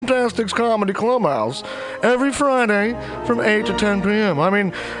Pamtastics Comedy Clubhouse every Friday from 8 to 10 p.m. I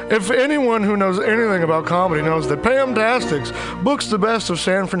mean, if anyone who knows anything about comedy knows that Pamtastics books the best of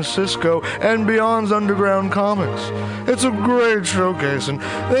San Francisco and beyond's underground comics. It's a great showcase, and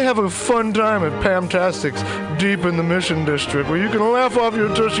they have a fun time at Pamtastics deep in the Mission District, where you can laugh off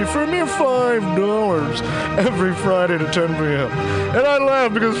your tushy for a mere $5 every Friday to 10 p.m. And I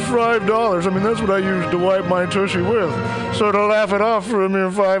laugh because $5, I mean, that's what I use to wipe my tushy with. So to laugh it off for a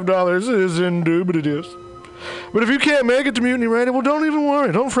mere $5 is indubitious. But if you can't make it to Mutiny Radio, well, don't even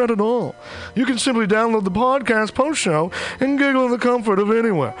worry. Don't fret at all. You can simply download the podcast post-show and giggle in the comfort of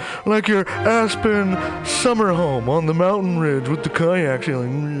anywhere, like your Aspen summer home on the mountain ridge with the kayak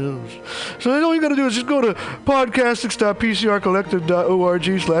feeling. So all you got to do is just go to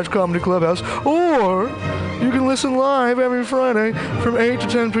podcastics.pcrcollective.org/comedy clubhouse, or you can listen live every Friday from 8 to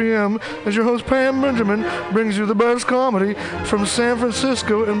 10 p.m. as your host, Pam Benjamin, brings you the best comedy from San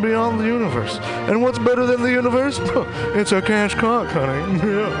Francisco and beyond the universe. And what's better than the universe? It's a cash cock, honey.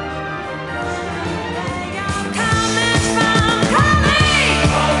 Yeah.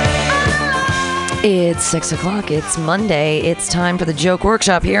 It's 6 o'clock. It's Monday. It's time for the Joke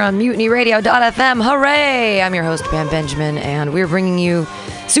Workshop here on MutinyRadio.fm. Hooray! I'm your host, Pam Benjamin, and we're bringing you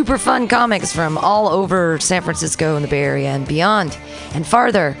super fun comics from all over San Francisco and the Bay Area and beyond, and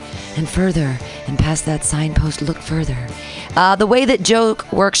farther and further, and past that signpost, look further. The way that Joke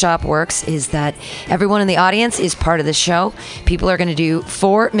Workshop works is that everyone in the audience is part of the show. People are going to do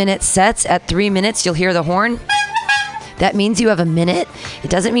 4-minute sets. At 3 minutes, you'll hear the horn. That means you have a minute.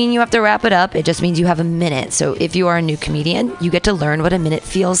 It doesn't mean you have to wrap it up. It just means you have a minute. So if you are a new comedian, you get to learn what a minute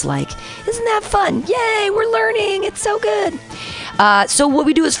feels like. Isn't that fun? Yay, we're learning. It's so good. So what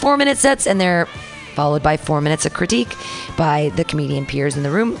we do is 4-minute sets, and they're followed by 4 minutes of critique by the comedian peers in the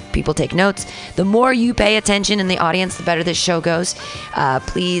room. People take notes. The more you pay attention in the audience, the better this show goes.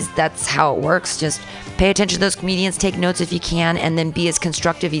 Please, that's how it works. Just pay attention to those comedians, take notes if you can, and then be as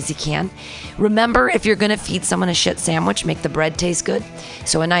constructive as you can. Remember, if you're going to feed someone a shit sandwich, make the bread taste good.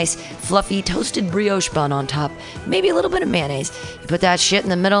 So a nice, fluffy, toasted brioche bun on top, maybe a little bit of mayonnaise. You put that shit in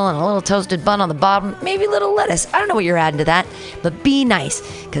the middle and a little toasted bun on the bottom, maybe a little lettuce. I don't know what you're adding to that, but be nice,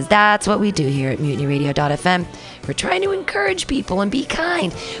 because that's what we do here at MutinyRadio.fm. We're trying to encourage people and be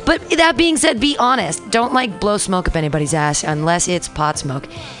kind. But that being said, be honest. Don't blow smoke up anybody's ass unless it's pot smoke.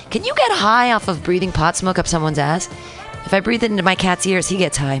 Can you get high off of breathing pot smoke up someone's ass? If I breathe it into my cat's ears, he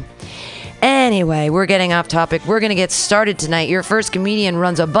gets high. Anyway, we're getting off topic. We're going to get started tonight. Your first comedian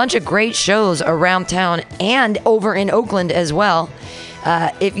runs a bunch of great shows around town and over in Oakland as well.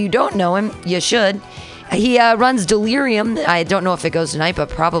 If you don't know him, you should. He runs Delirium. I don't know if it goes tonight, but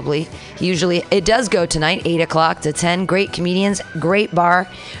probably. It does go tonight, 8 o'clock to 10. Great comedians, great bar.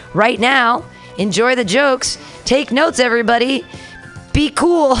 Right now, enjoy the jokes. Take notes, everybody. Be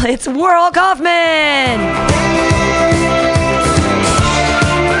cool. It's Warhol Kaufman.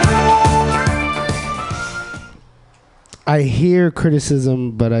 I hear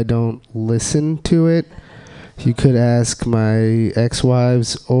criticism, but I don't listen to it. You could ask my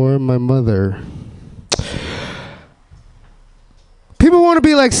ex-wives or my mother. People want to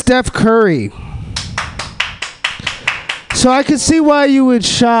be like Steph Curry. So I could see why you would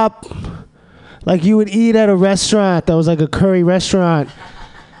shop, like you would eat at a restaurant that was like a Curry restaurant.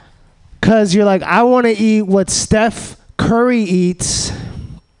 Because you're like, I want to eat what Steph Curry eats,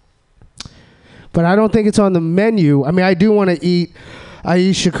 but I don't think it's on the menu. I mean, I do want to eat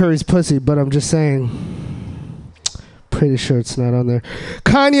Aisha Curry's pussy, but I'm just saying, pretty sure it's not on there.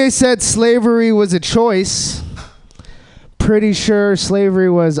 Kanye said slavery was a choice. Pretty sure slavery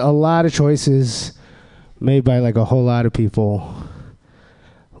was a lot of choices made by like a whole lot of people.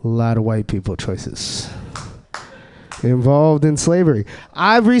 A lot of white people choices involved in slavery.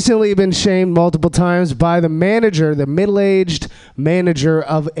 I've recently been shamed multiple times by the manager, the middle-aged manager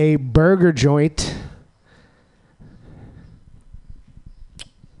of a burger joint.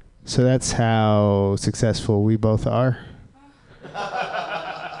 So that's how successful we both are.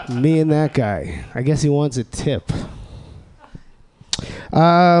 Me and that guy. I guess he wants a tip.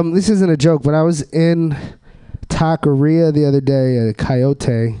 This isn't a joke, but I was in Taqueria the other day at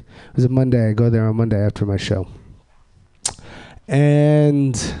Coyote. It was a Monday. I go there on Monday after my show.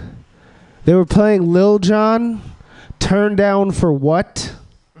 And they were playing Lil Jon, Turn Down for What?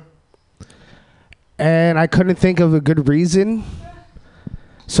 And I couldn't think of a good reason.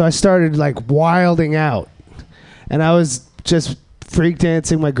 So I started like wilding out. And I was just freak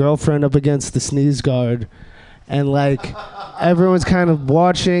dancing my girlfriend up against the sneeze guard. And like everyone's kind of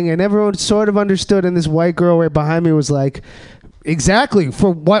watching and everyone sort of understood. And this white girl right behind me was like, exactly,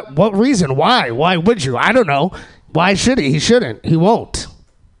 for what reason? Why would you? I don't know. Why should he? He shouldn't. He won't.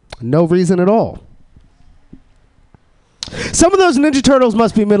 No reason at all. Some of those Ninja Turtles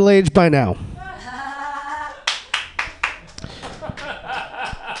must be middle-aged by now.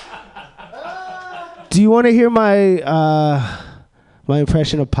 Do you want to hear my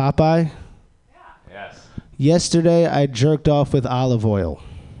impression of Popeye? Yes. Yesterday, I jerked off with olive oil.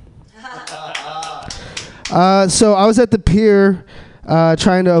 So I was at the pier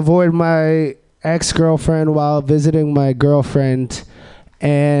trying to avoid my ex-girlfriend while visiting my girlfriend,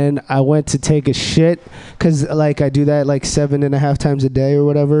 and I went to take a shit because I do that 7.5 times a day or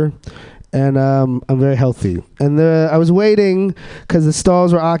whatever, and I'm very healthy. And I was waiting because the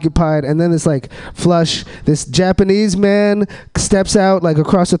stalls were occupied, and then this Japanese man steps out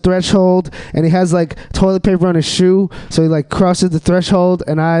across the threshold, and he has toilet paper on his shoe, so he crosses the threshold,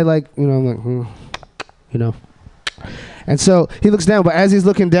 and I I'm and so he looks down, but as he's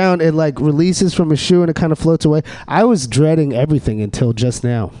looking down, it releases from his shoe and it kind of floats away. I was dreading everything until just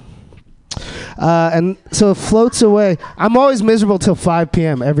now. And so it floats away. I'm always miserable till 5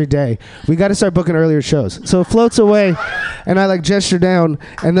 p.m. every day. We got to start booking earlier shows. So it floats away, and I gesture down,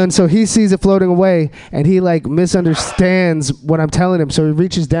 and then so he sees it floating away, and he misunderstands what I'm telling him. So he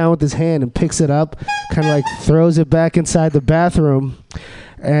reaches down with his hand and picks it up, kind of throws it back inside the bathroom.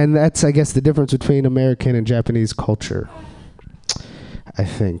 And that's, I guess, the difference between American and Japanese culture, I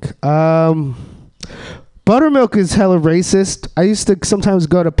think. Buttermilk is hella racist. I used to sometimes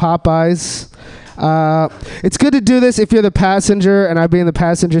go to Popeyes. It's good to do this if you're the passenger, and I'd be in the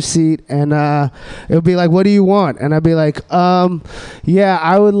passenger seat, and it would be what do you want? And I'd be yeah,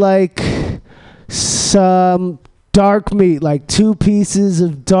 I would like some dark meat, 2 pieces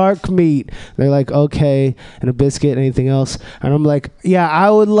of dark meat. They're okay, and a biscuit, anything else? And I'm yeah, I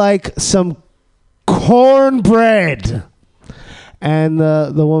would like some cornbread. And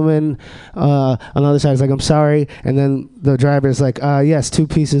the woman on the other side is I'm sorry. And then the driver is yes, 2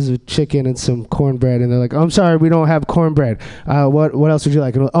 pieces of chicken and some cornbread. And they're I'm sorry, we don't have cornbread. What else would you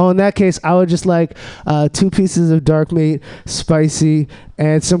like? And in that case, I would just 2 pieces of dark meat, spicy,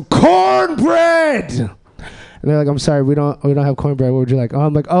 and some cornbread. And they're I'm sorry, we don't have cornbread. What would you like? Oh,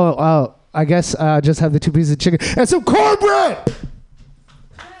 I'm oh, I guess just have the 2 pieces of chicken and some cornbread.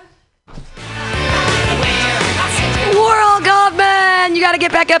 World Kaufman! You got to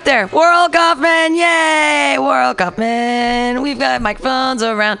get back up there. World Kaufman! Yay! World Kaufman! We've got microphones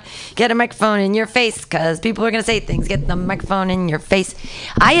around. Get a microphone in your face because people are going to say things. Get the microphone in your face.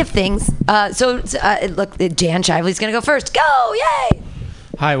 I have things. Look, Jan Shively's going to go first. Go! Yay!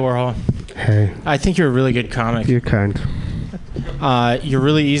 Hi, Warhol. Hey. I think you're a really good comic. You're kind. You're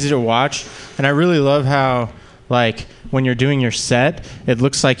really easy to watch, and I really love how, when you're doing your set, it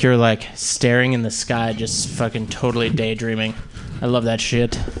looks like you're, staring in the sky, just fucking totally daydreaming. I love that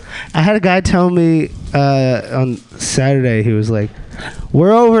shit. I had a guy tell me on Saturday, he was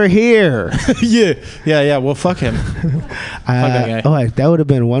we're over here. Yeah, well, fuck him. Fuck that guy. That would have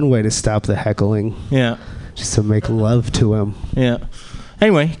been one way to stop the heckling. Yeah. Just to make love to him. Yeah.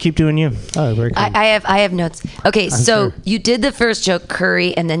 Anyway, keep doing you. Oh, very cool. I have notes. Okay, so you did the first joke,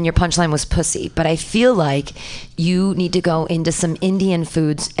 curry, and then your punchline was pussy. But I feel like you need to go into some Indian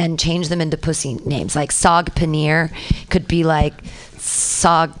foods and change them into pussy names. Saag paneer could be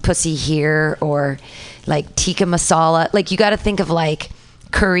saag pussy here, or tikka masala. You got to think of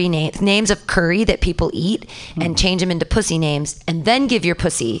curry names of curry that people eat, and change them into pussy names, and then give your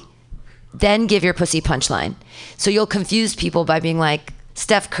pussy punchline. So you'll confuse people by being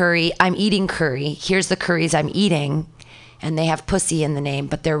Steph Curry, I'm eating curry. Here's the curries I'm eating. And they have pussy in the name,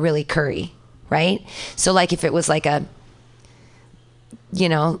 but they're really curry, right? So if it was a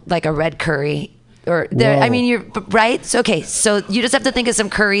red curry, or you're right. So, okay, so you just have to think of some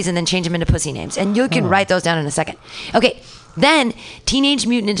curries and then change them into pussy names, and you can write those down in a second. Okay, then Teenage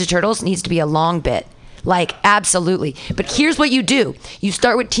Mutant Ninja Turtles needs to be a long bit. Absolutely. But here's what you do. You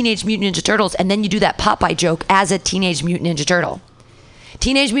start with Teenage Mutant Ninja Turtles, and then you do that Popeye joke as a Teenage Mutant Ninja Turtle.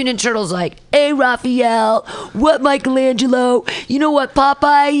 Teenage Mutant Ninja Turtles hey, Raphael, what Michelangelo? You know what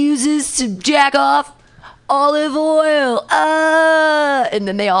Popeye uses to jack off? Olive oil. And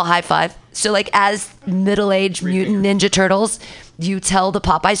then they all high five. So as middle-aged Mutant Ninja Turtles, you tell the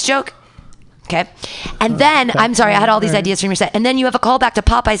Popeyes joke. Okay. And then, I'm sorry, I had all these ideas from your set. And then you have a callback to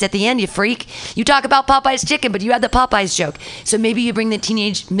Popeyes at the end, you freak. You talk about Popeyes chicken, but you had the Popeyes joke. So maybe you bring the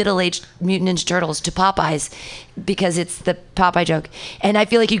teenage, middle-aged Mutant Ninja Turtles to Popeyes because it's the Popeye joke. And I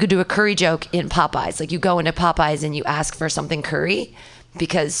feel like you could do a curry joke in Popeyes. You go into Popeyes and you ask for something curry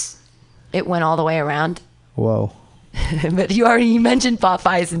because it went all the way around. Whoa. But you already mentioned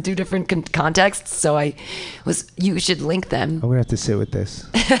Popeyes in 2 different contexts, so you should link them. I'm going to have to sit with this.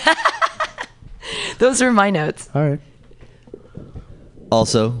 Those are my notes. All right.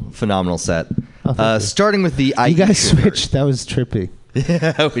 Also, phenomenal set. Oh, Starting with the you guys switched. That was trippy.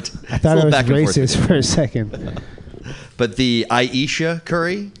 Yeah, I thought it was racist for a second. But the Aisha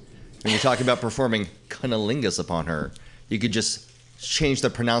curry, when you're talking about performing cunnilingus upon her, you could just change the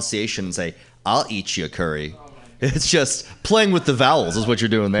pronunciation and say, I'll eat you curry. It's just playing with the vowels is what you're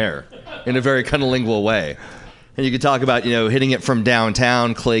doing there in a very cunnilingual way. And you could talk about, hitting it from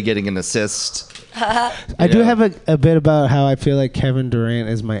downtown, Clay getting an assist. I do have a bit about how I feel like Kevin Durant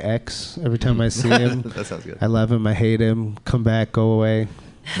is my ex every time I see him. That sounds good. I love him. I hate him. Come back, go away.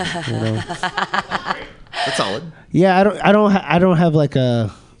 That's solid. Yeah, I don't have like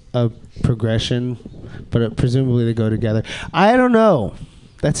a progression, but presumably they go together. I don't know.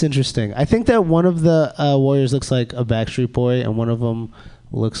 That's interesting. I think that one of the Warriors looks like a Backstreet Boy, and one of them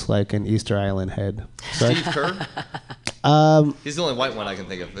looks like an Easter Island head. So Steve Kerr? He's the only white one I can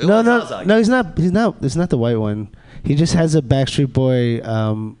think of. No, he's not. It's not the white one. He just has a Backstreet Boy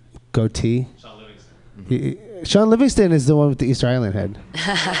goatee. Sean Livingston. Sean Livingston is the one with the Easter Island head.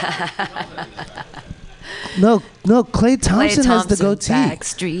 No, Klay Thompson has the goatee.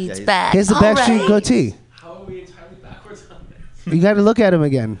 Backstreet's back. He has the Backstreet goatee. How are we entirely backwards on this? You got to look at him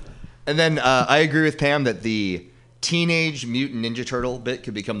again. And then I agree with Pam that the teenage Mutant Ninja Turtle bit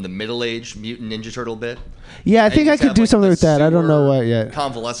could become the middle-aged Mutant Ninja Turtle bit. Yeah, I think I could do something with that. I don't know what yet.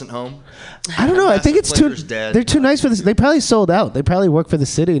 Convalescent home. I don't know. I think it's too. Dead. They're too nice for this. They probably sold out. They probably work for the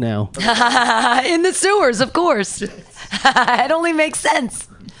city now. In the sewers, of course. It only makes sense.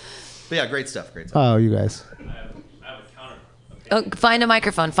 But yeah, great stuff. Oh, you guys. I have a counter. Oh, find a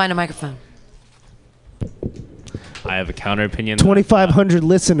microphone. I have a counter opinion. 2,500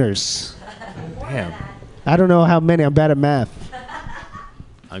 listeners. Damn. I don't know how many. I'm bad at math.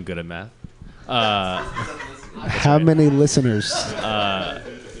 I'm good at math. How many listeners? I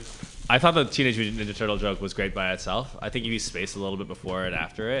thought the Teenage Mutant Ninja Turtle joke was great by itself. I think if you space a little bit before and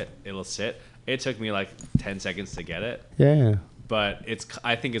after it, it'll sit. It took me like 10 seconds to get it. Yeah. But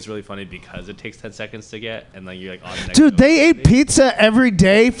I think it's really funny because it takes 10 seconds to get, and like you're like on the next. Dude, they ate pizza every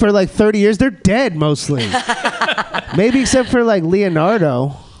day for like 30 years. They're dead mostly. Maybe except for like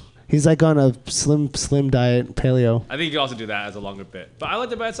Leonardo. He's like on a slim diet, paleo. I think you can also do that as a longer bit, but I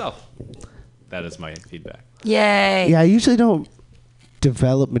liked it by itself. That is my feedback. Yay. Yeah, I usually don't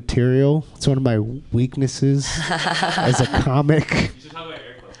develop material. It's one of my weaknesses as a comic. You should talk about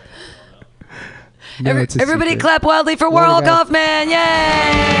air quotes right now. No, it's a Everybody secret. clap wildly for Warhol Kaufman. Yay!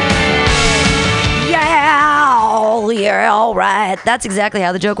 Yeah, all right. That's exactly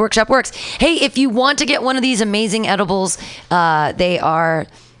how the Joke Workshop works. Hey, if you want to get one of these amazing edibles, they are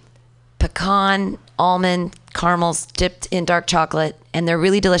pecan, almond, caramels dipped in dark chocolate, and they're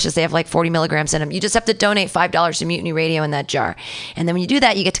really delicious. They have like 40 milligrams in them. You just have to donate $5 to Mutiny Radio in that jar. And then when you do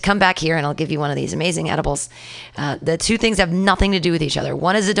that, you get to come back here and I'll give you one of these amazing edibles. The two things have nothing to do with each other.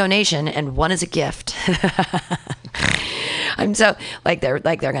 One is a donation and one is a gift. I'm so they're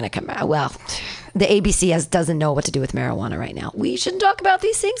going to come out. Well, the ABC doesn't know what to do with marijuana right now. We shouldn't talk about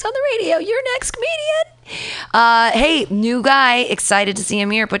these things on the radio. You're next comedian. Hey, new guy. Excited to see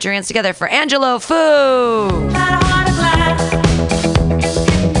him here. Put your hands together for Angelo Fu.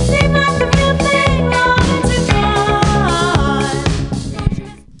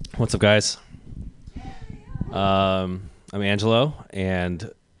 What's up, guys? I'm Angelo, and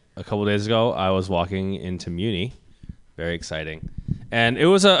a couple days ago, I was walking into Muni. Very exciting. And it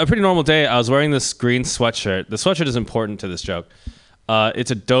was a pretty normal day. I was wearing this green sweatshirt. The sweatshirt is important to this joke.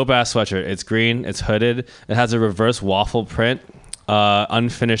 It's a dope-ass sweatshirt. It's green. It's hooded. It has a reverse waffle print,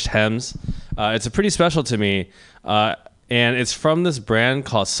 unfinished hems. It's a pretty special to me. And it's from this brand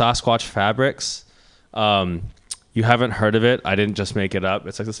called Sasquatch Fabrics. You haven't heard of it. I didn't just make it up.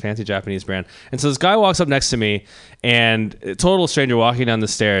 It's like this fancy Japanese brand. And so this guy walks up next to me, and a total stranger walking down the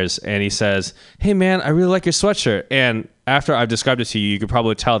stairs, and he says, "Hey, man, I really like your sweatshirt." And after I've described it to you, you could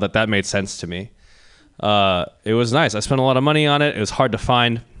probably tell that made sense to me. It was nice. I spent a lot of money on it. It was hard to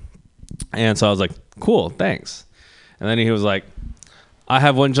find. And so I was like, cool, thanks. And then he was like, I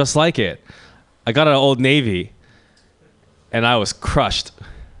have one just like it. I got it at Old Navy. And I was crushed.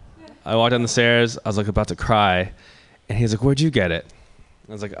 I walked down the stairs. I was like about to cry. And he's like, where'd you get it?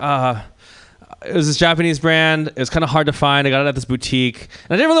 I was like, it was this Japanese brand. It was kind of hard to find. I got it at this boutique.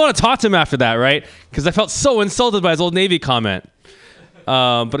 And I didn't really want to talk to him after that, right? Because I felt so insulted by his Old Navy comment.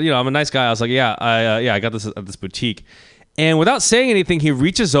 But I'm a nice guy. I was like, I got this at this boutique. And without saying anything, he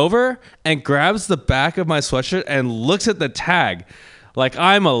reaches over and grabs the back of my sweatshirt and looks at the tag like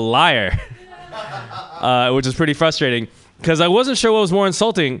I'm a liar, which is pretty frustrating because I wasn't sure what was more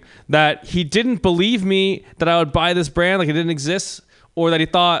insulting, that he didn't believe me that I would buy this brand, like it didn't exist, or that he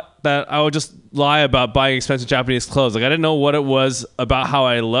thought that I would just lie about buying expensive Japanese clothes. Like I didn't know what it was about how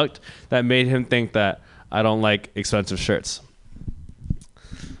I looked that made him think that I don't like expensive shirts.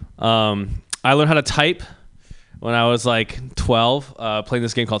 I learned how to type when I was like 12, playing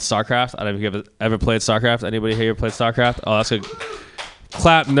this game called StarCraft. I don't know if you've ever played StarCraft. Anybody here played StarCraft? Oh, that's good.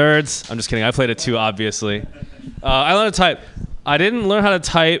 Clap, nerds. I'm just kidding. I played it too, obviously. I learned to type. I didn't learn how to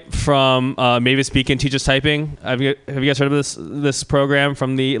type from Mavis Beacon Teaches Typing. Have you guys heard of this program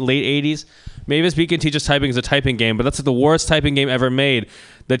from the late 80s? Mavis Beacon Teaches Typing is a typing game, but that's like the worst typing game ever made.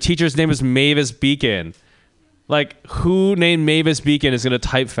 The teacher's name is Mavis Beacon. Like, who named Mavis Beacon is going to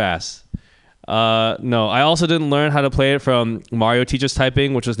type fast? No. I also didn't learn how to play it from Mario Teaches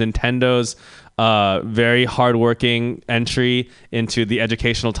Typing, which was Nintendo's very hardworking entry into the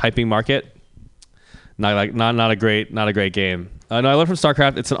educational typing market. Not a great game. No, I learned from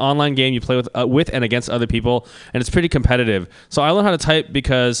StarCraft. It's an online game you play with and against other people, and it's pretty competitive. So I learned how to type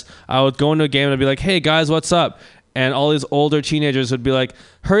because I would go into a game and I'd be like, "Hey guys, what's up?" And all these older teenagers would be like,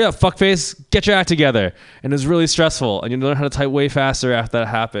 "Hurry up, fuckface, get your act together." And it was really stressful, and you learn how to type way faster after that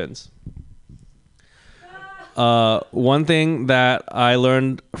happens. One thing that I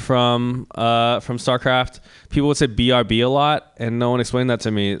learned from StarCraft, people would say BRB a lot, and no one explained that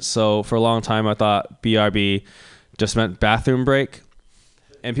to me. So for a long time, I thought BRB just meant bathroom break.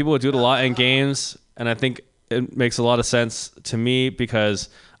 And people would do it a lot in games, and I think it makes a lot of sense to me because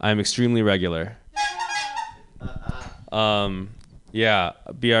I'm extremely regular. Yeah,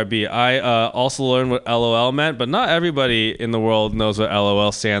 BRB. I also learned what LOL meant, but not everybody in the world knows what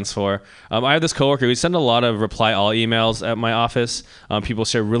LOL stands for. I have this coworker. We send a lot of reply all emails at my office. People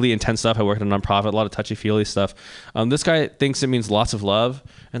share really intense stuff. I work at a nonprofit, a lot of touchy-feely stuff. This guy thinks it means lots of love.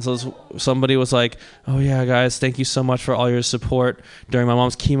 And so somebody was like, "Oh yeah, guys, thank you so much for all your support during my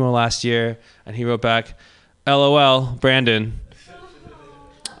mom's chemo last year." And he wrote back, "LOL, Brandon."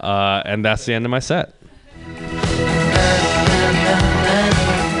 And that's the end of my set.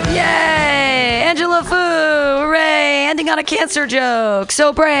 Yay! Angela Fu! Hooray! Ending on a cancer joke.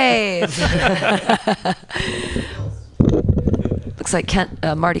 So brave. Looks like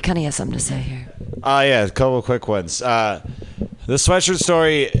Marty Cunny has something to say here. Yeah, a couple of quick ones. The sweatshirt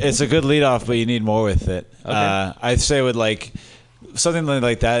story, it's a good lead off, but you need more with it. Okay. I'd say with like something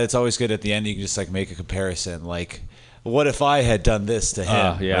like that, it's always good at the end. You can just like make a comparison. Like, what if I had done this to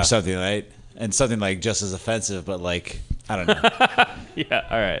him or something, right? And something like just as offensive, but like, I don't know. Yeah,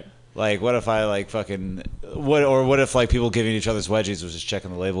 all right. Like, what if I like fucking what if like people giving each other's wedgies was just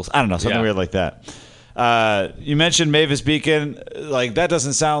checking the labels? I don't know, something weird like that. You mentioned Mavis Beacon. Like, that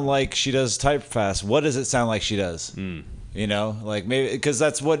doesn't sound like she does type fast. What does it sound like she does? You know, like maybe because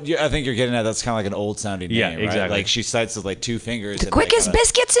that's what I think you're getting at. That's kind of like an old sounding name, right? Exactly. Like she cites with like two fingers. The quickest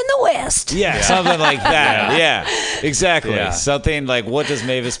biscuits in the West. Yeah, something like that. Yeah, exactly. Yeah. Something like, what does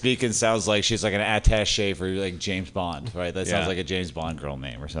Mavis Beacon sounds like? She's like an attaché for like James Bond, right? That sounds like a James Bond girl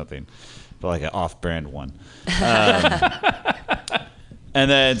name or something, but like an off-brand one. And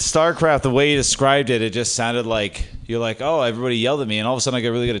then StarCraft, the way you described it, it just sounded like you're like, oh, everybody yelled at me, and all of a sudden I get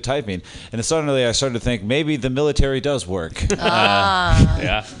really good at typing. And suddenly I started to think maybe the military does work.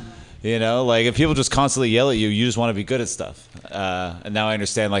 Yeah. You know, like if people just constantly yell at you, you just want to be good at stuff. And now I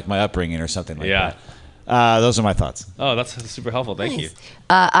understand like my upbringing or something like that. Those are my thoughts. Oh, that's super helpful. Thank you.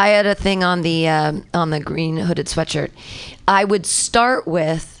 I had a thing on the green hooded sweatshirt. I would start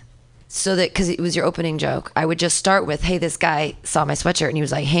with. So that, because it was your opening joke, I would just start with, "Hey, this guy saw my sweatshirt and he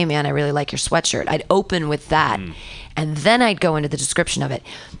was like, 'Hey man, I really like your sweatshirt.'" I'd open with that. And then I'd go into the description of it.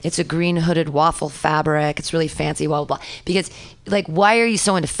 It's a green hooded waffle fabric. It's really fancy, blah, blah, blah. Because, like, why are you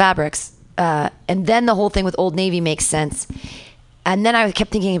so into fabrics? And then the whole thing with Old Navy makes sense. And then I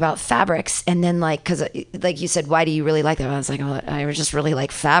kept thinking about fabrics, and then like, because like you said, why do you really like them? I was like, oh, I just really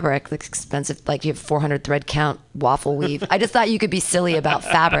like fabric. Like expensive, like you have 400 thread count waffle weave. I just thought you could be silly about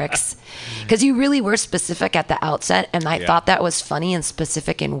fabrics, because you really were specific at the outset, and I thought that was funny and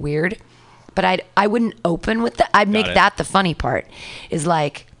specific and weird. But I wouldn't open with that. I'd make that the funny part, is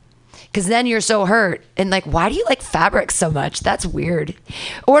like, because then you're so hurt and like, why do you like fabric so much? That's weird.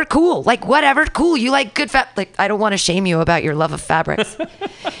 Or cool, like whatever, cool. You like good like, I don't want to shame you about your love of fabrics.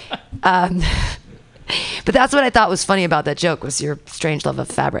 But that's what I thought was funny about that joke, was your strange love of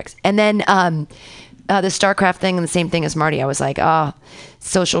fabrics. And then the StarCraft thing, and the same thing as Marty. I was like,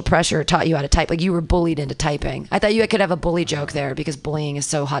 social pressure taught you how to type. Like you were bullied into typing. I thought you could have a bully joke there because bullying is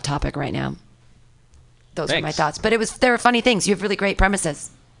so hot topic right now. Those are my thoughts. But there were funny things. You have really great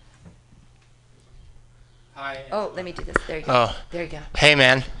premises. Oh, let me do this. There you go. Oh. There you go. Hey,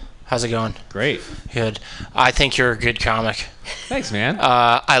 man. How's it going? Great. Good. I think you're a good comic. Thanks, man.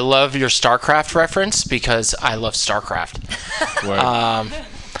 I love your StarCraft reference because I love StarCraft.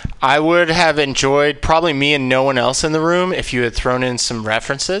 I would have enjoyed probably me and no one else in the room if you had thrown in some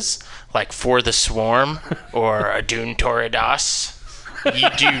references like For the Swarm or Adun Toridas. You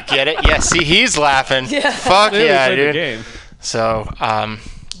do get it? Yeah, see, he's laughing. Yeah. Fuck yeah, dude. Game. So,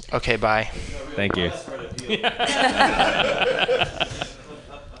 okay, bye. Thank you.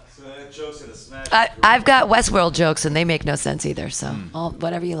 I've got Westworld jokes, and they make no sense either, so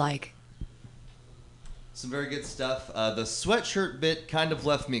whatever you like. Some very good stuff. The sweatshirt bit kind of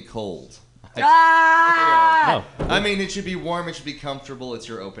left me cold. Ah! I mean, it should be warm. It should be comfortable. It's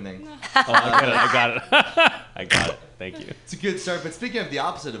your opening. I got it. I got it. Thank you. It's a good start. But speaking of the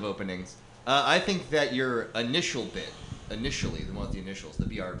opposite of openings, I think that your initial bit, the one with the initials, the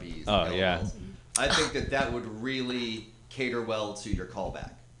BRBs, the LOLs, I think that would really cater well to your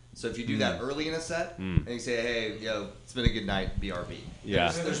callback. So if you do that early in a set, and you say, hey, it's been a good night, BRB. Yeah.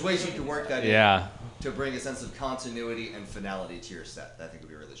 There's ways you can work that in to bring a sense of continuity and finality to your set. That I think would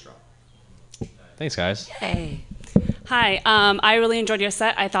be really strong. Thanks, guys. Hey. Hi. I really enjoyed your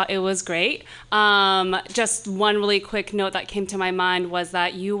set. I thought it was great. Just one really quick note that came to my mind was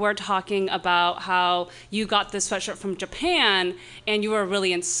that you were talking about how you got this sweatshirt from Japan and you were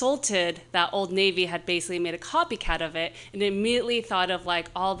really insulted that Old Navy had basically made a copycat of it, and immediately thought of like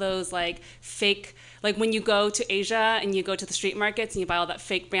all those like fake, like when you go to Asia and you go to the street markets and you buy all that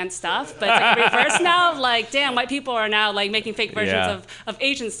fake brand stuff, but it's like reverse now. Like, damn, white people are now like making fake versions of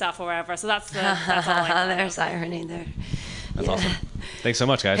Asian stuff or whatever. So that's all I There's irony there. That's awesome. Thanks so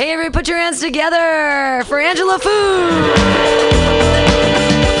much, guys. Hey, everybody, put your hands together for Angela Fu.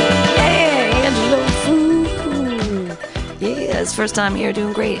 Yay, Angela Fu. Yeah, it's first time here,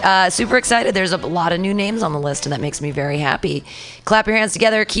 doing great. Super excited. There's a lot of new names on the list, and that makes me very happy. Clap your hands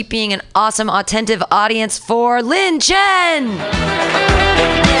together. Keep being an awesome, attentive audience for Lin Chen. All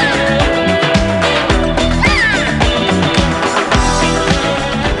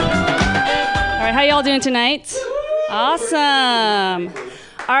right, how y'all doing tonight? Awesome.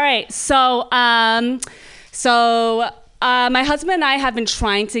 All right, so my husband and I have been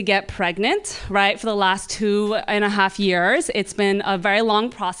trying to get pregnant, right, for the last 2.5 years. It's been a very long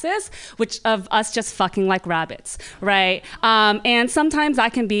process, which of us just fucking like rabbits, right? And sometimes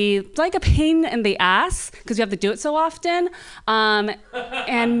that can be like a pain in the ass because you have to do it so often.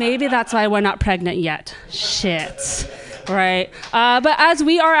 And maybe that's why we're not pregnant yet. Shit. Right. But as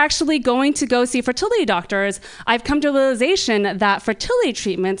we are actually going to go see fertility doctors, I've come to a realization that fertility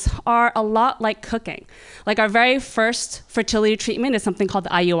treatments are a lot like cooking. Like our very first fertility treatment is something called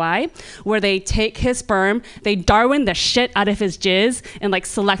the IUI, where they take his sperm, they Darwin the shit out of his jizz and like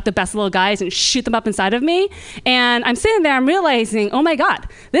select the best little guys and shoot them up inside of me. And I'm sitting there, I'm realizing, oh my God,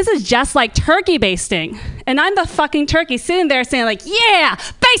 this is just like turkey basting. And I'm the fucking turkey sitting there saying like, yeah,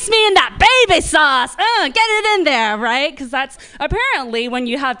 baste me in that baby sauce. Get it in there, right? Because that's apparently when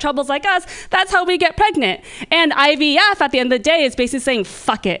you have troubles like us, that's how we get pregnant. And IVF at the end of the day is basically saying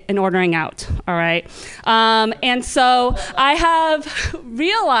fuck it and ordering out, all right? And so I have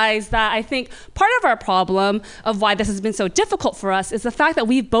realized that I think part of our problem of why this has been so difficult for us is the fact that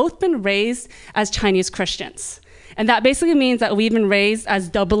we've both been raised as Chinese Christians. And that basically means that we've been raised as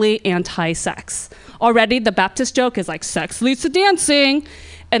doubly anti-sex. Already the Baptist joke is like sex leads to dancing.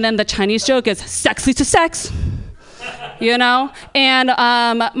 And then the Chinese joke is sex leads to sex. You know? And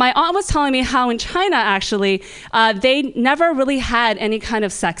my aunt was telling me how in China, actually, they never really had any kind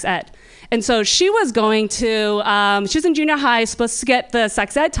of sex ed. And so she was going to, she was in junior high, supposed to get the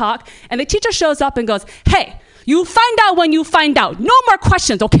sex ed talk, and the teacher shows up and goes, hey, you find out when you find out. No more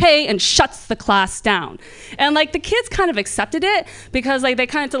questions, okay? And shuts the class down. And like the kids kind of accepted it because like they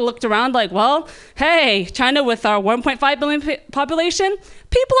kind of looked around like, well, hey, China with our 1.5 billion population,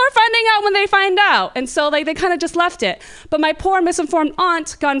 people are finding out when they find out. And so like they kind of just left it. But my poor misinformed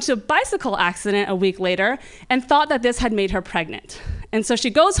aunt got into a bicycle accident a week later and thought that this had made her pregnant. And so she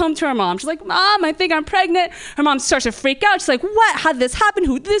goes home to her mom. She's like, Mom, I think I'm pregnant. Her mom starts to freak out. She's like, what? How did this happen?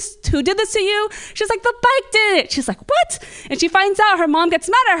 Who did this to you? She's like, the bike did it. She's like, what? And she finds out. Her mom gets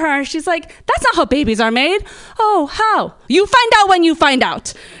mad at her. She's like, that's not how babies are made. Oh, how? You find out when you find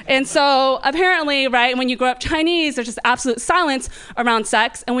out. And so apparently, right, when you grow up Chinese, there's just absolute silence around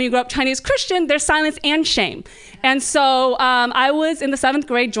sex. And when you grow up Chinese Christian, there's silence and shame. And so I was in the 7th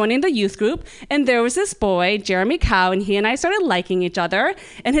grade joining the youth group, and there was this boy, Jeremy Cow, and he and I started liking each other,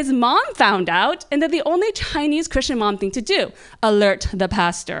 and his mom found out, and did the only Chinese Christian mom thing to do, alert the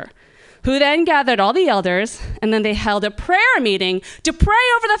pastor. who then gathered all the elders, and then they held a prayer meeting to pray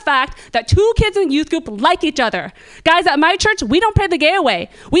over the fact that 2 kids in the youth group like each other. Guys, at my church, we don't pray the gay away.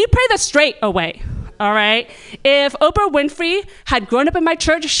 We pray the straight away. All right. If Oprah Winfrey had grown up in my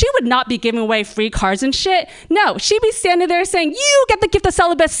church, she would not be giving away free cars and shit. No, she'd be standing there saying, you get the gift of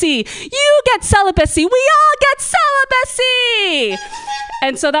celibacy. You get celibacy. We all get celibacy.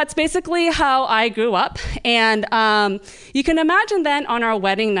 And so that's basically how I grew up. And you can imagine then on our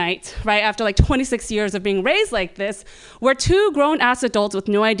wedding night, right, after like 26 years of being raised like this, we're 2 grown-ass adults with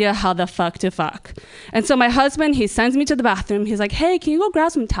no idea how the fuck to fuck. And so my husband, he sends me to the bathroom. He's like, hey, can you go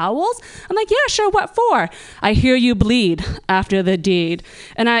grab some towels? I'm like, yeah, sure, what for? I hear you bleed after the deed.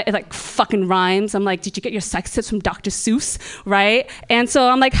 And it like fucking rhymes. I'm like, did you get your sex tips from Dr. Seuss, right? And so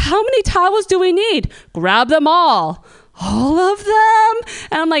I'm like, how many towels do we need? Grab them all of them?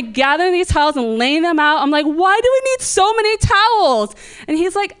 And I'm like gathering these towels and laying them out. I'm like, why do we need so many towels? And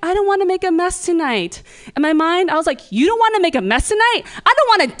he's like, I don't want to make a mess tonight. In my mind, I was like, you don't want to make a mess tonight? I don't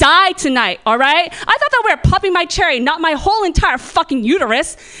want to die tonight, all right? I thought that we were popping my cherry, not my whole entire fucking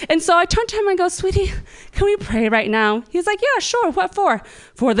uterus. And so I turned to him and go, sweetie, can we pray right now? He's like, yeah, sure. What for?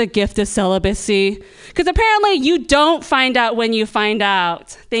 For the gift of celibacy. Because apparently you don't find out when you find out.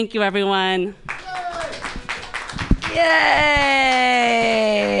 Thank you, everyone. Yay!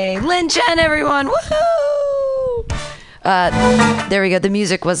 Lynn Chen, everyone! Woohoo! There we go. The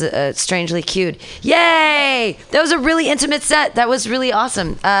music was strangely cued. Yay! That was a really intimate set. That was really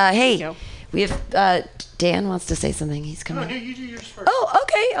awesome. Hey, we have Dan wants to say something. He's coming. No, you do yours first. Oh,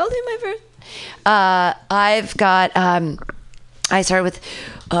 okay. I'll do my first. I've got. I started with.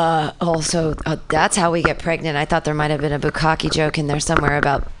 Also, that's how we get pregnant. I thought there might have been a bukkake joke in there somewhere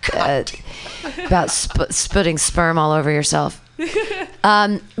about spitting sperm all over yourself.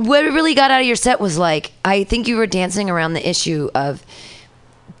 What really got out of your set was like, I think you were dancing around the issue of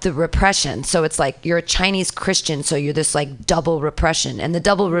the repression. So it's like you're a Chinese Christian, so you're this like double repression. And the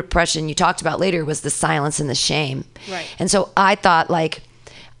double repression you talked about later was the silence and the shame. Right. And so I thought like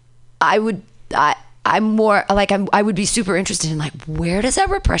I would be super interested in like, where does that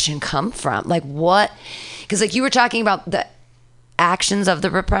repression come from? Like what? Because like you were talking about the actions of the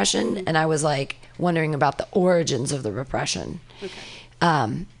repression, and I was like wondering about the origins of the repression. Okay.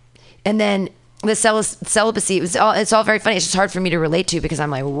 And then the celibacy, it's all very funny. It's just hard for me to relate to because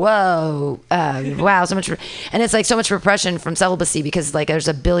I'm like, whoa, wow, so much, and it's like so much repression from celibacy because like there's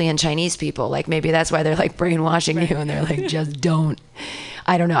a billion Chinese people. Like maybe that's why they're like brainwashing you, and they're like, just don't.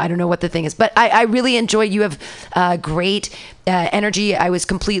 I don't know what the thing is, but I really enjoy. You have great energy. I was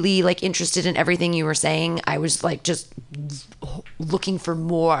completely like interested in everything you were saying. I was like just looking for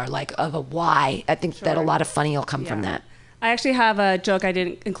more like of a why. I think that a lot of funny will come from that. I actually have a joke. I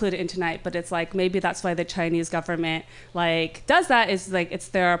didn't include it in tonight, but it's like maybe that's why the Chinese government like does that. Is like it's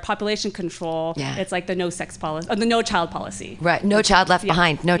their population control. Yeah. It's like the no sex policy, or the no child policy. Right. No child left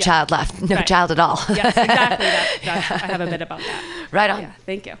behind. No child left. No child at all. Yes, exactly. I have a bit about that. Right on. Yeah.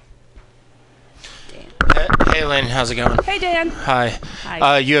 Thank you. Hey, Lynn. How's it going? Hey, Dan. Hi.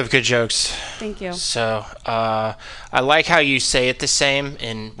 Hi. You have good jokes. Thank you. So I like how you say it the same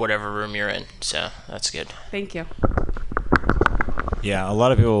in whatever room you're in. So that's good. Thank you. Yeah, a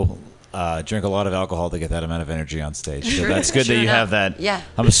lot of people drink a lot of alcohol to get that amount of energy on stage. So that's good that you have that. Yeah.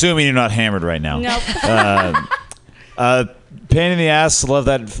 I'm assuming you're not hammered right now. Nope. Pain in the ass. Love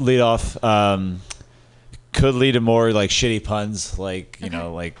that lead off. Could lead to more like shitty puns, like you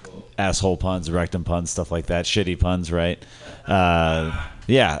know, like asshole puns, rectum puns, stuff like that. Shitty puns, right?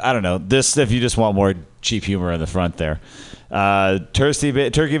 Yeah, I don't know. This if you just want more cheap humor in the front there.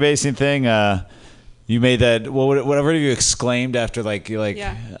 Turkey basting thing. You made that. Whatever you exclaimed after, like you like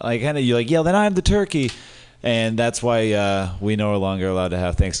kind of you like yell. Then I'm the turkey, and that's why we no longer allowed to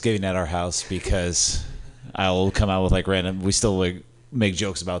have Thanksgiving at our house because I'll come out with like random. We still like make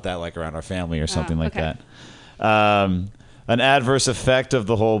jokes about that like around our family or something like that. An adverse effect of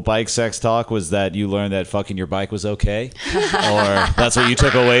the whole bike sex talk was that you learned that fucking your bike was okay, or that's what you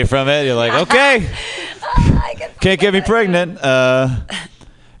took away from it. You're like, okay, can't get me pregnant.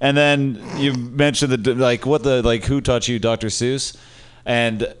 And then you mentioned who taught you Dr. Seuss,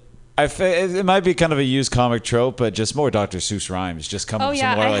 and it might be kind of a used comic trope, but just more Dr. Seuss rhymes. Just come with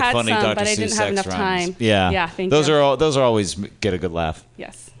some more like funny Dr. But I Seuss didn't have sex enough rhymes. time. Yeah, thank you. Those are always get a good laugh.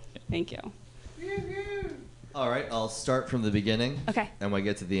 Yes, thank you. All right, I'll start from the beginning. Okay. And when I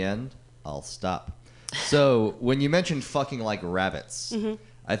get to the end, I'll stop. So when you mentioned fucking like rabbits,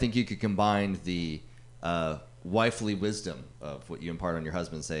 I think you could combine the wifely wisdom of what you impart on your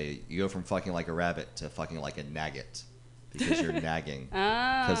husband. Say you go from fucking like a rabbit to fucking like a naggot because you're nagging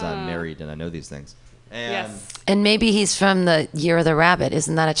because I'm married and I know these things. And And maybe he's from the Year of the Rabbit.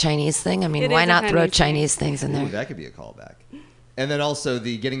 Isn't that a Chinese thing? I mean, It why is a not throw Chinese Chinese things in Ooh, there? that could be a callback. And then also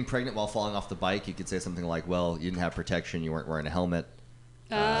the getting pregnant while falling off the bike. You could say something like, "Well, you didn't have protection. You weren't wearing a helmet."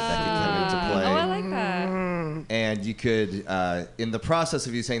 That could come into play. Oh, I like that. And you could, in the process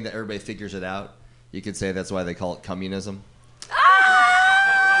of you saying that everybody figures it out, you could say that's why they call it communism.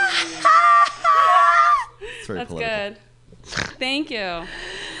 It's very That's political. good. Thank you.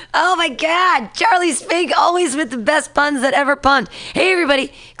 Oh my God, Charlie Spink, always with the best puns that ever punned. Hey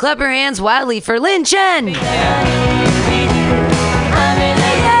everybody, clap your hands wildly for Lin Chen. Yay!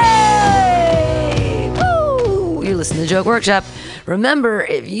 Woo! You're listening to Joke Workshop. Remember,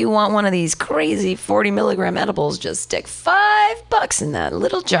 if you want one of these crazy 40 milligram edibles, just stick $5 in that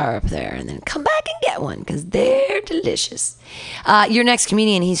little jar up there and then come back and get one because they're delicious. Your next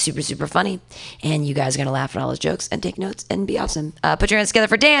comedian, he's super, super funny. And you guys are going to laugh at all his jokes and take notes and be awesome. Put your hands together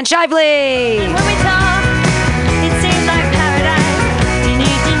for Dan Shively. When we talk, it seems like paradise.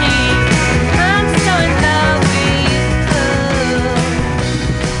 I'm so in love with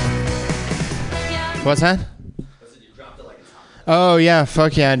you. What's that? Oh, yeah.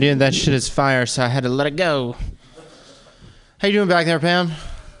 Fuck yeah, dude. That shit is fire, so I had to let it go. How you doing back there, Pam?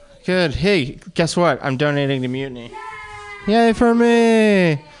 Good. Hey, guess what? I'm donating to Mutiny. Yay for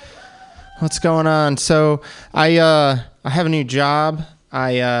me! What's going on? So, I have a new job.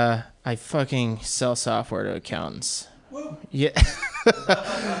 I fucking sell software to accountants. Yeah.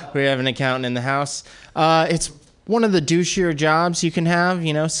 We have an accountant in the house. It's one of the douchier jobs you can have,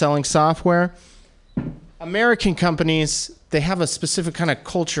 you know, selling software. American companies, they have a specific kind of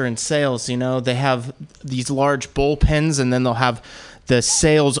culture in sales, you know. They have these large bullpens, and then they'll have the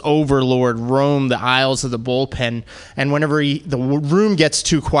sales overlord roam the aisles of the bullpen. And whenever the room gets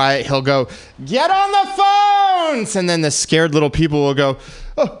too quiet, he'll go, "Get on the phones!" And then the scared little people will go,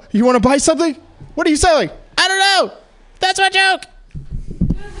 "Oh, you want to buy something? What are you selling?" "I don't know. That's my joke."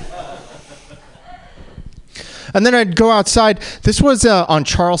 And then I'd go outside. This was on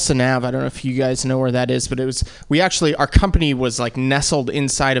Charleston Ave. I don't know if you guys know where that is, but our company was like nestled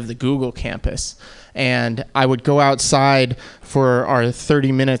inside of the Google campus. And I would go outside for our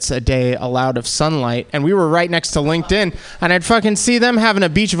 30 minutes a day allowed of sunlight. And we were right next to LinkedIn. And I'd fucking see them having a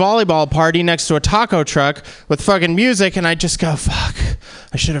beach volleyball party next to a taco truck with fucking music. And I'd just go, fuck,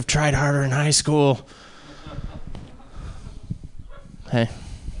 I should have tried harder in high school. Hey.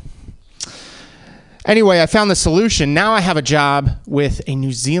 Anyway, I found the solution. Now I have a job with a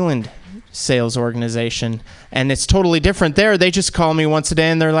New Zealand sales organization, and it's totally different there. They just call me once a day,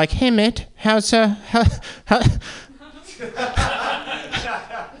 and they're like, "Hey, mate, how's how's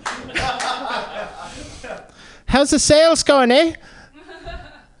the sales going, eh?"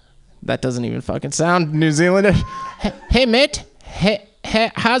 That doesn't even fucking sound New Zealand. Hey, mate, hey,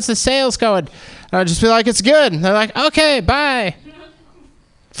 how's the sales going? And I'll just be like, "It's good." And they're like, "Okay, bye."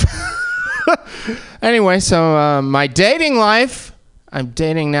 Anyway, so my dating life. I'm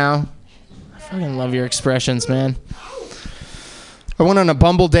dating now. I fucking love your expressions, man. I went on a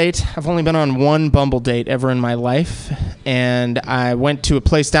Bumble date. I've only been on one Bumble date ever in my life. And I went to a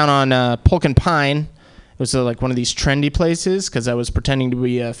place down on Polk and Pine. It was like one of these trendy places because I was pretending to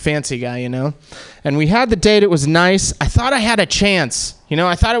be a fancy guy, you know. And we had the date. It was nice. I thought I had a chance. You know,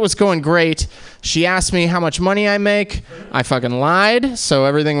 I thought it was going great. She asked me how much money I make. I fucking lied, so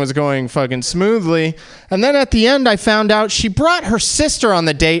everything was going fucking smoothly. And then at the end, I found out she brought her sister on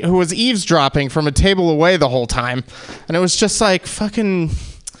the date who was eavesdropping from a table away the whole time. And it was just like fucking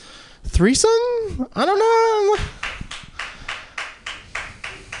threesome? I don't know.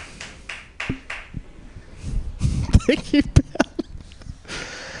 Thank you, Ben.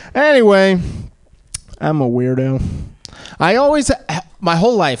 Anyway, I'm a weirdo. My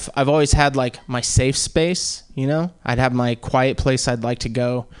whole life, I've always had like my safe space, you know? I'd have my quiet place I'd like to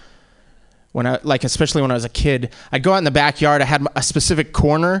go. Especially when I was a kid, I'd go out in the backyard. I had a specific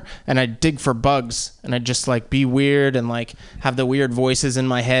corner, and I'd dig for bugs, and I'd just like be weird and like have the weird voices in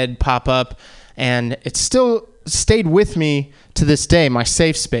my head pop up. And it still stayed with me to this day, my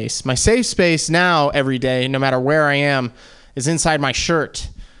safe space. My safe space now, every day, no matter where I am, is inside my shirt.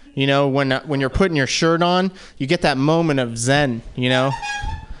 You know, when you're putting your shirt on, you get that moment of zen, you know?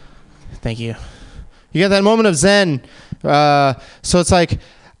 Thank you. You get that moment of zen. So it's like,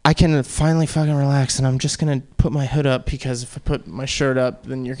 I can finally fucking relax, and I'm just going to put my hood up, because if I put my shirt up,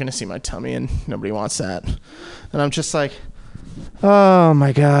 then you're going to see my tummy, and nobody wants that. And I'm just like, oh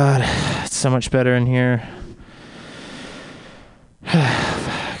my God, it's so much better in here.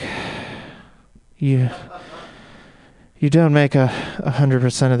 Fuck. You don't make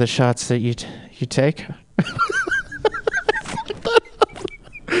 100% of the shots that you take.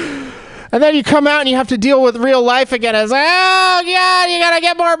 And then you come out and you have to deal with real life again. It's like, oh, God, you got to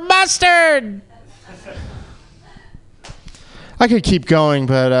get more mustard. I could keep going,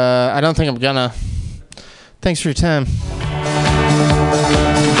 but I don't think I'm gonna. Thanks for your time.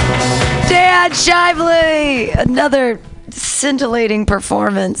 Dan Shively! Another scintillating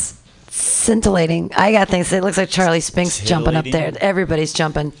performance. Scintillating. I got things. It looks like Charlie Spink's jumping up there. Everybody's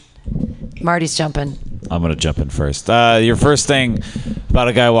jumping. Marty's jumping. I'm going to jump in first. Your first thing about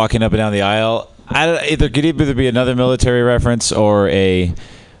a guy walking up and down the aisle, could either be another military reference or a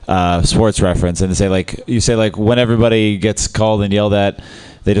sports reference. And you say when everybody gets called and yelled at,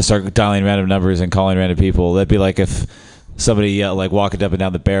 they just start dialing random numbers and calling random people. That'd be like if somebody yelled, walking up and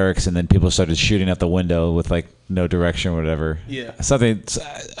down the barracks and then people started shooting out the window with no direction or whatever. Yeah. Something.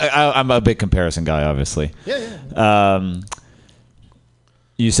 I'm a big comparison guy, obviously. Yeah.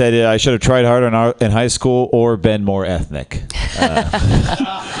 You said I should have tried harder in high school or been more ethnic.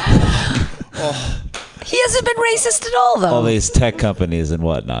 He hasn't been racist at all, though. All these tech companies and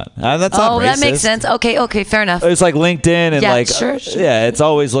whatnot. That's not racist. That makes sense. Okay, fair enough. It's like LinkedIn and sure. Yeah, it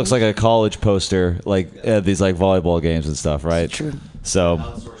always looks like a college poster, at these volleyball games and stuff, right? True.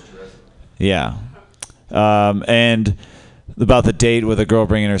 So, yeah. And about the date with a girl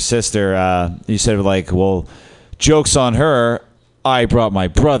bringing her sister, you said well, joke's on her. I brought my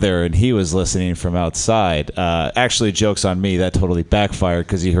brother, and he was listening from outside. Actually, joke's on me. That totally backfired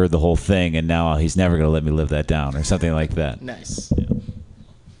because he heard the whole thing, and now he's never going to let me live that down or something like that. Nice. Yeah.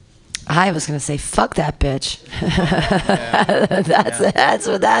 I was going to say, fuck that bitch. That's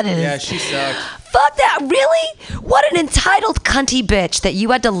what that is. Yeah, she sucked. Fuck that. Really? What an entitled cunty bitch that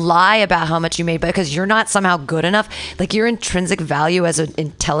you had to lie about how much you made because you're not somehow good enough. Your intrinsic value as an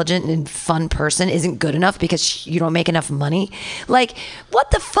intelligent and fun person isn't good enough because you don't make enough money. What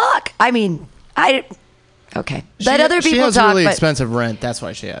the fuck? I mean, okay. Let other people she has talk. Really but expensive rent. That's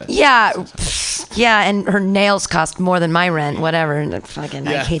why she has. Yeah, and her nails cost more than my rent. Whatever. And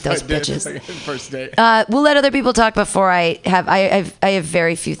I hate those bitches. First date. We'll let other people talk before I have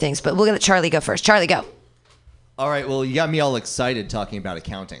very few things, but we'll let Charlie go first. Charlie, go. All right. Well, you got me all excited talking about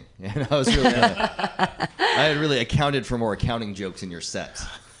accounting, and I was really, I had really accounted for more accounting jokes in your set.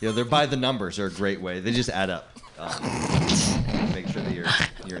 They're by the numbers are a great way. They just add up. Make sure that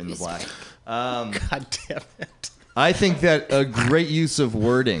you're in the black. God damn it. I think that a great use of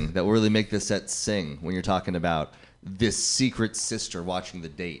wording that will really make the set sing when you're talking about this secret sister watching the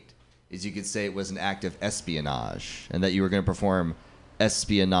date is you could say it was an act of espionage and that you were going to perform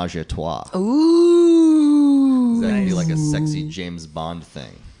espionage à toi. Ooh. That could be like a sexy James Bond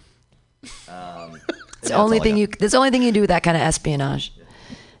thing. It's the only thing you do with that kind of espionage.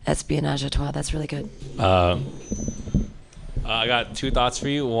 Espionage à toi. That's really good. I got two thoughts for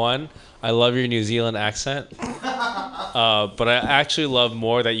you. One, I love your New Zealand accent, but I actually love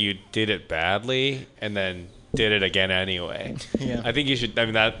more that you did it badly and then did it again anyway. Yeah. I think you should. I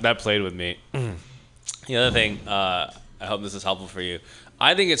mean, that played with me. The other thing, I hope this is helpful for you.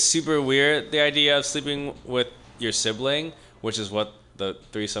 I think it's super weird, the idea of sleeping with your sibling, which is what the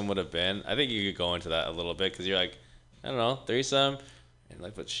threesome would have been. I think you could go into that a little bit because you're like, I don't know, threesome,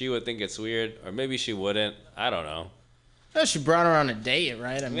 and but she would think it's weird, or maybe she wouldn't. I don't know. No, she brought her on a date,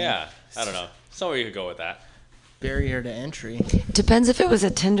 right? I mean, Yeah, I don't know. Somewhere you could go with that. Barrier to entry. Depends if it was a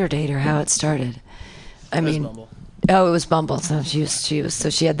Tinder date or how it started. I mean, Bumble. Oh, it was Bumble. So she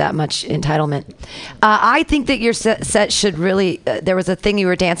had that much entitlement. I think that your set should really. There was a thing you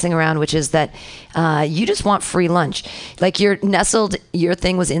were dancing around, which is that you just want free lunch. You're nestled. Your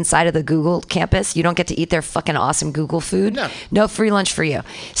thing was inside of the Google campus. You don't get to eat their fucking awesome Google food. No free lunch for you.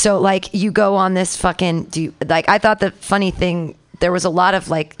 So you go on this fucking. I thought the funny thing. There was a lot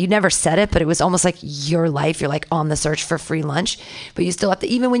of you never said it, but it was almost like your life. You're on the search for free lunch, but you still have to,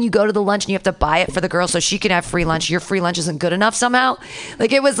 even when you go to the lunch and you have to buy it for the girl so she can have free lunch, your free lunch isn't good enough somehow.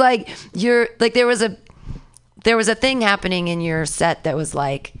 It was there was a thing happening in your set that was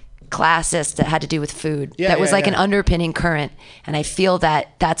classist that had to do with food. That was an underpinning current. And I feel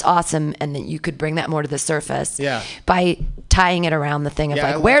that that's awesome. And that you could bring that more to the surface by tying it around the thing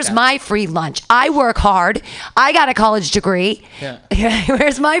of where's my free lunch? I work hard. I got a college degree.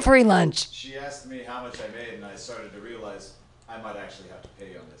 Where's my free lunch? She asked me how much I made, and I started to realize I might actually have to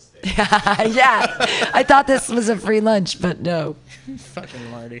pay on this day. I thought this was a free lunch, but no.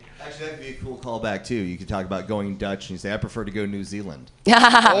 Fucking Marty. Actually, that could be a cool callback, too. You could talk about going Dutch, and you say, I prefer to go New Zealand.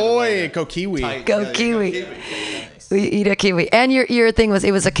 Oi, go Kiwi. Go Kiwi. We eat a Kiwi. And your thing was,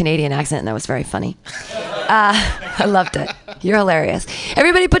 it was a Canadian accent, and that was very funny. I loved it. You're hilarious.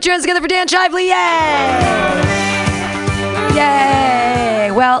 Everybody put your hands together for Dan Shively. Yay!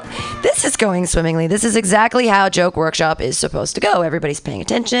 Yay! Well, This is going swimmingly. This is exactly how Joke Workshop is supposed to go. Everybody's paying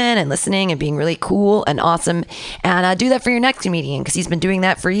attention and listening and being really cool and awesome. And do that for your next comedian, because he's been doing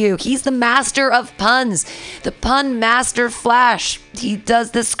that for you. He's the master of puns, the pun master Flash. He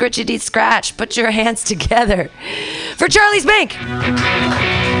does the scritchety scratch. Put your hands together for Charlie Spink.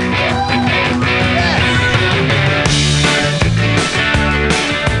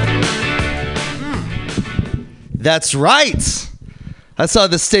 That's right. I saw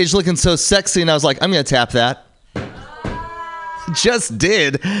the stage looking so sexy, and I was like, I'm going to tap that. Just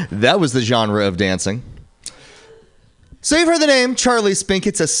did. That was the genre of dancing. So you've heard the name Charlie Spink.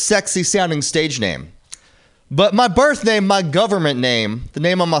 It's a sexy-sounding stage name. But my birth name, my government name, the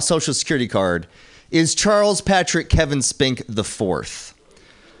name on my social security card, is Charles Patrick Kevin Spink IV.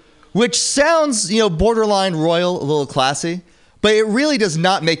 Which sounds, borderline royal, a little classy, but it really does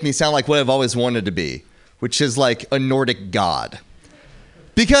not make me sound like what I've always wanted to be, which is like a Nordic god.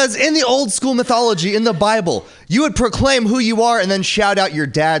 Because in the old school mythology, in the Bible, you would proclaim who you are and then shout out your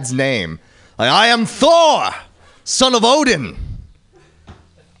dad's name. Like, I am Thor, son of Odin.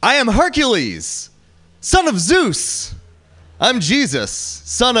 I am Hercules, son of Zeus. I'm Jesus,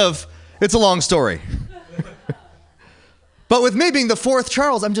 son of... It's a long story. But with me being the fourth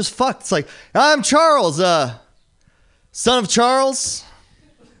Charles, I'm just fucked. It's like, I'm Charles, son of Charles.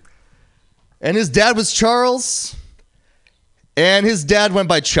 And his dad was Charles. And his dad went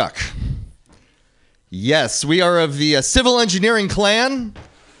by Chuck. Yes, we are of the civil engineering clan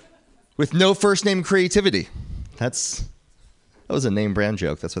with no first name creativity. That was a name brand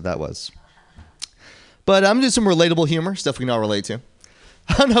joke. That's what that was. But I'm going to do some relatable humor, stuff we can all relate to.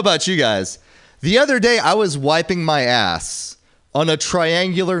 I don't know about you guys. The other day, I was wiping my ass on a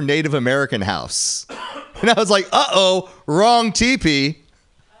triangular Native American house. And I was like, uh-oh, wrong teepee.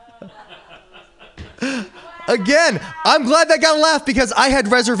 Again, I'm glad that got a laugh because I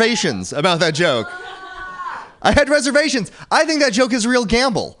had reservations about that joke. I had reservations. I think that joke is a real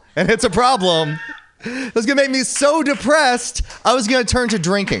gamble, and it's a problem. It was going to make me so depressed, I was going to turn to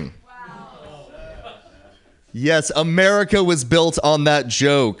drinking. Yes, America was built on that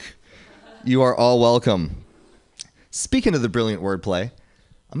joke. You are all welcome. Speaking of the brilliant wordplay,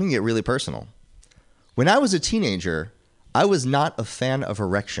 I'm going to get really personal. When I was a teenager, I was not a fan of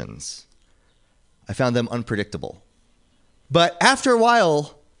erections. I found them unpredictable. But after a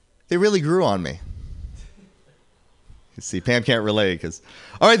while, they really grew on me. You see, Pam can't relate because...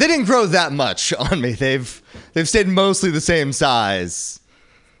 All right, they didn't grow that much on me. They've stayed mostly the same size.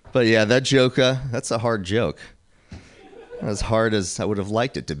 But yeah, that joke, that's a hard joke. Not as hard as I would have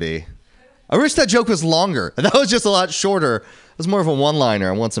liked it to be. I wish that joke was longer. That was just a lot shorter. It was more of a one-liner.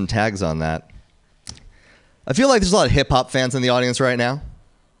 I want some tags on that. I feel like there's a lot of hip-hop fans in the audience right now.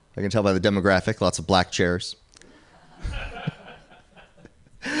 I can tell by the demographic. Lots of black chairs.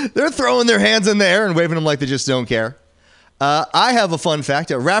 They're throwing their hands in the air and waving them like they just don't care. I have a fun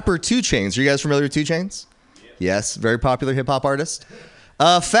fact. Rapper 2 Chainz. Are you guys familiar with 2 Chainz? Yes, very popular hip-hop artist.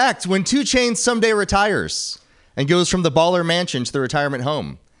 Fact, when 2 Chainz someday retires and goes from the baller mansion to the retirement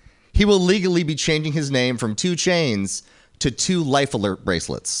home, he will legally be changing his name from 2 Chainz to 2 Life Alert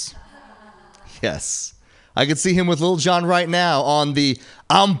bracelets. Yes. I could see him with Lil Jon right now on the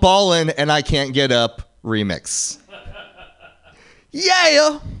I'm Ballin' and I Can't Get Up remix.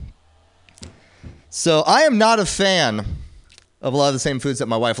 Yeah! So I am not a fan of a lot of the same foods that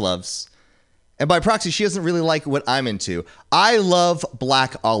my wife loves. And by proxy, she doesn't really like what I'm into. I love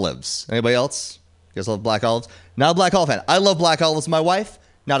black olives. Anybody else? You guys love black olives? Not a black olive fan. I love black olives. My wife,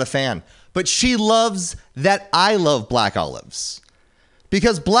 not a fan. But she loves that I love black olives.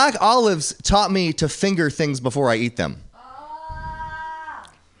 Because black olives taught me to finger things before I eat them.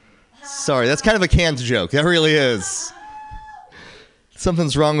 Sorry, that's kind of a canned joke. That really is.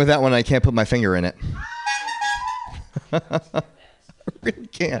 Something's wrong with that one. I can't put my finger in it. I really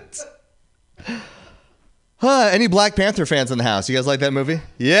can't. Any Black Panther fans in the house? You guys like that movie?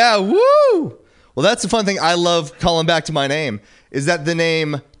 Yeah, woo! Well, that's the fun thing I love calling back to my name, is that the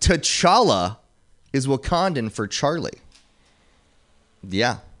name T'Challa is Wakandan for Charlie.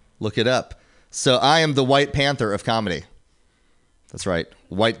 Yeah, look it up. So I am the White Panther of comedy. That's right.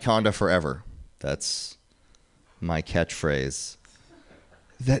 White Conda forever. That's my catchphrase.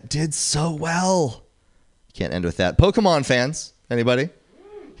 That did so well. Can't end with that. Pokemon fans. Anybody?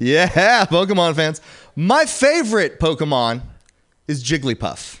 Yeah, Pokemon fans. My favorite Pokemon is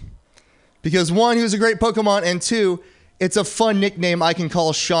Jigglypuff. Because 1, he was a great Pokemon, and 2, it's a fun nickname I can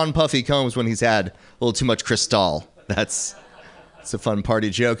call Sean Puffy Combs when he's had a little too much Cristal. It's a fun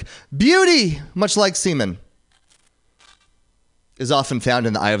party joke. Beauty, much like semen, is often found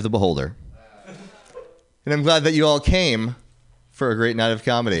in the eye of the beholder. And I'm glad that you all came for a great night of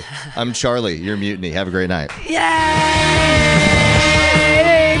comedy. I'm Charlie. You're Mutiny. Have a great night. Yay!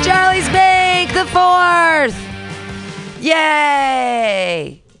 Charlie Spank the fourth.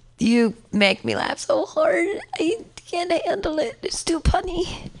 Yay! You make me laugh so hard. I can't handle it. It's too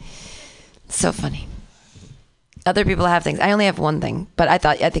funny. So funny. Other people have things. I only have one thing, but I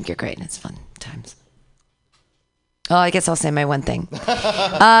think you're great. It's fun times. Oh, I guess I'll say my one thing.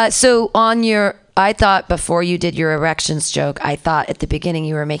 So I thought before you did your erections joke, I thought at the beginning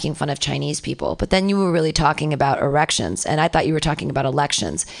you were making fun of Chinese people, but then you were really talking about erections, and I thought you were talking about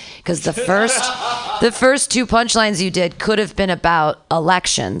elections, because the first two punchlines you did could have been about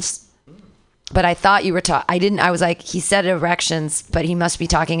elections, but I thought you were I was like, he said erections, but he must be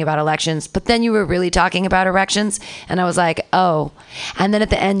talking about elections, but then you were really talking about erections, and I was like, oh, and then at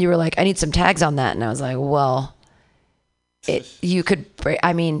the end you were like, I need some tags on that, and I was like, well, you could,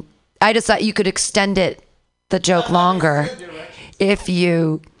 I just thought you could extend the joke longer if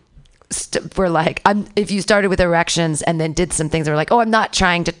you were like, if you started with erections and then did some things that were like, oh, I'm not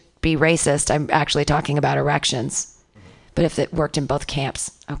trying to be racist. I'm actually talking about erections. But if it worked in both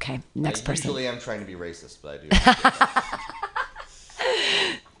camps. Okay, next person. Usually I'm trying to be racist, but I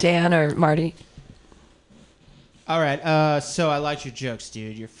do. Dan or Marty? All right, so I liked your jokes,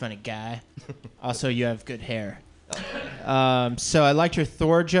 dude. You're a funny guy. Also, you have good hair. So I liked your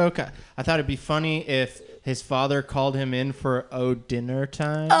Thor joke. I thought it'd be funny if his father called him in for dinner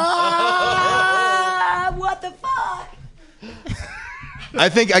time. What the fuck? I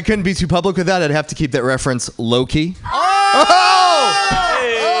think I couldn't be too public with that. I'd have to keep that reference low-key.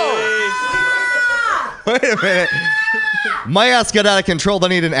 Wait a minute. My ass got out of control. I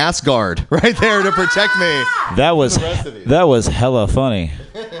need an ass guard right there to protect me. That was hella funny.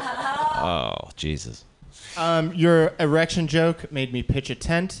 Oh, Jesus. Your erection joke made me pitch a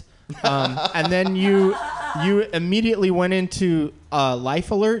tent, and then you immediately went into a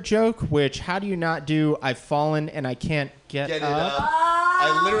life alert joke. Which, how do you not do? I've fallen and I can't get up.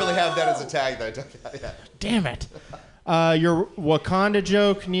 I literally have that as a tag that I took out. Yeah. Damn it. Your Wakanda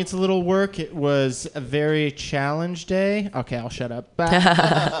joke needs a little work. It was a very challenge day. Okay, I'll shut up.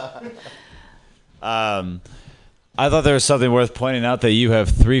 I thought there was something worth pointing out that you have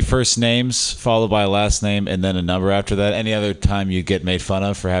 3 first names followed by a last name and then a number after that. Any other time you get made fun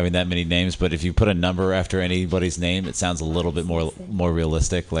of for having that many names, but if you put a number after anybody's name, it sounds a little bit more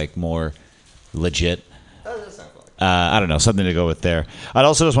realistic, like more legit. I don't know, something to go with there. I'd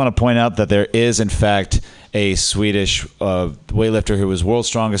also just want to point out that there is, in fact, a Swedish weightlifter who was world's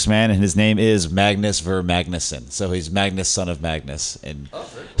strongest man, and his name is Magnus Ver Magnusson. So he's Magnus, son of Magnus. And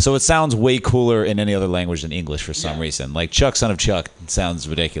so it sounds way cooler in any other language than English for some reason. Like Chuck, son of Chuck, sounds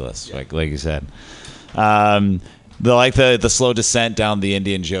ridiculous, like you said. The slow descent down the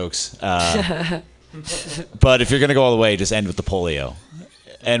Indian jokes. But if you're going to go all the way, just end with the polio.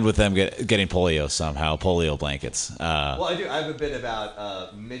 End with them getting polio somehow, polio blankets. Well, I do. I have a bit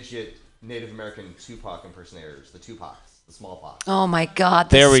about midget Native American Tupac impersonators, the Tupacs, the smallpox. Oh my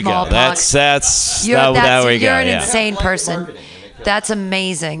God! There we go. That's you're an insane person. That's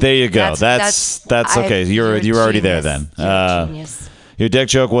amazing. There you go. That's okay. You're already there then. Your dick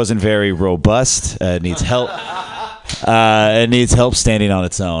joke wasn't very robust. It needs help. It needs help standing on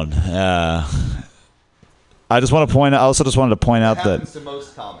its own. I also just wanted to point out that it happens to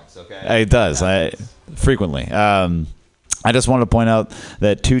most comics, okay? It does. Frequently. I just wanted to point out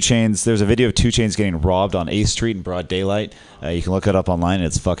that 2 Chainz. There's a video of 2 Chainz getting robbed on 8th Street in broad daylight. You can look it up online.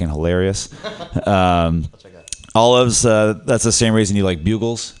 It's fucking hilarious. Olives. That's the same reason you like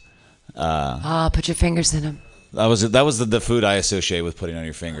bugles. Put your fingers in them. That was the food I associate with putting on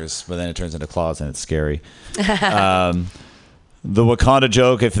your fingers, but then it turns into claws and it's scary. The Wakanda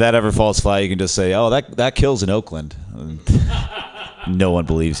joke, if that ever falls flat, you can just say, "Oh, that kills in Oakland." No one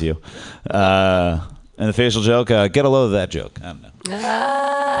believes you. And the facial joke, get a load of that joke. I don't know.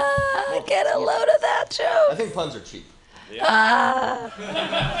 Get a load of that joke. I think puns are cheap. Yeah.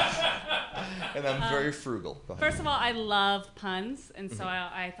 And I'm very frugal. First of all, I love puns, and so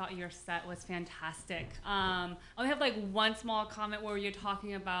I thought your set was fantastic. I only have like one small comment where you're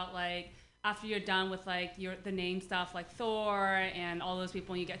talking about like, after you're done with like the name stuff like Thor and all those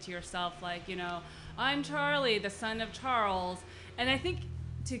people, and you get to yourself like, I'm Charlie, the son of Charles. And I think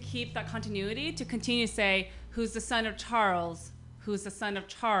to keep that continuity, to continue to say, who's the son of Charles, who's the son of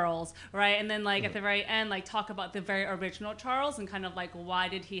Charles, right? And then like at the very end, like talk about the very original Charles and kind of like why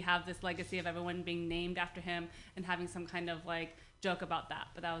did he have this legacy of everyone being named after him and having some kind of like joke about that.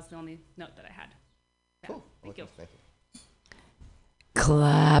 But that was the only note that I had. Yeah. Cool. Thank you.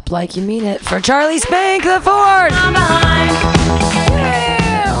 Clap like you mean it for Charlie Spank the Fourth.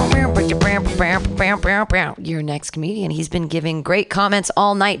 Your next comedian. He's been giving great comments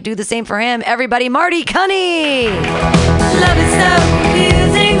all night. Do the same for him. Everybody, Marty Cunny. Love is so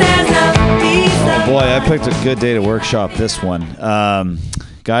confusing, there's no peace. Boy, I picked a good day to workshop this one.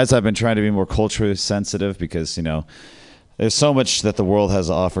 Guys, I've been trying to be more culturally sensitive because, you know, there's so much that the world has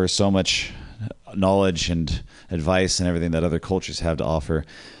to offer, so much knowledge and advice and everything that other cultures have to offer.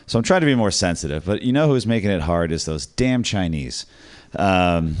 So I'm trying to be more sensitive. But you know who's making it hard is those damn Chinese.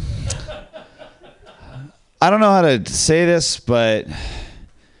 I don't know how to say this, but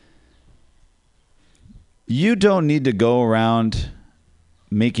you don't need to go around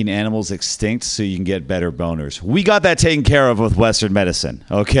making animals extinct so you can get better boners. We got that taken care of with Western medicine,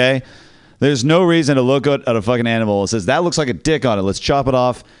 okay? There's no reason to look at a fucking animal and says, that looks like a dick on it. Let's chop it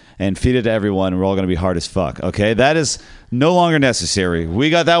off and feed it to everyone, and we're all going to be hard as fuck, okay? That is no longer necessary. We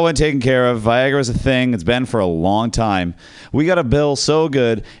got that one taken care of. Viagra is a thing. It's been for a long time. We got a bill so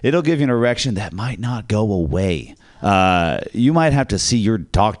good, it'll give you an erection that might not go away. You might have to see your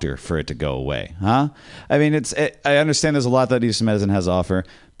doctor for it to go away, huh? I mean, I understand there's a lot that Eastern medicine has to offer,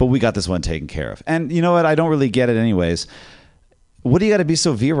 but we got this one taken care of. And you know what? I don't really get it anyways. What do you got to be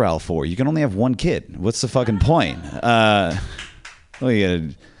so virile for? You can only have one kid. What's the fucking point? I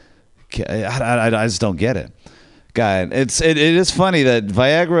just don't get it. God, it is funny that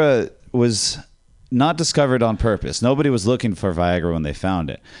Viagra was not discovered on purpose. Nobody was looking for Viagra when they found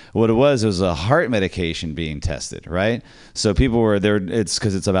it. What it was a heart medication being tested, right? So people were there. It's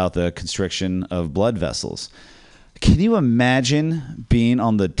because it's about the constriction of blood vessels. Can you imagine being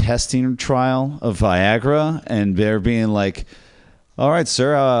on the testing trial of Viagra and there being like, all right,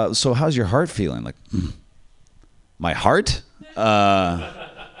 sir, so how's your heart feeling? Like, my heart?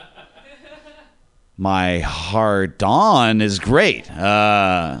 My heart on is great.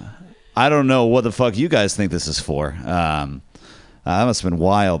 I don't know what the fuck you guys think this is for. That must have been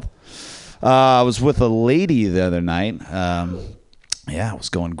wild. I was with a lady the other night. Yeah, it was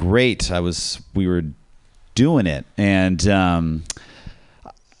going great. We were doing it, and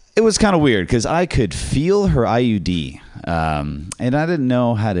it was kind of weird because I could feel her IUD, and I didn't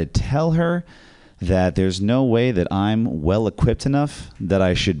know how to tell her that there's no way that I'm well equipped enough that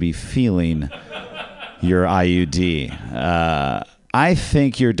I should be feeling your IUD. I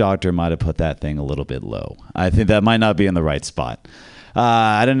think your doctor might have put that thing a little bit low. I think that might not be in the right spot.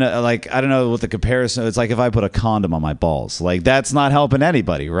 I don't know. Like, I don't know what the comparison. It's like if I put a condom on my balls. Like, that's not helping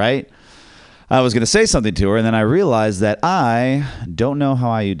anybody, right? I was going to say something to her, and then I realized that I don't know how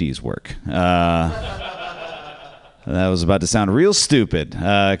IUDs work. That was about to sound real stupid.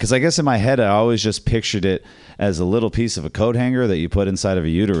 Because I guess in my head, I always just pictured it as a little piece of a coat hanger that you put inside of a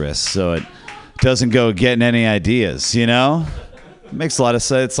uterus, so it doesn't go getting any ideas, you know? Makes a lot of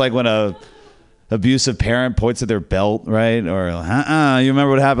sense. It's like when a abusive parent points at their belt, right? Or, you remember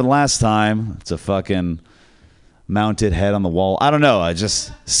what happened last time? It's a fucking mounted head on the wall. I don't know. I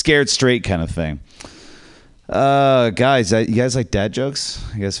just scared straight kind of thing. Guys, you guys like dad jokes?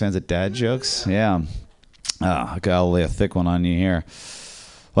 You guys fans of dad jokes? Yeah. Okay, I'll lay a thick one on you here.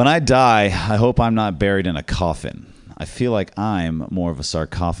 When I die, I hope I'm not buried in a coffin. I feel like I'm more of a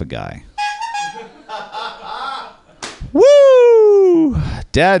sarcophagi. Woo!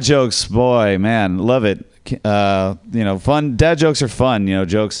 Dad jokes, boy, man, love it. Fun. Dad jokes are fun.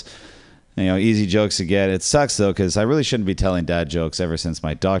 Jokes, easy jokes to get. It sucks though because I really shouldn't be telling dad jokes ever since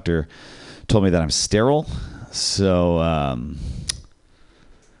my doctor told me that I'm sterile. So,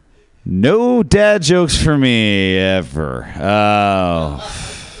 no dad jokes for me ever.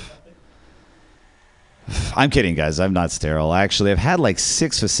 I'm kidding, guys. I'm not sterile. Actually, I've had like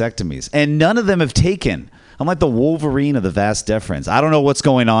 6 vasectomies, and none of them have taken. I'm like the Wolverine of the vas deferens. I don't know what's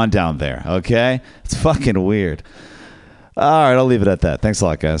going on down there, okay? It's fucking weird. All right, I'll leave it at that. Thanks a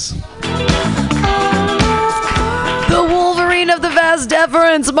lot, guys. The Wolverine of the vas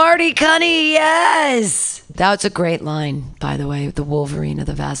deferens, Marty Cunny, yes! That's a great line, by the way, the Wolverine of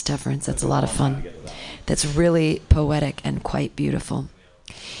the vas deferens. That's a lot of fun. That's really poetic and quite beautiful.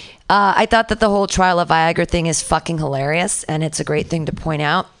 I thought that the whole trial of Viagra thing is fucking hilarious, and it's a great thing to point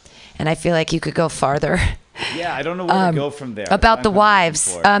out. And I feel like you could go farther. Yeah, I don't know where to go from there. About the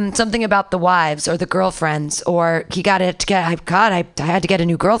wives, something about the wives or the girlfriends, or I had to get a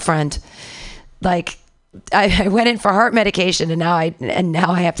new girlfriend. Like, I went in for heart medication, and now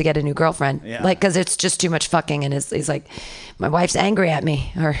I have to get a new girlfriend. Yeah. Like, because it's just too much fucking, and he's like, my wife's angry at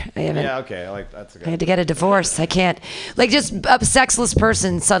me, or I haven't. Yeah, okay, that's okay. I had to get a divorce. I can't, like, just a sexless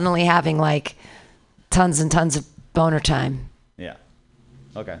person suddenly having like tons and tons of boner time. Yeah.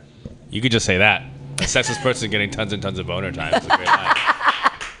 Okay. You could just say that. A sexless person getting tons and tons of boner time is a great line.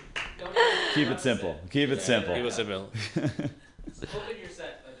 Keep it simple. Keep it simple. Keep it simple. Open your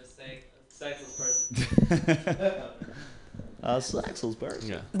set by just saying Saxelsberg.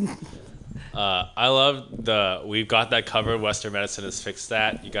 Yeah. I love we've got that covered. Western medicine has fixed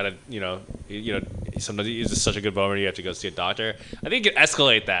that. You gotta, sometimes it's just such a good moment you have to go see a doctor. I think you can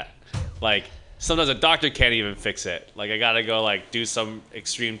escalate that. Like, sometimes a doctor can't even fix it. Like, I gotta go, like, do some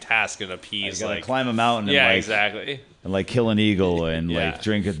extreme task and appease, You gotta like... climb a mountain and, Yeah, like, exactly. and, like, kill an eagle and, Yeah. like,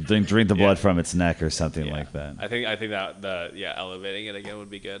 drink the blood from its neck or something like that. I think that elevating it again would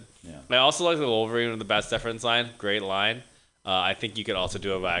be good. Yeah. I also like the Wolverine with the best deference line. Great line. I think you could also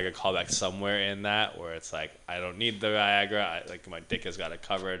do a Viagra callback somewhere in that where it's like, I don't need the Viagra. My dick has got it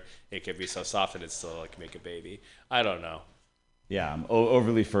covered. It could be so soft that it's still like make a baby. I don't know. Yeah, I'm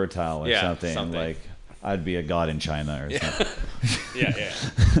overly fertile or Yeah, something. something. Like, I'd be a god in China or something. Yeah.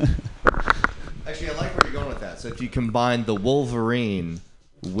 Actually, I like where you're going with that. So if you combine the Wolverine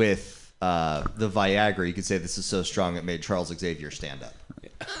with the Viagra, you could say this is so strong it made Charles Xavier stand up.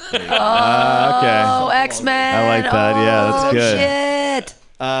 Okay. Oh, X-Men. I like that. Yeah, that's Oh, good. Shit.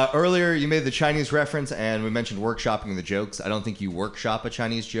 Earlier, you made the Chinese reference, and we mentioned workshopping the jokes. I don't think you workshop a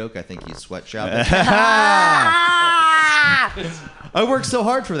Chinese joke. I think you sweatshop it. I worked so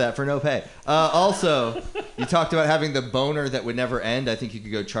hard for that for no pay. Also, you talked about having the boner that would never end. I think you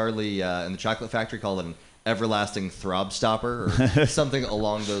could go Charlie in the Chocolate Factory, call it an everlasting throb stopper or something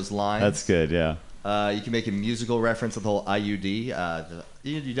along those lines. That's good, yeah. You can make a musical reference with the whole IUD.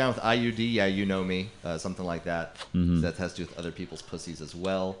 You down with IUD? Yeah, you know me. Something like that. That has to do with other people's pussies as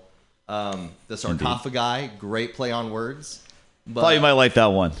well. The sarcophagi, great play on words. But, Thought you might like that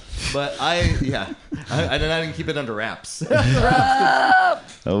one. But I didn't keep it under wraps. Oh.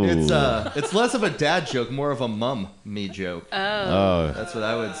 It's less of a dad joke, more of a me joke. Oh. That's what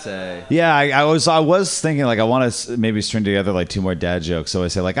I would say. Yeah, I was thinking like I want to maybe string together like 2 more dad jokes. So I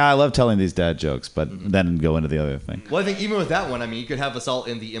say like I love telling these dad jokes, but then go into the other thing. Well, I think even with that one, I mean, you could have us all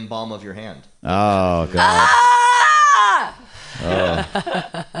in the embalm of your hand. Oh god.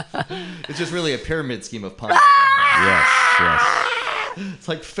 It's just really a pyramid scheme of puns. Yes. It's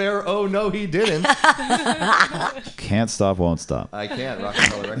like fair. Oh no, he didn't. Can't stop, won't stop. I can't.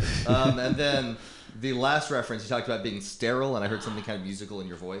 Rockefeller Records. And then the last reference, you talked about being sterile, and I heard something kind of musical in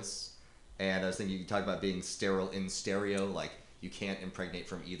your voice. And I was thinking you talked about being sterile in stereo, like you can't impregnate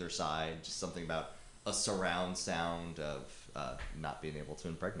from either side. Just something about a surround sound of not being able to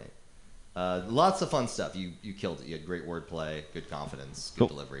impregnate. Lots of fun stuff. You killed it. You had great wordplay, good confidence, good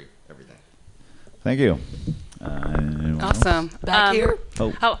delivery, everything. Thank you. Awesome. Back here?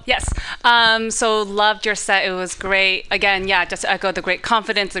 Oh, yes. So loved your set. It was great. Again, yeah, just to echo the great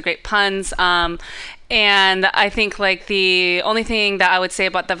confidence, the great puns. And I think like the only thing that I would say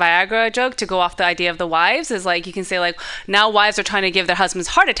about the Viagra joke to go off the idea of the wives is like you can say like now wives are trying to give their husbands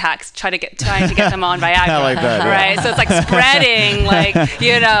heart attacks, trying to get them on Viagra. I like that, yeah. Right? So it's like spreading like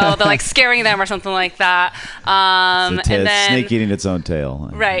they're like scaring them or something like that. It's and then snake eating its own tail.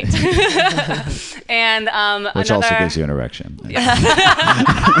 right. And Which another, also gives you an erection.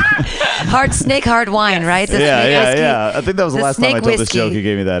 Hard snake, hard wine, right? The snake whiskey. Yeah. I think that was the last time I snake told this whiskey. joke. You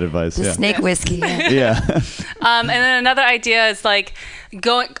gave me that advice. The Yeah. snake whiskey. Yeah. and then another idea is like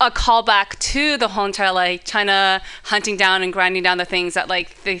going a callback to the whole entire like China hunting down and grinding down the things that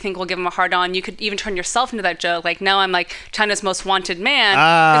like they think will give them a hard on. You could even turn yourself into that joke. Like now I'm like China's most wanted man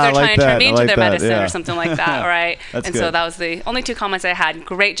because they're trying to turn me into their medicine or something like that. Right? That's and good. so that was the only 2 comments I had.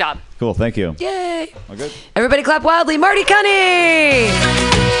 Great job. Cool. Thank you. Yay. All good. Everybody clap wildly. Marty Cunny!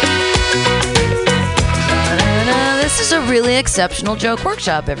 This is a really exceptional joke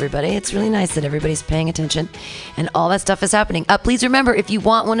workshop, everybody. It's really nice that everybody's paying attention and all that stuff is happening. Please remember, if you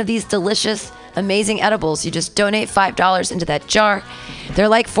want one of these delicious, amazing edibles, you just donate $5 into that jar. They're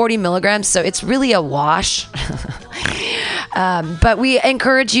like 40 milligrams, so it's really a wash. But we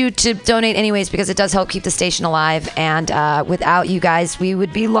encourage you to donate anyways because it does help keep the station alive. And without you guys, we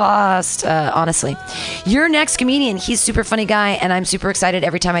would be lost, honestly. Your next comedian, he's a super funny guy, and I'm super excited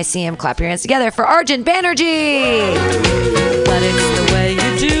every time I see him. Clap your hands together for Arjun Banerjee. But it's the way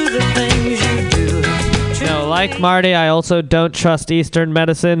you do the things you do. No, like Marty, I also don't trust Eastern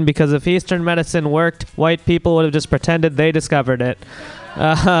medicine because if Eastern medicine worked, white people would have just pretended they discovered it.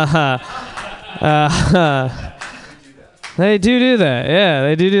 They do that. Yeah,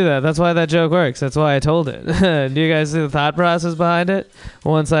 they do that. That's why that joke works. That's why I told it. Do you guys see the thought process behind it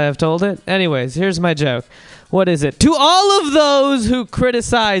once I have told it? Anyways, here's my joke. What is it? To all of those who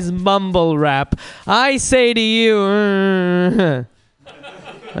criticize mumble rap, I say to you,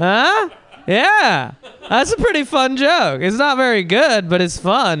 huh? Yeah, that's a pretty fun joke. It's not very good, but it's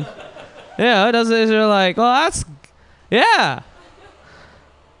fun. Yeah, it doesn't. You're like, well, that's, yeah.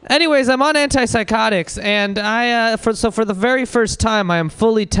 Anyways, I'm on antipsychotics, and for the very first time, I am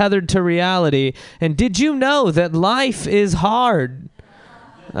fully tethered to reality. And did you know that life is hard?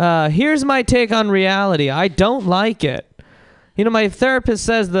 Here's my take on reality. I don't like it. You know, my therapist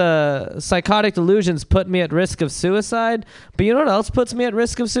says the psychotic delusions put me at risk of suicide, but you know what else puts me at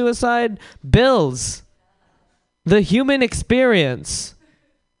risk of suicide? Bills. The human experience.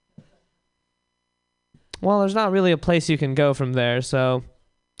 Well, there's not really a place you can go from there, so...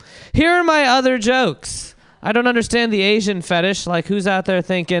 Here are my other jokes. I don't understand the Asian fetish. Like, who's out there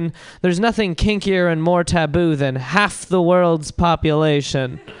thinking there's nothing kinkier and more taboo than half the world's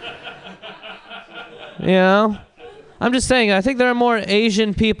population? You know? I'm just saying, I think there are more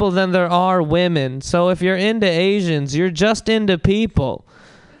Asian people than there are women. So if you're into Asians, you're just into people.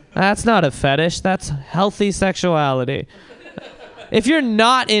 That's not a fetish. That's healthy sexuality. If you're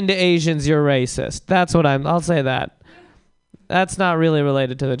not into Asians, you're racist. That's what I'll say that. That's not really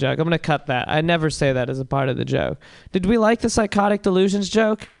related to the joke. I'm going to cut that. I never say that as a part of the joke. Did we like the psychotic delusions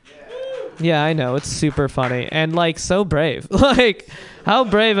joke? Yeah, I know. It's super funny. And, like, so brave. Like, how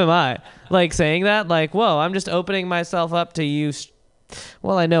brave am I? Like, saying that? Like, whoa, I'm just opening myself up to you.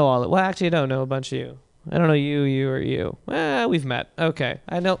 Well, I know all... Well, actually, I don't know a bunch of you. I don't know you, or you. We've met. Okay.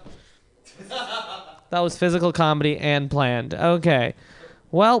 I know... That was physical comedy and planned. Okay.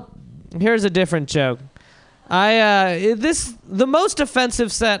 Well, here's a different joke. The most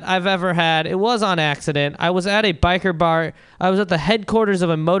offensive set I've ever had, it was on accident. I was at a biker bar. I was at the headquarters of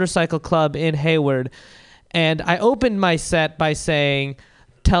a motorcycle club in Hayward, and I opened my set by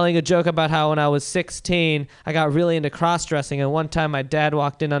telling a joke about how when I was 16, I got really into cross-dressing, and one time my dad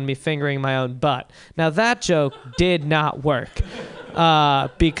walked in on me fingering my own butt. Now, that joke did not work.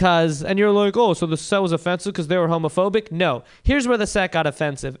 And you're like, oh, so the set was offensive because they were homophobic? No. Here's where the set got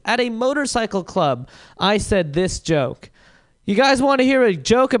offensive. At a motorcycle club, I said this joke. You guys want to hear a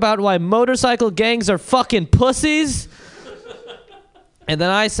joke about why motorcycle gangs are fucking pussies? And then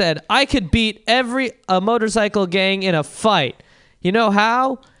I said, I could beat a motorcycle gang in a fight. You know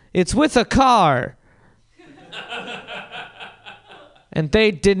how? It's with a car. And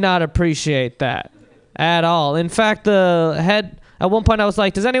they did not appreciate that at all. In fact, at one point I was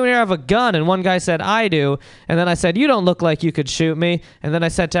like, does anyone here have a gun? And one guy said, I do. And then I said, you don't look like you could shoot me. And then I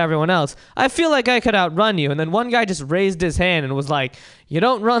said to everyone else, I feel like I could outrun you. And then one guy just raised his hand and was like, you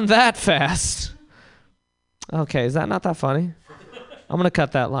don't run that fast. Okay, is that not that funny? I'm going to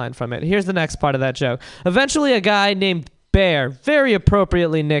cut that line from it. Here's the next part of that joke. Eventually a guy named Bear, very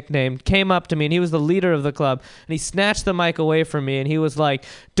appropriately nicknamed, came up to me, and he was the leader of the club, and he snatched the mic away from me, and he was like,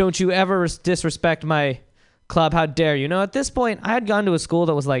 don't you ever disrespect my club, how dare you? At this point, I had gone to a school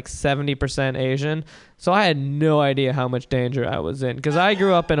that was like 70% Asian, so I had no idea how much danger I was in, because I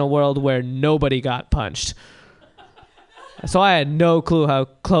grew up in a world where nobody got punched. So I had no clue how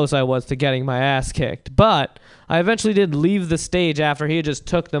close I was to getting my ass kicked. But I eventually did leave the stage after he just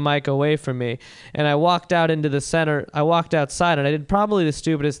took the mic away from me. And I walked out into the center. I walked outside, and I did probably the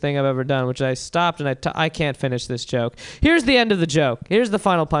stupidest thing I've ever done, which I stopped, and I can't finish this joke. Here's the end of the joke. Here's the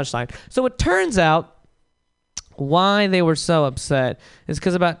final punchline. So it turns out why they were so upset is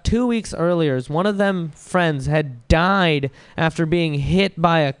because about 2 weeks earlier, one of them friends had died after being hit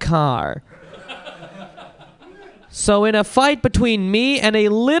by a car. So in a fight between me and a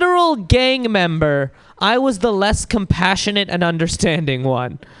literal gang member, I was the less compassionate and understanding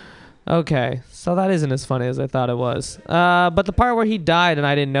one. Okay, so that isn't as funny as I thought it was. But the part where he died and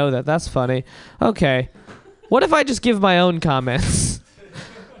I didn't know that, that's funny. Okay, what if I just give my own comments?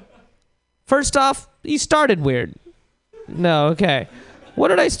 First off, you started weird. No, okay. What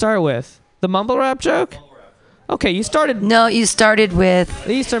did I start with? The mumble rap joke? Okay, you started... No, you started with...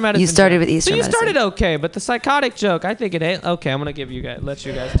 The Eastern medicine. You started joke. with Eastern medicine. So you started okay, but the psychotic joke, I think it ain't... Okay, I'm going to let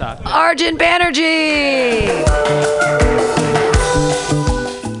you guys talk. Arjun Banerjee!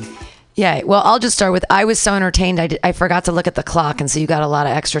 Yeah, well, I'll just start with, I was so entertained, I forgot to look at the clock, and so you got a lot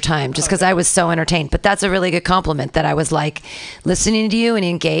of extra time, just because I was so entertained. But that's a really good compliment, that I was, like, listening to you and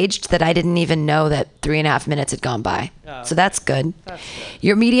engaged, that I didn't even know that 3.5 minutes had gone by. Oh, so that's good.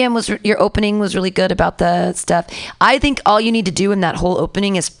 Your opening was really good about the stuff. I think all you need to do in that whole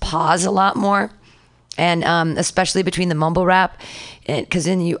opening is pause a lot more, and especially between the mumble rap, because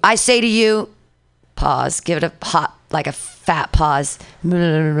I say to you, pause, give it a hot, like a fat pause,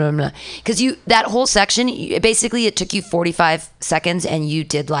 because that whole section, basically it took you 45 seconds and you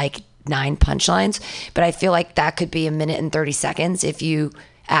did like 9 punchlines, but I feel like that could be 1 minute and 30 seconds if you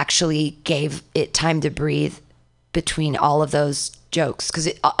actually gave it time to breathe between all of those jokes, because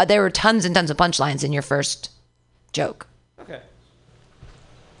there were tons and tons of punchlines in your first joke. Okay.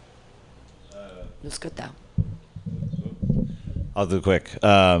 It was good though. I'll do it quick.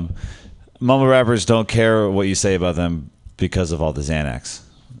 Mumble rappers don't care what you say about them because of all the Xanax.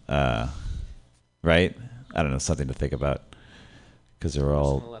 Right? I don't know, something to think about. Because they're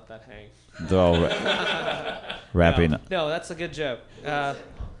all... I'm just gonna let that hang. They're all rapping. No, that's a good joke.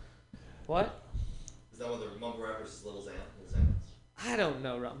 What? Is that what the mumble rappers' little Xanax? I don't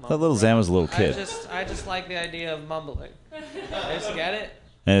know. That little Zan was a little kid. I just like the idea of mumbling. I just get it.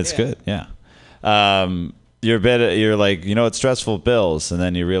 And it's good, yeah. You're like, it's stressful, bills, and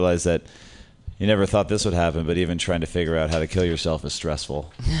then you realize that you never thought this would happen, but even trying to figure out how to kill yourself is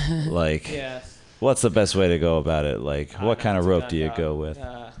stressful. Like, yes. What's the best way to go about it? Like, what kind of rope do you go with?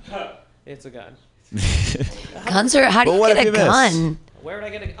 It's a gun. Guns are, how do you get a gun? Where would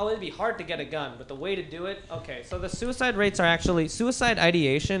I get a gun? Oh, it'd be hard to get a gun, but the way to do it, okay, so the suicide rates are actually, suicide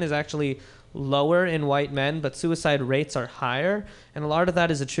ideation is actually lower in white men, but suicide rates are higher, and a lot of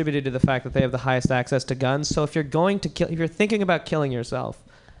that is attributed to the fact that they have the highest access to guns. So if you're going to kill, if you're thinking about killing yourself,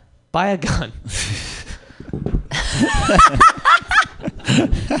 buy a gun.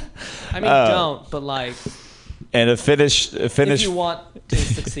 I mean, don't, but like. And a finish. If you want to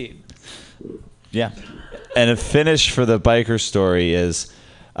succeed. Yeah. And a finish for the biker story is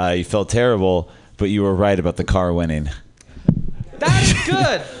you felt terrible, but you were right about the car winning. That's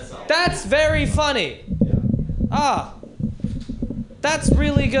good. That's very funny. That's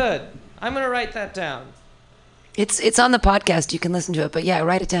really good. I'm going to write that down. It's on the podcast. You can listen to it, but yeah,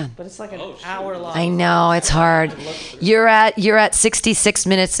 write it down. But it's like an hour long. I know, it's hard. You're at 66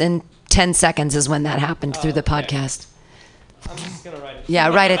 minutes and 10 seconds is when that happened through the podcast. I'm just going to write it down. Yeah,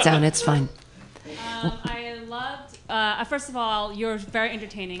 write it down. It's fine. I loved, first of all, you're very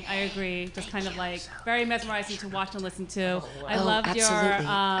entertaining. I agree. Just kind of like very mesmerizing to watch and listen to. I loved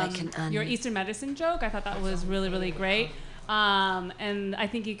your Eastern medicine joke. I thought that was really, really great. And I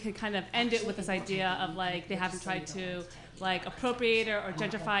think you could kind of end it with this idea of like they haven't tried to like appropriate it or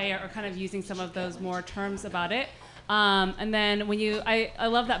gentrify it or kind of using some of those more terms about it. And then when I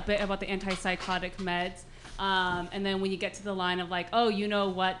love that bit about the antipsychotic meds. And then when you get to the line of like, oh, you know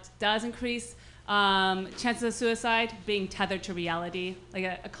what does increase chances of suicide? Being tethered to reality, like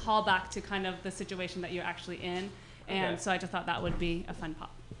a callback to kind of the situation that you're actually in. And so I just thought that would be a fun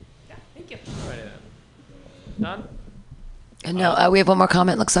pop. Yeah, thank you. Done? No, we have one more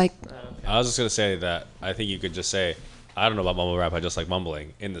comment, looks like. I was just going to say that I think you could just say, I don't know about mumble rap, I just like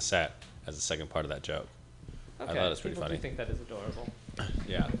mumbling in the set as the second part of that joke. Okay. I thought it was pretty funny. I think that is adorable.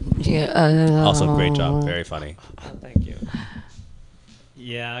 Yeah. Yeah. Also, great job. Very funny. Thank you.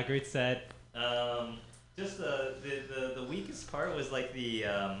 Yeah, great set. Just the weakest part was like the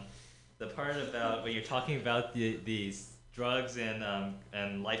part about when you're talking about these drugs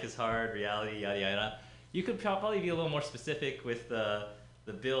and life is hard, reality, yada yada. You could probably be a little more specific with the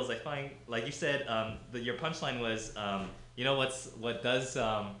bills. I find, like you said, your punchline was,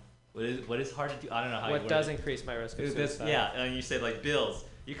 what is hard to do? I don't know how. What does increase my risk of suicide? Yeah, and you said like bills.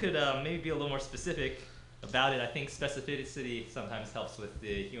 You could maybe be a little more specific about it. I think specificity sometimes helps with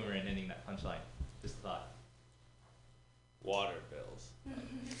the humor in ending that punchline. Just a thought. Water bills.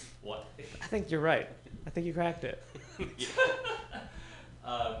 What? I think you're right. I think you cracked it.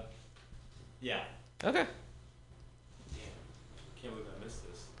 Yeah. Okay. Can't believe I missed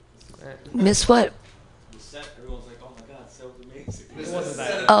this. Miss what? The set, everyone's like, oh my god, the set was amazing. It wasn't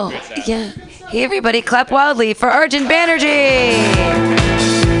that. Oh, yeah. Hey, everybody, clap wildly for Arjun Banerjee.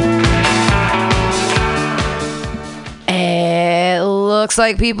 It looks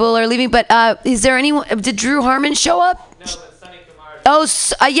like people are leaving, but is there anyone? Did Drew Harmon show up? No, but Sunny Kumar. Oh,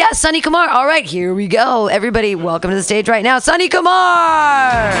 yeah, Sunny Kumar. All right, here we go. Everybody, welcome to the stage right now, Sunny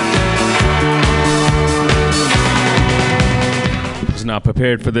Kumar. Was not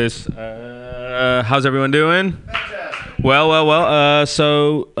prepared for this. How's everyone doing? Well.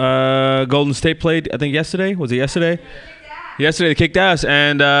 So Golden State played, I think yesterday. Was it yesterday? Yesterday they kicked ass,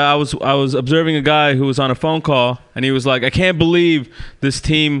 and I was observing a guy who was on a phone call, and he was like, "I can't believe this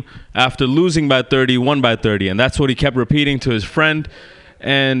team, after losing by 30, won by 30," and that's what he kept repeating to his friend.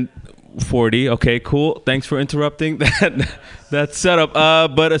 And 40. Okay, cool. Thanks for interrupting that setup.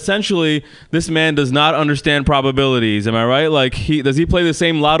 But essentially, this man does not understand probabilities. Am I right? Like, does he play the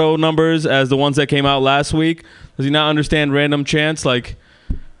same lotto numbers as the ones that came out last week? Does he not understand random chance? Like,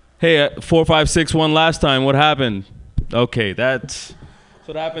 hey, 4, 5, 6 won last time. What happened? Okay, that's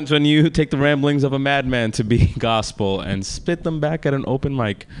what happens when you take the ramblings of a madman to be gospel and spit them back at an open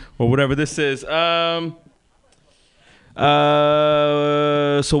mic or whatever this is. So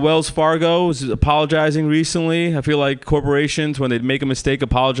Wells Fargo is apologizing recently. I feel like corporations, when they make a mistake,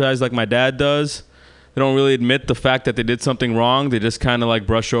 apologize like my dad does. They don't really admit the fact that they did something wrong. They just kind of like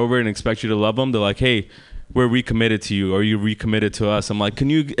brush over it and expect you to love them. They're like, hey, we're recommitted to you, or you recommitted to us. I'm like, can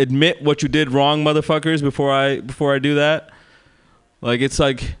you admit what you did wrong, motherfuckers, before I do that? Like, it's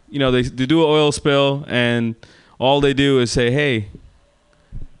like, you know, they do an oil spill, and all they do is say, hey,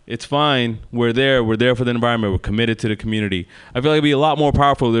 it's fine. We're there for the environment. We're committed to the community. I feel like it'd be a lot more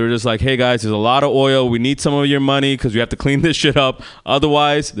powerful. They're just like, hey guys, there's a lot of oil. We need some of your money because we have to clean this shit up.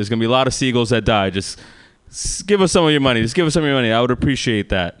 Otherwise, there's gonna be a lot of seagulls that die. Just give us some of your money. Just give us some of your money. I would appreciate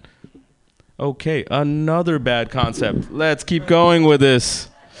that. Okay, another bad concept. Let's keep going with this.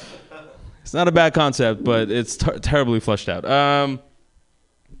 It's not a bad concept, but it's terribly fleshed out.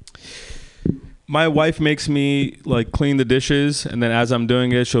 My wife makes me like clean the dishes, and then as I'm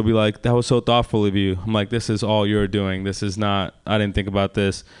doing it, she'll be like, that was so thoughtful of you. I'm like, this is all you're doing. This is not, I didn't think about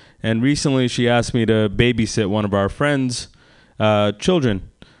this. And recently she asked me to babysit one of our friends' children.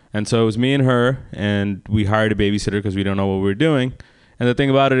 And so it was me and her, and we hired a babysitter because we don't know what we were doing. And the thing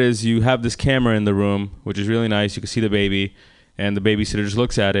about it is you have this camera in the room, which is really nice. You can see the baby, and the babysitter just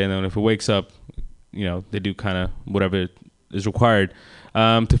looks at it, and then if it wakes up, you know, they do kind of whatever is required.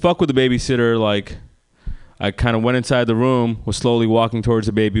 To fuck with the babysitter, like, I kind of went inside the room, was slowly walking towards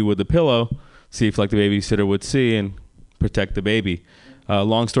the baby with the pillow, see if like the babysitter would see and protect the baby.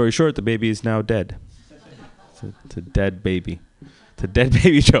 Long story short, the baby is now dead. It's a dead baby. It's a dead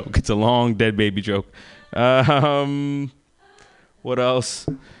baby joke. It's a long dead baby joke. What else?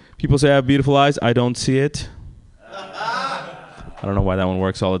 People say I have beautiful eyes. I don't see it. I don't know why that one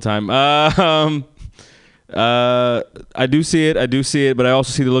works all the time. I do see it, but I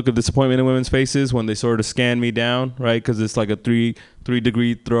also see the look of disappointment in women's faces when they sort of scan me down, right? Because it's like a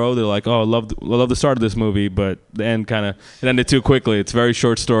three-degree throw. They're like, oh, I love the start of this movie, but the end it ended too quickly. It's a very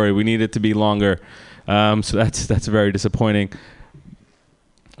short story. We need it to be longer. So that's very disappointing.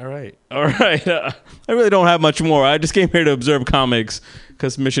 All right. I really don't have much more. I just came here to observe comics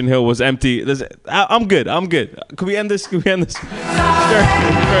because Mission Hill was empty. I'm good. Could we end this? Very,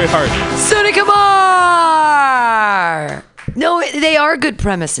 very hard. Sonny Kumar! No, they are good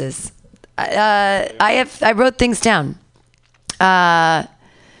premises. I wrote things down. I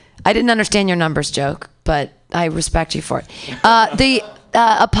didn't understand your numbers joke, but I respect you for it. The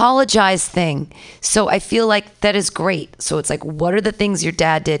apologize thing. So I feel like that is great. So it's like, what are the things your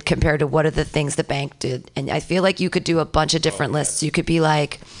dad did compared to what are the things the bank did? And I feel like you could do a bunch of different lists. You could be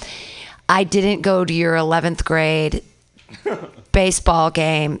like, I didn't go to your 11th grade baseball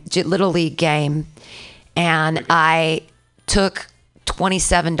game, Little League game, and I took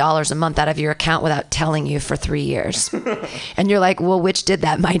 $27 a month out of your account without telling you for 3 years. And you're like, well, which did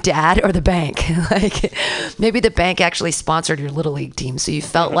that, my dad or the bank? Like, maybe the bank actually sponsored your Little League team, so you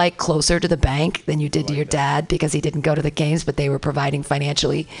felt like closer to the bank than you did to your dad because he didn't go to the games, but they were providing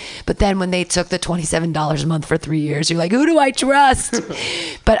financially. But then when they took the $27 a month for 3 years, you're like, who do I trust?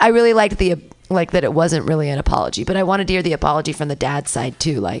 But I really liked that it wasn't really an apology, but I wanted to hear the apology from the dad's side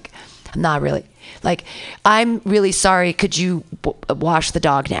too. Like, I'm not really. Like, I'm really sorry. Could you wash the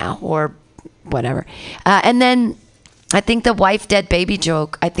dog now or whatever? And then I think the wife dead baby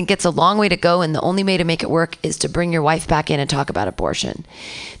joke, I think it's a long way to go. And the only way to make it work is to bring your wife back in and talk about abortion.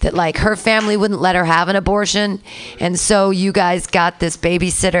 That like her family wouldn't let her have an abortion. And so you guys got this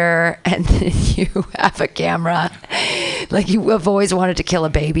babysitter and then you have a camera. Like you have always wanted to kill a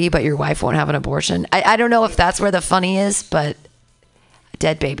baby, but your wife won't have an abortion. I don't know if that's where the funny is, but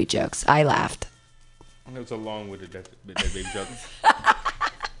dead baby jokes. I laughed. It's a long-winded dead baby joke.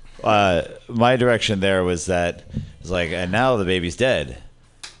 My direction there was that it's like, and now the baby's dead,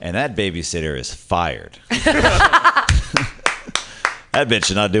 and that babysitter is fired. That bitch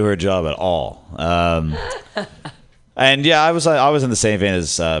did not do her job at all. And yeah, I was in the same vein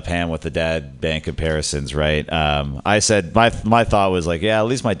as Pam with the dad bank comparisons, right? I said my thought was like, yeah, at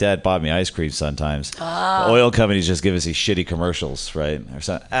least my dad bought me ice cream sometimes. The oil companies just give us these shitty commercials, right? Or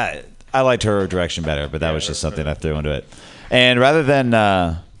something. I liked her direction better, but that was just something I threw into it. And rather than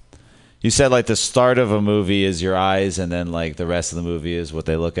you said like the start of a movie is your eyes, and then like the rest of the movie is what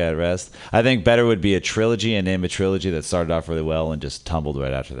they look at rest. I think better would be a trilogy, and name a trilogy that started off really well and just tumbled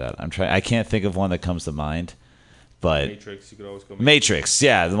right after that. I can't think of one that comes to mind. But Matrix, you could always go Matrix.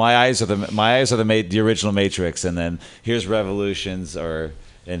 Yeah, my eyes are the original Matrix, and then here's Revolutions, and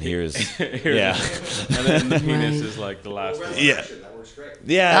here's yeah, and then the penis is like the last one. Yeah, that works great.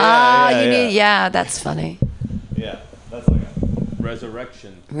 Yeah, that's funny. Yeah, that's like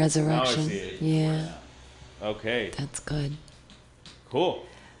Resurrection. Resurrection. Now I see it. Yeah. Okay. That's good. Cool.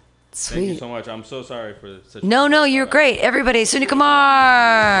 Sweet. Thank you so much. I'm so sorry for such. No, you're great. Everybody, Sunny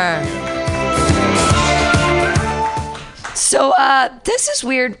Kumar. So this is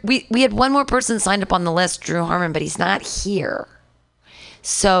weird. We had one more person signed up on the list, Drew Harmon, but he's not here.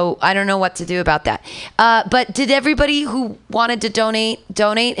 So I don't know what to do about that. But did everybody who wanted to donate?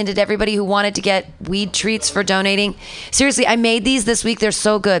 And did everybody who wanted to get weed treats for donating? Seriously, I made these this week. They're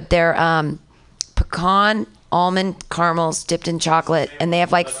so good. They're pecan almond caramels dipped in chocolate, and they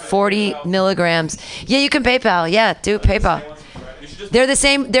have like 40 milligrams. Yeah, you can PayPal. Yeah, do PayPal. They're the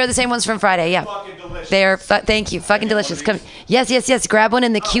same ones from Friday. Yeah. They're thank you. Fucking delicious. Come. Yes. Grab one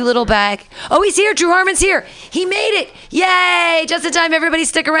in the cute little bag. Oh, he's here. Drew Harmon's here. He made it. Yay. Just in time. Everybody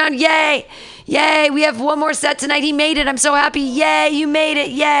stick around. Yay. We have one more set tonight. He made it. I'm so happy. Yay. You made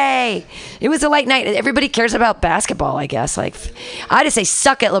it. Yay. It was a light night. Everybody cares about basketball, I guess. Like, I just say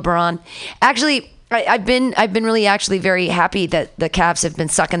suck it, LeBron. Actually, I've been really actually very happy that the Cavs have been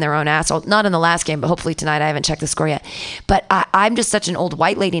sucking their own ass. Well, not in the last game, but hopefully tonight. I haven't checked the score yet. But I'm just such an old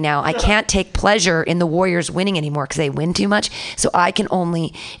white lady now. I can't take pleasure in the Warriors winning anymore because they win too much. So I can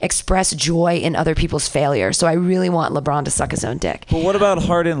only express joy in other people's failure. So I really want LeBron to suck his own dick. But what about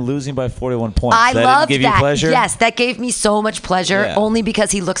Harden losing by 41 points? I didn't loved give that. You pleasure? Yes, that gave me so much pleasure, only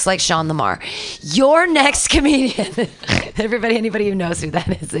because he looks like Sean Lamar. Your next comedian. Anybody who knows who that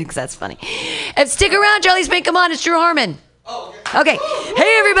is thinks that's funny. And stick around, Charlie Spink. Come on, it's Drew Harmon. Okay.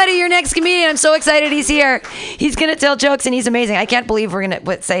 Hey, everybody, your next comedian. I'm so excited he's here. He's going to tell jokes, and he's amazing. I can't believe we're going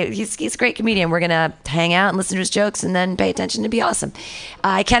to say he's a great comedian. We're going to hang out and listen to his jokes and then pay attention to be awesome.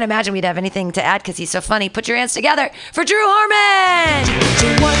 I can't imagine we'd have anything to add because he's so funny. Put your hands together for Drew Harmon.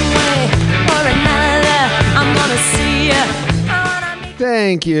 One way or another, I'm going to see you.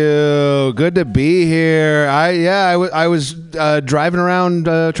 Thank you. Good to be here. I was driving around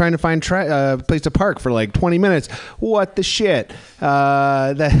trying to find a place to park for like 20 minutes. What the shit?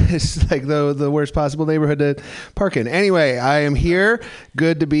 That is like the worst possible neighborhood to park in. Anyway, I am here.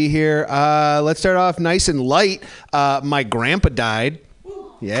 Good to be here. Let's start off nice and light. My grandpa died.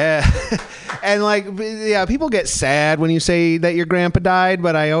 Yeah. And people get sad when you say that your grandpa died,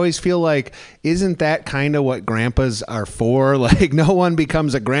 but I always feel like, isn't that kind of what grandpas are for? Like, no one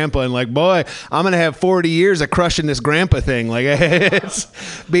becomes a grandpa and like, boy, I'm going to have 40 years of crushing this grandpa thing. Like, it's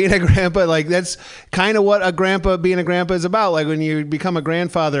being a grandpa, like, that's kind of what being a grandpa is about. Like, when you become a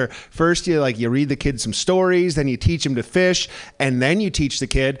grandfather, first you read the kid some stories, then you teach him to fish, and then you teach the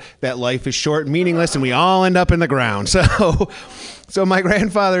kid that life is short and meaningless, and we all end up in the ground. So my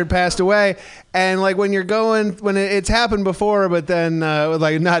grandfather passed away, and like when it's happened before, but then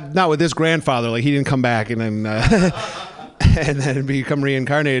not with this grandfather, like he didn't come back and then and then become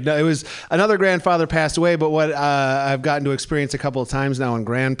reincarnated. No, it was another grandfather passed away, but what I've gotten to experience a couple of times now when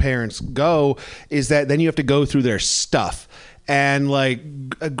grandparents go is that then you have to go through their stuff. And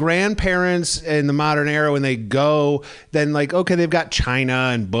like grandparents in the modern era, when they go, then like, okay, they've got china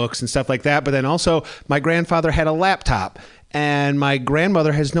and books and stuff like that. But then also my grandfather had a laptop. And my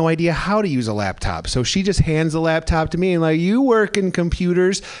grandmother has no idea how to use a laptop. So she just hands the laptop to me and like, you work in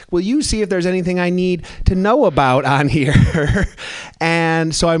computers. Will you see if there's anything I need to know about on here?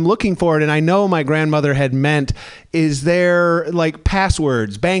 And so I'm looking for it. And I know my grandmother had meant, is there like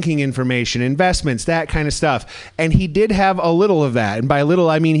passwords, banking information, investments, that kind of stuff. And he did have a little of that. And by little,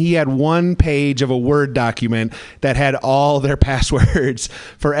 I mean, he had one page of a Word document that had all their passwords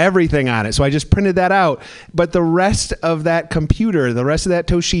for everything on it. So I just printed that out. But the rest of that computer, the rest of that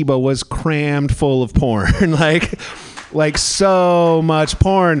Toshiba was crammed full of porn. like so much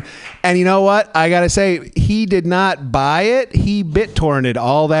porn. And you know what? I got to say, he did not buy it. He BitTorrented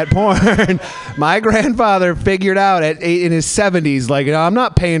all that porn. My grandfather figured out in his 70s, like, I'm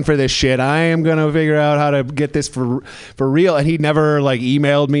not paying for this shit. I am going to figure out how to get this for real. And he never like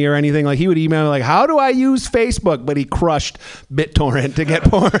emailed me or anything. Like he would email me like, how do I use Facebook? But he crushed BitTorrent to get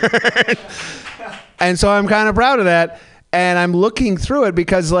porn. And so I'm kind of proud of that. And I'm looking through it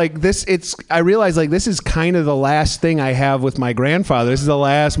because like I realize like this is kind of the last thing I have with my grandfather. This is the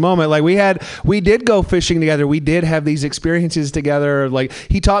last moment. Like we did go fishing together. We did have these experiences together. Like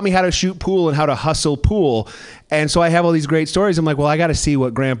he taught me how to shoot pool and how to hustle pool. And so I have all these great stories. I'm like, well, I got to see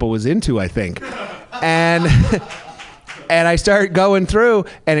what grandpa was into, I think. And I start going through,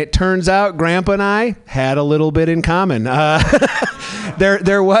 and it turns out Grandpa and I had a little bit in common.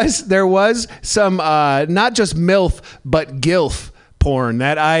 There was some not just MILF but GILF porn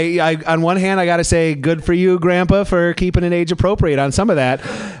that I on one hand I gotta say good for you, Grandpa, for keeping it age appropriate on some of that,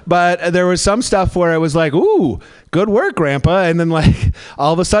 but there was some stuff where it was like, ooh, good work, Grandpa, and then like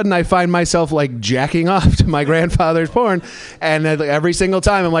all of a sudden I find myself like jacking off to my grandfather's porn, and every single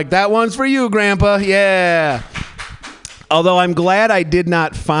time I'm like, that one's for you, Grandpa, yeah. Although I'm glad I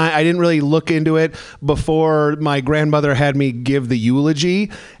didn't really look into it before my grandmother had me give the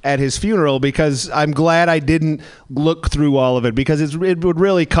eulogy at his funeral, because I'm glad I didn't look through all of it, because it would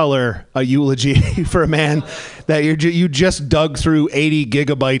really color a eulogy for a man that you just dug through 80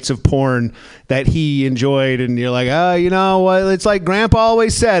 gigabytes of porn that he enjoyed, and you're like, oh, you know what? It's like Grandpa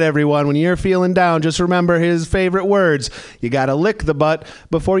always said, everyone, when you're feeling down, just remember his favorite words. You got to lick the butt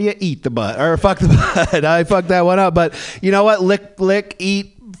before you eat the butt. Or fuck the butt. I fucked that one up. But you know what? Lick,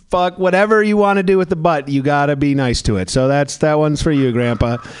 eat, fuck, whatever you want to do with the butt, you got to be nice to it. So that one's for you,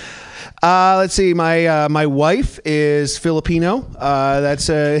 Grandpa. Let's see. My wife is Filipino.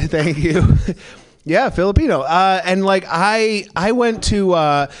 Thank you. Yeah, Filipino. And like I went to,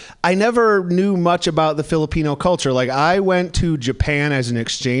 I never knew much about the Filipino culture. Like I went to Japan as an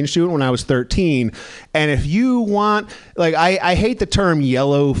exchange student when I was 13. And if you want, like, I hate the term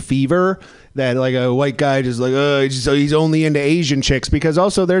yellow fever, that like a white guy just like, he's only into Asian chicks, because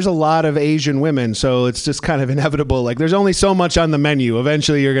also there's a lot of Asian women. So it's just kind of inevitable. Like there's only so much on the menu.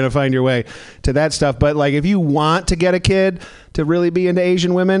 Eventually you're going to find your way to that stuff. But like if you want to get a kid to really be into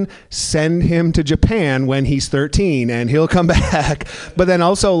Asian women, send him to Japan when he's 13 and he'll come back. But then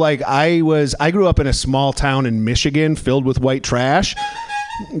also like I grew up in a small town in Michigan filled with white trash.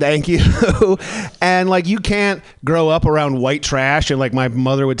 Thank you. And like you can't grow up around white trash, and like my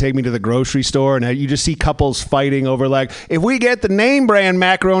mother would take me to the grocery store and you just see couples fighting over like, if we get the name brand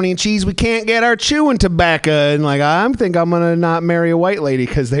macaroni and cheese, we can't get our chewing tobacco. And like I think I'm gonna not marry a white lady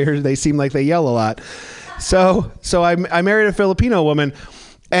because they seem like they yell a lot. So I married a Filipino woman.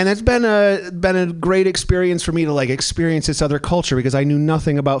 And it's been a great experience for me to like experience this other culture, because I knew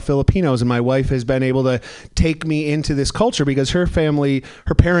nothing about Filipinos, and my wife has been able to take me into this culture because her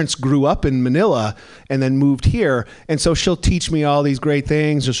parents grew up in Manila and then moved here. And so she'll teach me all these great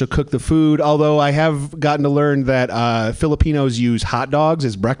things, or she'll cook the food. Although I have gotten to learn that Filipinos use hot dogs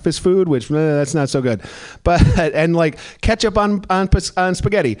as breakfast food, which that's not so good. But and like ketchup on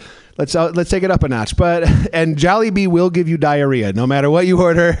spaghetti. Let's take it up a notch. And Jollibee will give you diarrhea no matter what you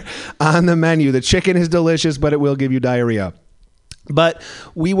order on the menu. The chicken is delicious, but it will give you diarrhea. But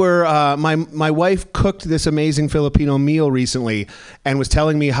we were, my wife cooked this amazing Filipino meal recently and was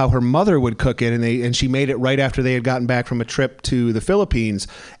telling me how her mother would cook it, and she made it right after they had gotten back from a trip to the Philippines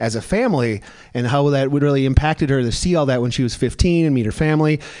as a family, and how that would really impacted her to see all that when she was 15 and meet her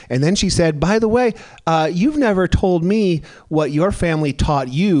family. And then she said, by the way, you've never told me what your family taught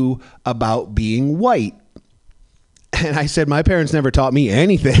you about being white. And I said, my parents never taught me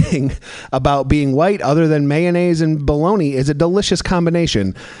anything about being white other than mayonnaise and bologna is a delicious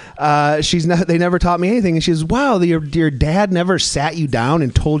combination. They never taught me anything. And she says, wow, your dad never sat you down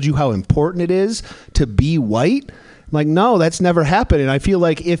and told you how important it is to be white? I'm like, no, that's never happened. And I feel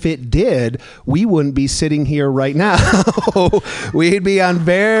like if it did, we wouldn't be sitting here right now. We'd be on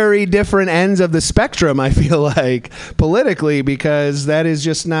very different ends of the spectrum, I feel like, politically, because that is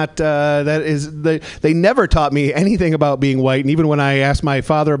just not, they never taught me anything about being white. And even when I asked my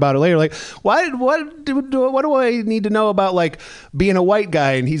father about it later, like, what do I need to know about like being a white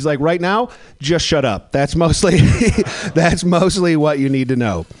guy? And he's like, right now, just shut up. That's mostly what you need to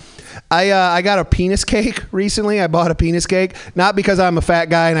know. I got a penis cake recently. I bought a penis cake, not because I'm a fat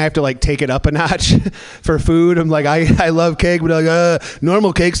guy and I have to like take it up a notch for food. I'm like, I love cake, but like,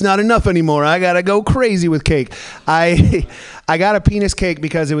 normal cake's not enough anymore. I gotta go crazy with cake. I got a penis cake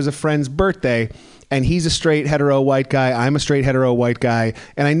because it was a friend's birthday. And he's a straight hetero white guy. I'm a straight hetero white guy.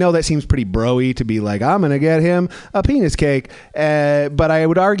 And I know that seems pretty bro-y to be like, I'm going to get him a penis cake. But I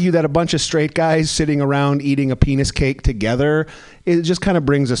would argue that a bunch of straight guys sitting around eating a penis cake together, it just kind of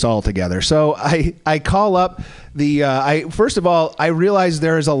brings us all together. So I call up first of all, I realize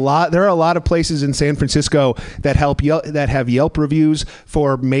there are a lot of places in San Francisco that have Yelp reviews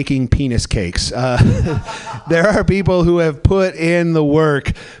for making penis cakes. There are people who have put in the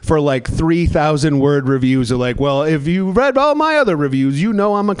work for like 3,000 word reviews. Are like, well, if you read all my other reviews, you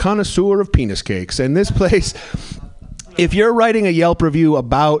know I'm a connoisseur of penis cakes. And this place, if you're writing a Yelp review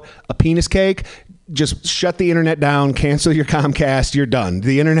about a penis cake, just shut the internet down, cancel your Comcast, you're done.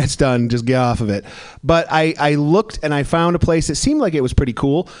 The internet's done, just get off of it. But I looked and I found a place that seemed like it was pretty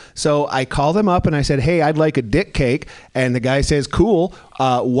cool. So I called them up and I said, hey, I'd like a dick cake. And the guy says, cool,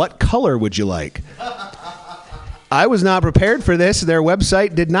 what color would you like? I was not prepared for this. Their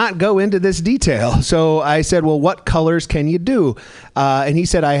website did not go into this detail. So I said, well, what colors can you do? And he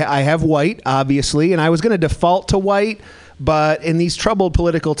said, I have white, obviously. And I was going to default to white. But in these troubled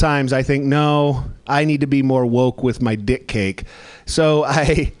political times, I think, no, I need to be more woke with my dick cake. So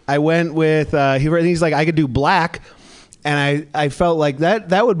I went with, he's like, I could do black. And I felt like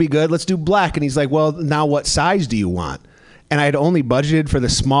that would be good. Let's do black. And he's like, well, now what size do you want? And I had only budgeted for the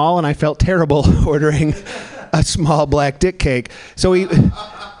small, and I felt terrible ordering a small black dick cake. So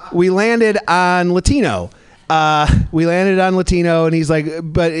we landed on Latino. We landed on Latino, and he's like,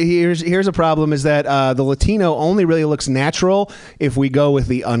 but here's a problem is that the Latino only really looks natural if we go with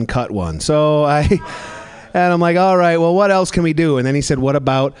the uncut one. So and I'm like, all right, well, what else can we do? And then he said, what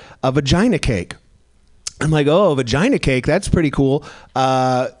about a vagina cake? I'm like, oh, a vagina cake, that's pretty cool.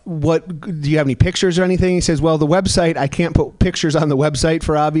 What do you have any pictures or anything? He says, well, the website, I can't put pictures on the website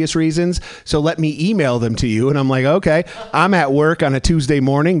for obvious reasons, so let me email them to you. And I'm like, okay, I'm at work on a Tuesday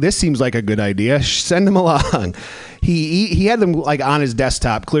morning. This seems like a good idea. Send them along. He had them like on his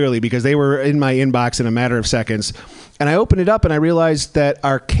desktop, clearly, because they were in my inbox in a matter of seconds. And I opened it up and I realized that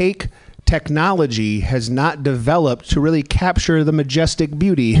our cake technology has not developed to really capture the majestic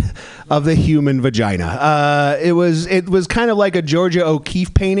beauty of the human vagina. It was kind of like a Georgia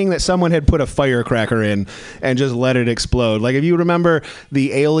O'Keeffe painting that someone had put a firecracker in and just let it explode. Like if you remember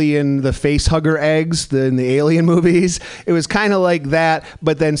the Alien, the face hugger eggs in the Alien movies, it was kind of like that,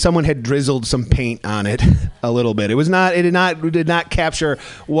 but then someone had drizzled some paint on it a little bit. It did not capture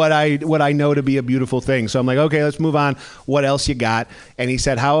what I know to be a beautiful thing. So I'm like, okay, let's move on. What else you got? And he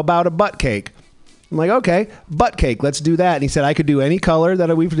said, how about a butt cake? I'm like, okay, butt cake, let's do that. And he said I could do any color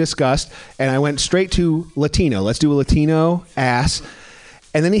that we've discussed. And I went straight to Latino. Let's do a Latino ass.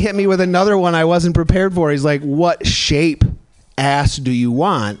 And then he hit me with another one I wasn't prepared for. He's like, what shape ass do you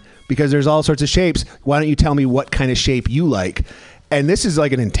want? Because there's all sorts of shapes. Why don't you tell me what kind of shape you like? And this is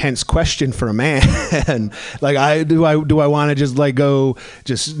like an intense question for a man. Like, do I want to just like go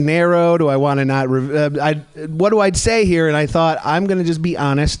just narrow? Do I want to not? What do I say here? And I thought I'm going to just be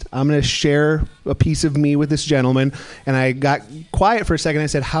honest. I'm going to share a piece of me with this gentleman. And I got quiet for a second. I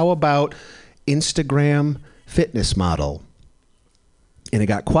said, "How about Instagram fitness model?" And it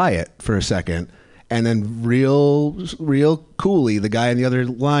got quiet for a second. And then real coolly, the guy on the other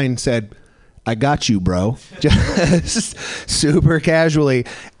line said, I got you, bro. Just super casually.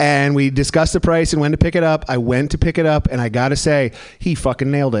 And we discussed the price and when to pick it up. I went to pick it up, and I got to say, he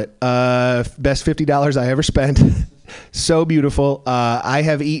fucking nailed it. Best $50 I ever spent. So beautiful. I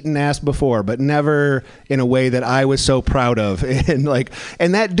have eaten ass before, but never in a way that I was so proud of. And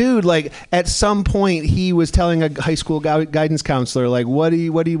that dude, like at some point, he was telling a high school guidance counselor, like, where do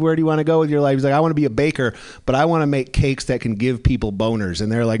you want to go with your life? He's like, I want to be a baker, but I want to make cakes that can give people boners.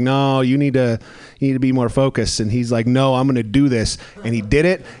 And they're like, no, you need to be more focused. And he's like, no, I'm going to do this. And he did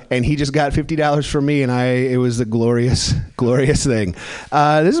it. And he just got $50 from me, and it was a glorious, glorious thing. This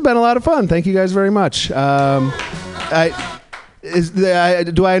has been a lot of fun. Thank you guys very much. Do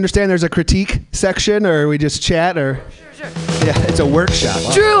I understand there's a critique section, or we just chat, or? Sure. Yeah, it's a workshop.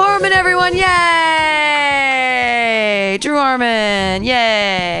 Drew Harmon, everyone, yay! Drew Harmon,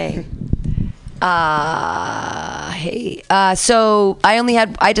 yay! Hey. So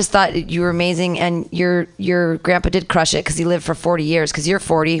I just thought you were amazing, and your grandpa did crush it because he lived for 40 years. Because you're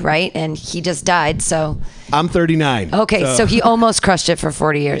 40, right? And he just died. So I'm 39. Okay, so he almost crushed it for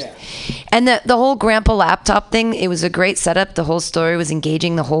 40 years. Yeah. And the whole grandpa laptop thing, it was a great setup. The whole story was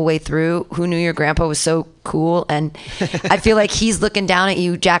engaging the whole way through. Who knew your grandpa was so cool? And I feel like he's looking down at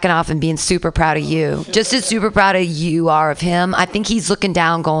you, jacking off, and being super proud of you. Just as super proud of you are of him. I think he's looking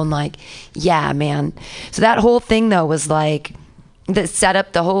down going like, yeah, man. So that whole thing, though, was like the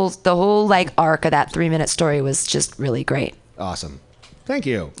setup, the whole like arc of that 3-minute story was just really great. Awesome. Thank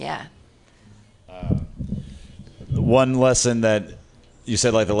you. Yeah. One lesson that you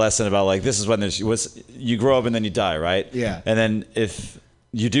said, like the lesson about like this is when you grow up and then you die, right? Yeah. And then if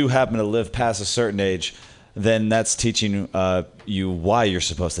you do happen to live past a certain age, then that's teaching you why you're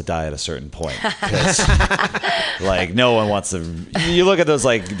supposed to die at a certain point. 'Cause, like no one wants to. You look at those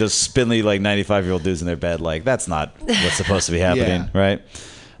spindly like 95-year-old dudes in their bed, like that's not what's supposed to be happening, right?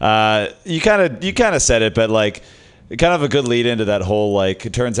 You kind of said it, but like. Kind of a good lead into that whole, like,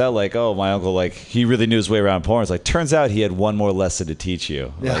 it turns out, like, oh, my uncle, like, he really knew his way around porn. It's like, turns out he had one more lesson to teach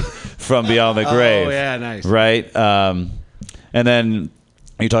you, like, from beyond the grave. Oh, yeah, nice. Right? And then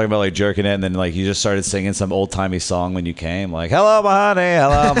you're talking about, like, jerking it, and then, like, you just started singing some old-timey song when you came, like, hello, my honey,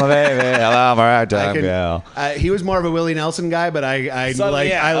 hello, my baby, hello, my ragtime girl. He was more of a Willie Nelson guy, but I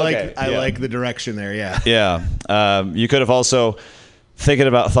like the direction there, yeah. Yeah. You could have also...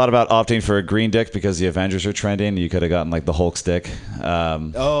 thought about opting for a green dick because the Avengers are trending. You could have gotten like the Hulk stick.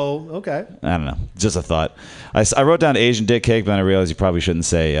 Okay. I don't know. Just a thought. I wrote down Asian dick cake, but then I realized you probably shouldn't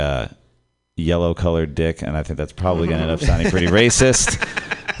say yellow colored dick, and I think that's probably going to end up sounding pretty racist.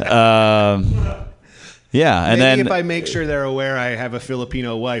 Yeah, and maybe then if I make sure they're aware I have a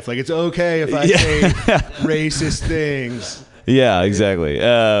Filipino wife, like it's okay if I say racist things. Yeah, exactly.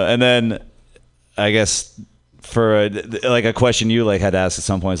 And then I guess. For a question you like had to ask at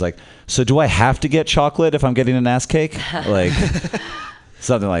some point is like, so do I have to get chocolate if I'm getting an ass cake? Like,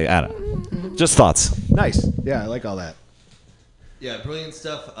 Something like I don't know. Just thoughts. Nice. Yeah, I like all that. Yeah, brilliant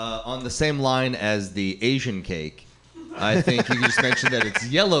stuff. On the same line as the Asian cake, I think you just mentioned that it's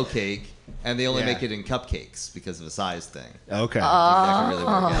yellow cake, and they only make it in cupcakes because of a size thing. Okay. That could really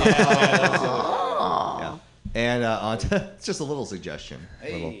work out. Yeah. And it's just a little suggestion,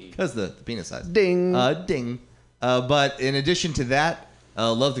 because the penis size. Ding. Ding. But in addition to that,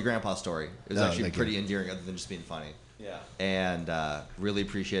 love the grandpa story. It was actually pretty endearing, other than just being funny. Yeah. And really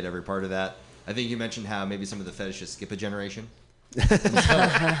appreciate every part of that. I think you mentioned how maybe some of the fetishes skip a generation. So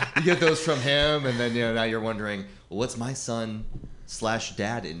you get those from him, and then now you're wondering, well, what's my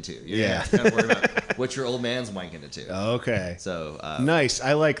son/dad into? You're kind of worried about what your old man's wanking into. Okay. So nice.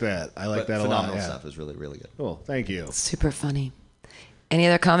 I like that. I like that a lot. Phenomenal stuff. Is really, really good. Cool. Thank you. Super funny. Any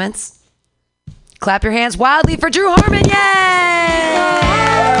other comments? Clap your hands wildly for Drew Harmon. Yay!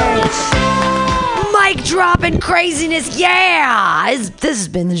 Mic dropping craziness. Yeah! This has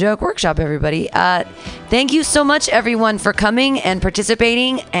been the Joke Workshop, everybody. Thank you so much, everyone, for coming and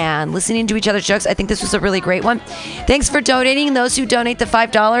participating and listening to each other's jokes. I think this was a really great one. Thanks for donating. Those who donate the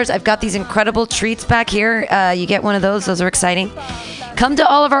 $5, I've got these incredible treats back here. You get one of those. Those are exciting. Come to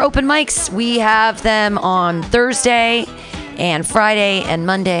all of our open mics. We have them on Thursday and Friday and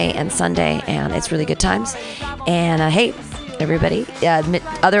Monday and Sunday, and it's really good times. And hey, everybody,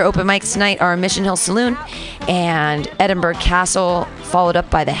 other open mics tonight are Mission Hill Saloon and Edinburgh Castle, followed up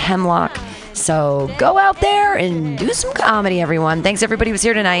by the Hemlock. So go out there and do some comedy, everyone. Thanks, everybody who was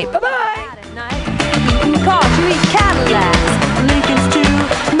here tonight. Bye-bye. Cars, you eat Cadillacs, Lincolns too,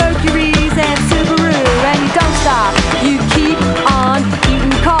 Mercuries and Subaru, and you don't stop, you keep on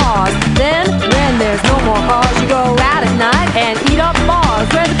eating cars. Then, when there's no more cars, you go out at night and eat up bars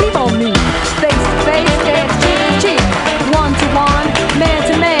where the people meet. Face to face, it's cheek to cheek, one to one, man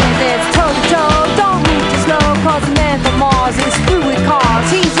to man, it's toe to toe. Don't move too slow, cause the man from Mars is through with cars.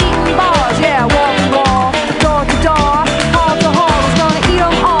 He's eating bars, yeah, wall to wall, door to door, hall to hall, he's gonna eat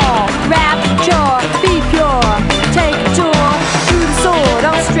them all. Rap, jaw, be pure, take a tour through the sword,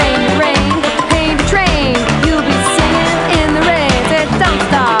 don't strain the rain, pain to train, you'll be singing in the rain, said don't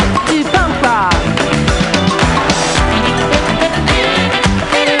stop, do punk rock.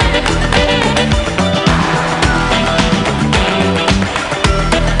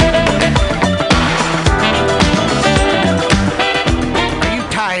 Are you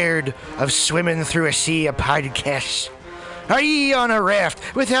tired of swimming through a sea of podcasts? Are ye on a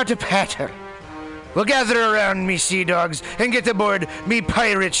raft without a paddle? Well, gather around me, sea dogs, and get aboard me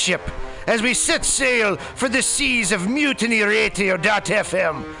pirate ship as we set sail for the seas of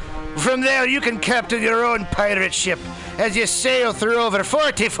MutinyRadio.fm. From there, you can captain your own pirate ship as you sail through over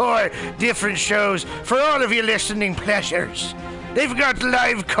 44 different shows for all of your listening pleasures. They've got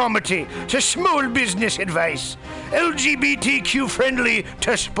live comedy to small business advice, LGBTQ friendly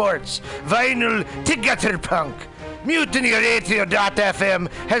to sports, vinyl to gutter punk. MutinyRadio.fm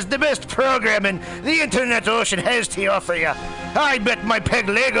has the best programming the internet ocean has to offer you. I bet my peg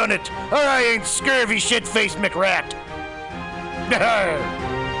leg on it, or I ain't scurvy shit-faced McRat.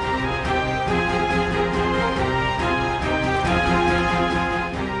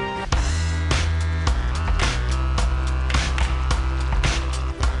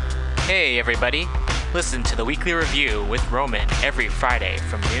 Hey everybody, listen to the Weekly Review with Roman every Friday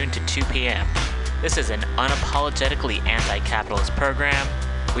from noon to 2 p.m. This is an unapologetically anti-capitalist program.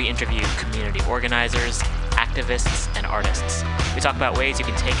 We interview community organizers, activists, and artists. We talk about ways you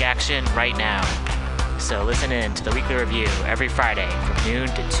can take action right now. So listen in to the Weekly Review every Friday from noon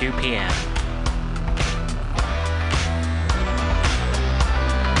to 2 p.m.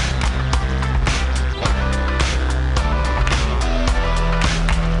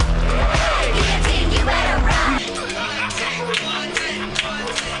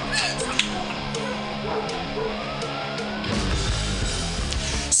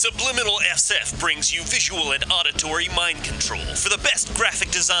 Subliminal SF brings you visual and auditory mind control. For the best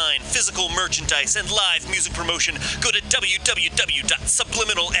graphic design, physical merchandise, and live music promotion, go to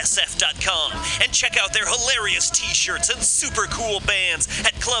www.subliminalsf.com and check out their hilarious t-shirts and super cool bands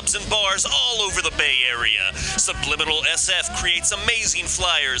at clubs and bars all over the Bay Area. Subliminal SF creates amazing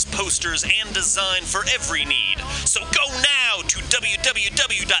flyers, posters, and design for every need. So go now to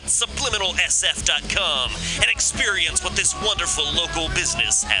www.subliminalsf.com and experience what this wonderful local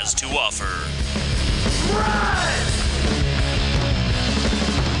business has to offer.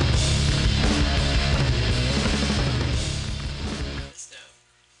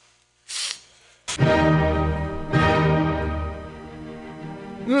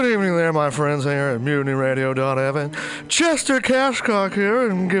 Good evening there, my friends here at MutinyRadio.fm. Chester Cashcock here,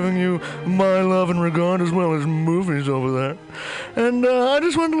 and giving you my love and regard as well as movies over there. And I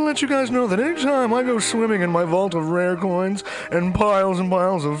just wanted to let you guys know that anytime I go swimming in my vault of rare coins and piles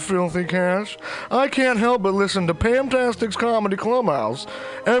of filthy cash, I can't help but listen to Pamtastic's Comedy Clubhouse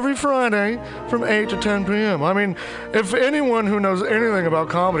every Friday from 8 to 10 p.m. I mean, if anyone who knows anything about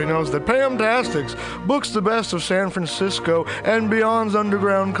comedy knows that Pamtastic's books the best of San Francisco and beyond's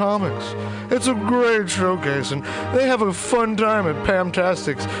underground comics. It's a great showcase, and they have a fun time at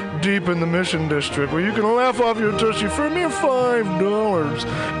Pamtastic's deep in the Mission District, where you can laugh off your tushy for a mere $5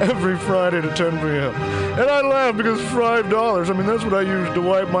 every Friday to 10 p.m. And I laugh because $5, I mean, that's what I use to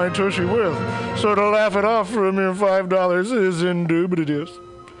wipe my tushy with. So to laugh it off for a mere $5 is indubitious.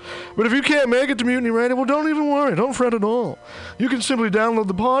 But if you can't make it to Mutiny Radio, well, don't even worry. Don't fret at all. You can simply download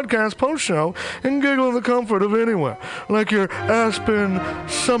the podcast post-show and giggle in the comfort of anywhere, like your Aspen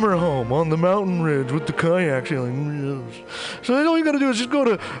summer home on the mountain ridge with the kayak feeling. So all you got to do is just go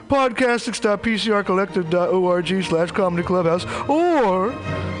to podcastics.pcrcollective.org/comedy clubhouse, or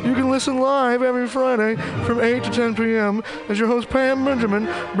you can listen live every Friday from 8 to 10 p.m. as your host Pam Benjamin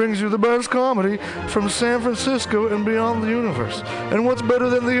brings you the best comedy from San Francisco and beyond the universe. And what's better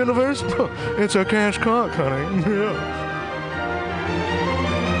than the universe? It's a cash cock, honey. Yeah.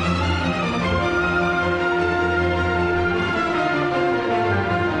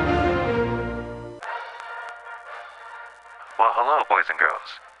 Well, hello, boys and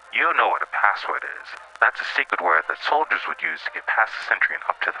girls. You know what a password is. That's a secret word that soldiers would use to get past the sentry and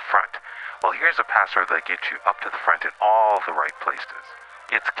up to the front. Well, here's a password that gets you up to the front in all the right places.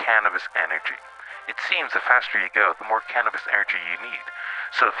 It's cannabis energy. It seems the faster you go, the more cannabis energy you need.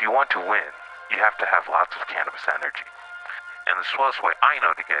 So if you want to win, you have to have lots of cannabis energy. And the swellest way I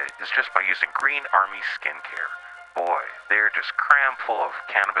know to get it is just by using Green Army Skincare. Boy, they're just crammed full of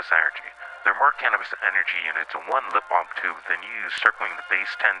cannabis energy. There are more cannabis energy units in one lip balm tube than you use circling the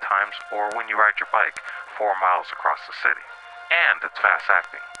base 10 times or when you ride your bike 4 miles across the city. And it's fast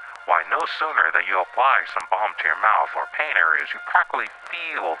acting. Why, no sooner than you apply some balm to your mouth or pain areas, you practically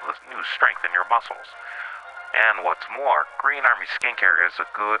feel the new strength in your muscles. And what's more, Green Army Skincare is a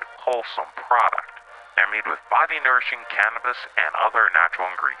good, wholesome product. They're made with body-nourishing cannabis and other natural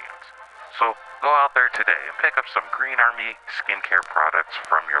ingredients. So go out there today and pick up some Green Army Skincare products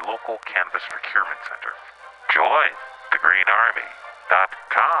from your local cannabis procurement center. Join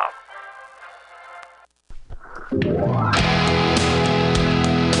thegreenarmy.com.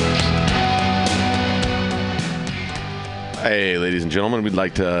 Hey, ladies and gentlemen, we'd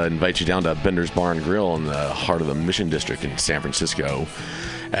like to invite you down to Bender's Bar and Grill in the heart of the Mission District in San Francisco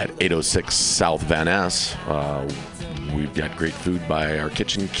at 806 South Van Ness. We've got great food by our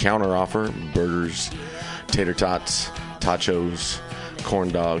kitchen counter offer: burgers, tater tots, tachos, corn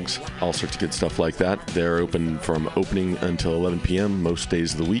dogs, all sorts of good stuff like that. They're open from opening until 11 p.m. most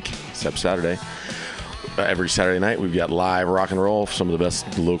days of the week, except Saturday. Every Saturday night, we've got live rock and roll, some of the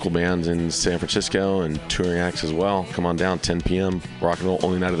best local bands in San Francisco and touring acts as well. Come on down, 10 p.m., rock and roll,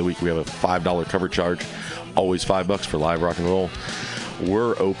 only night of the week. We have a $5 cover charge, always $5 for live rock and roll.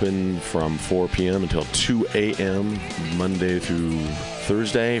 We're open from 4 p.m. until 2 a.m., Monday through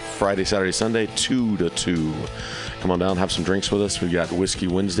Thursday, Friday, Saturday, Sunday, 2 to 2. Come on down, have some drinks with us. We've got Whiskey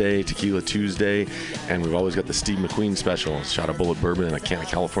Wednesday, Tequila Tuesday, and we've always got the Steve McQueen special, shot of bullet bourbon and a can of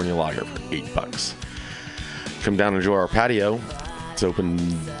California lager for $8. Come down and enjoy our patio. It's open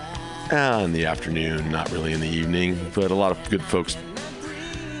in the afternoon, not really in the evening, but a lot of good folks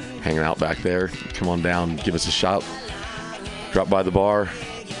hanging out back there. Come on down, give us a shout. Drop by the bar,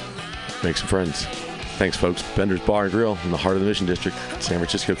 make some friends. Thanks, folks. Bender's Bar and Grill in the heart of the Mission District, San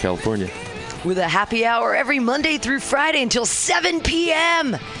Francisco, California. With a happy hour every Monday through Friday until 7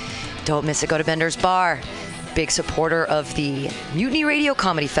 p.m. Don't miss it. Go to Bender's Bar. Big supporter of the Mutiny Radio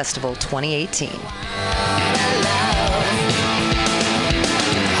Comedy Festival 2018.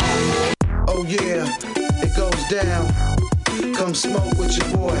 Oh yeah, it goes down. Come smoke with your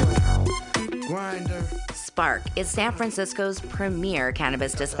boy. Grinder. Spark is San Francisco's premier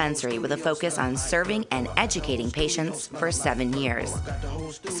cannabis dispensary with a focus on serving and educating patients for 7 years.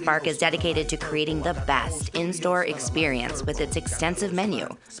 Spark is dedicated to creating the best in-store experience with its extensive menu,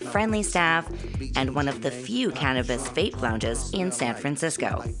 friendly staff, and one of the few cannabis vape lounges in San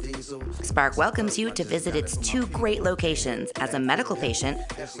Francisco. Spark welcomes you to visit its 2 great locations as a medical patient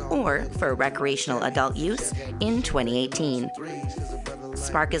or for recreational adult use in 2018.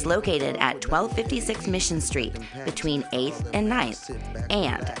 Spark is located at 1256 Mission Street between 8th and 9th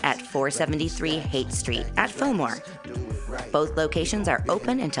and at 473 Haight Street at Fillmore. Both locations are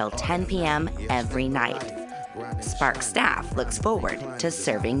open until 10 p.m. every night. Spark staff looks forward to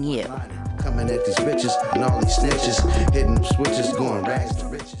serving you. Coming at these bitches and all these snitches, hitting them switches, going rags to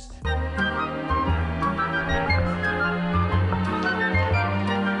riches.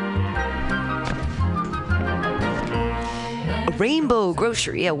 Rainbow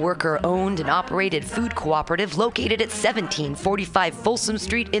Grocery, a worker-owned and operated food cooperative located at 1745 Folsom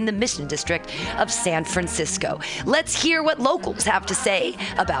Street in the Mission District of San Francisco. Let's hear what locals have to say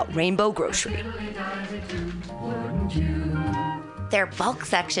about Rainbow Grocery. Their bulk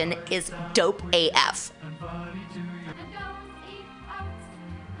section is dope AF.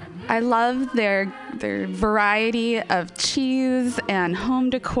 I love their variety of cheese and home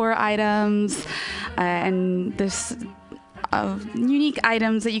decor items and this unique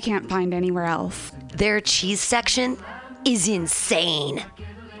items that you can't find anywhere else. Their cheese section is insane.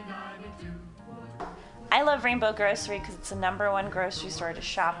 I love Rainbow Grocery because it's the #1 grocery store to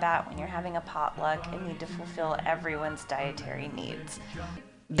shop at when you're having a potluck and need to fulfill everyone's dietary needs.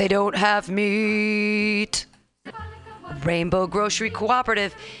 They don't have meat. Rainbow Grocery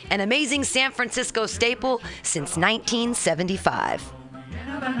Cooperative, an amazing San Francisco staple since 1975.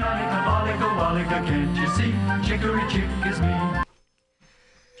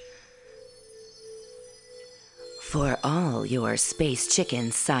 For all your space chicken,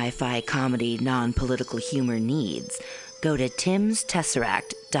 sci-fi, comedy, non-political humor needs, go to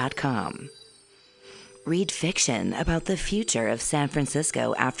timstesseract.com. Read fiction about the future of San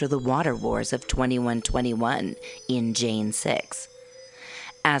Francisco after the water wars of 2121 in Jane 6.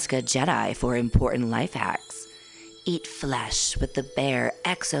 Ask a Jedi for important life hacks. Eat flesh with the bare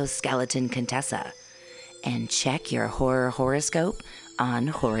exoskeleton Contessa. And check your horror horoscope on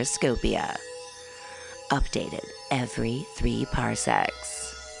Horoscopia. Updated every 3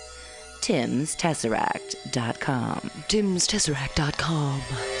 parsecs. TimsTesseract.com. TimsTesseract.com.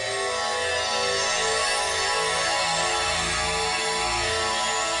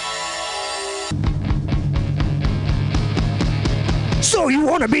 So you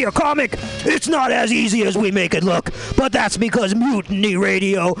want to be a comic? It's not as easy as we make it look, but that's because Mutiny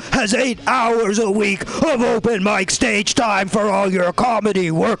Radio has 8 hours a week of open mic stage time for all your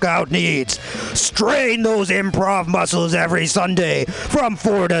comedy workout needs. Strain those improv muscles every Sunday from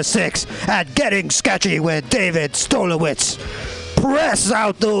 4 to 6 at Getting Sketchy with David Stolowitz. Press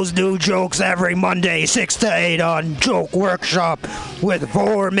out those new jokes every Monday, 6 to 8 on Joke Workshop with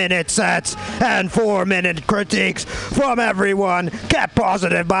 4-minute sets and 4-minute critiques from everyone kept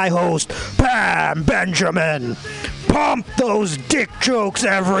positive by host Pam Benjamin. Pump those dick jokes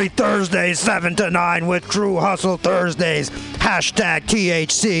every Thursday, 7 to 9 with True Hustle Thursdays. Hashtag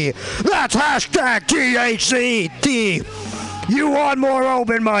THC. That's hashtag THC. You want more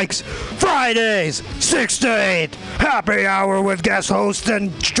open mics? Fridays, 6 to 8. Happy hour with guest host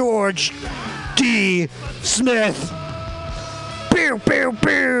and George D. Smith. Pew, pew,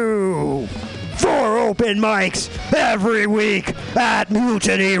 pew. 4 open mics every week at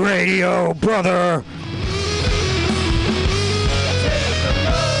Mutiny Radio, brother.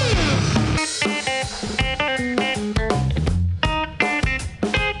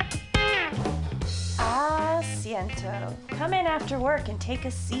 Come in after work and take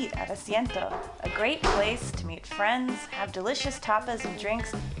a seat at Asiento, a great place to meet friends, have delicious tapas and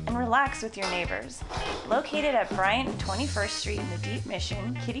drinks, and relax with your neighbors. Located at Bryant and 21st Street in the Deep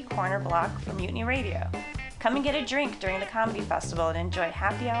Mission, kitty corner block from Mutiny Radio. Come and get a drink during the comedy festival and enjoy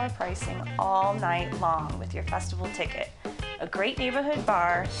happy hour pricing all night long with your festival ticket. A great neighborhood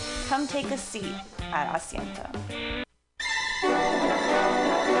bar. Come take a seat at Asiento.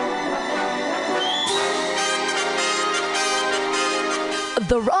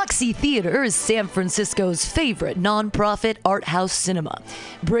 The Roxy Theater is San Francisco's favorite nonprofit art house cinema,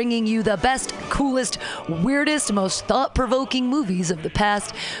 bringing you the best, coolest, weirdest, most thought-provoking movies of the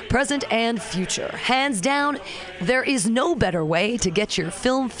past, present, and future. Hands down, there is no better way to get your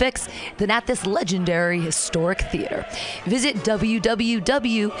film fix than at this legendary historic theater. Visit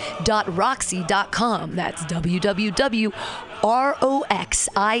www.roxy.com. That's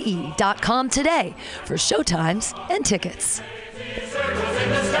www.roxie.com today for showtimes and tickets. Everybody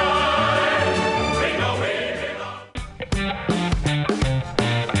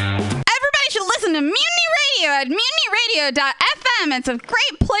should listen to Mutiny Radio at MutinyRadio.fm. It's a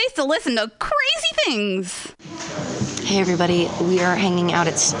great place to listen to crazy things. Hey everybody, we are hanging out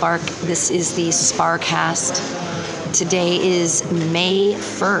at Spark. This is the Sparkcast. Today is May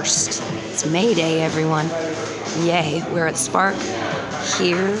 1st. It's May Day, everyone. Yay, we're at Spark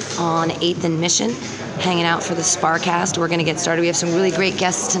here on 8th and Mission, hanging out for the Sparkcast. We're going to get started. We have some really great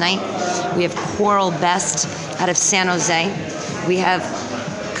guests tonight. We have Coral Best out of San Jose. We have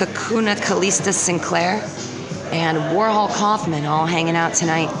Kakuna Kalista Sinclair and Warhol Kaufman all hanging out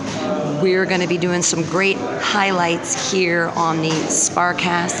tonight. We're going to be doing some great highlights here on the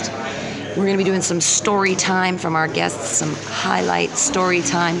Sparkcast. We're going to be doing some story time from our guests, some highlight story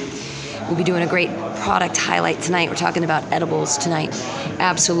time. We'll be doing a great product highlight tonight. We're talking about edibles tonight.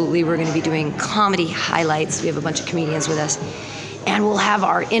 Absolutely, we're going to be doing comedy highlights. We have a bunch of comedians with us. And we'll have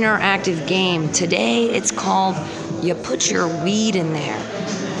our interactive game. Today, it's called You Put Your Weed in There.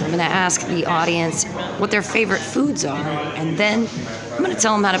 I'm going to ask the audience what their favorite foods are, and then I'm going to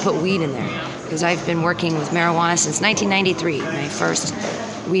tell them how to put weed in there. Because I've been working with marijuana since 1993. My first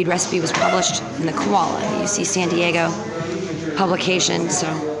weed recipe was published in the Koala, UC San Diego publication. So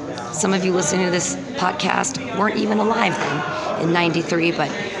some of you listening to this podcast weren't even alive then in 93, but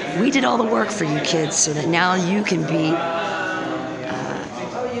we did all the work for you kids so that now you can be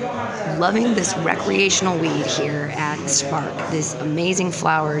loving this recreational weed here at Spark. These amazing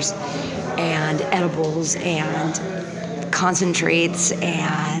flowers and edibles and concentrates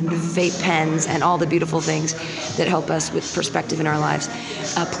and vape pens and all the beautiful things that help us with perspective in our lives.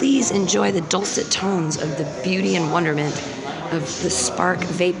 Please enjoy the dulcet tones of the beauty and wonderment of the Spark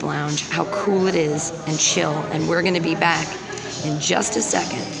Vape Lounge, how cool it is and chill. And we're going to be back in just a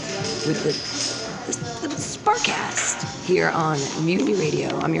second with the Sparkcast here on Mutiny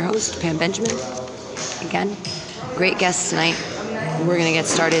Radio. I'm your host, Pam Benjamin. Again, great guests tonight. We're going to get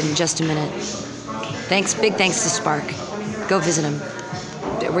started in just a minute. Big thanks to Spark. Go visit them.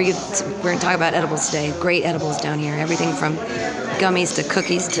 We're going to talk about edibles today. Great edibles down here. Everything from gummies to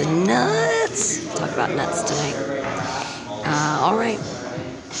cookies to nuts. We'll talk about nuts tonight. All right.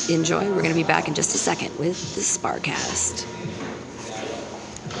 Enjoy. We're going to be back in just a second with the Sparkcast.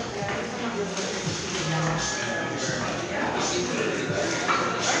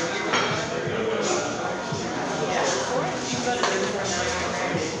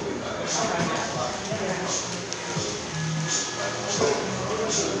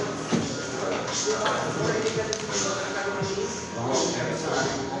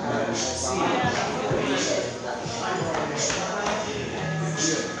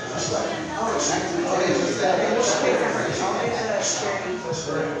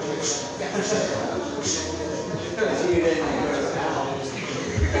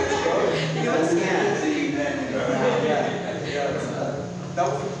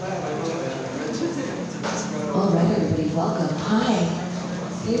 All right, everybody, welcome. Hi.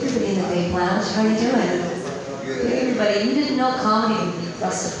 Hey, everybody in the Vape Lounge. How are you doing? Hey, everybody. You didn't know comedy would be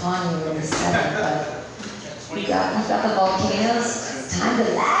thrust upon you in this setting, but we got the volcanoes. It's time to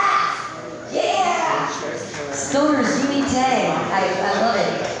laugh. Yeah. Stoners unite. I love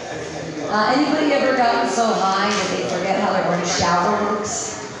it. Anybody ever gotten so high that they forget how their own shower works?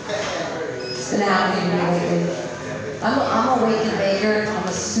 It's been happening to me lately. I'm a waking baker. I'm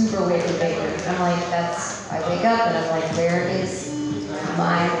a super waking baker. I'm like, I wake up and I'm like, where is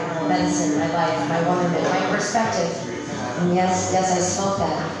my medicine, my life, my wonderment, my perspective? And yes, I smoke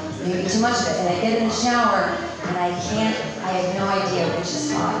that. Maybe too much of it. And I get in the shower and I have no idea which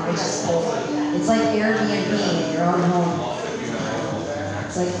is hot, which is cold. It's like Airbnb in your own home.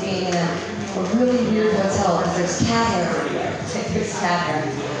 It's like being in a really weird hotel because there's cat hair everywhere. There's cat hair.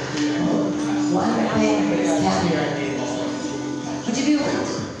 Why am I paying for this cat hair? Would you be willing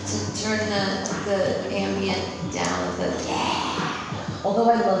to turn the ambient down a bit? Yeah. Although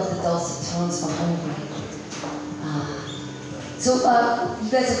I love the dulcet tones from home. So, you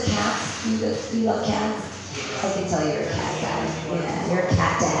guys have cats? You love cats? I can tell you're a cat guy. Yeah, you're a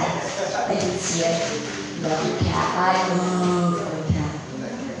cat dad. I can see it. Love your cat. I love my cat.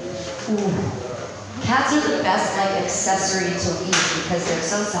 Ooh. Cats are the best accessory to weed because they're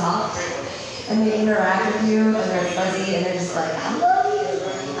so soft and they interact with you and they're fuzzy and they're just like, I love you.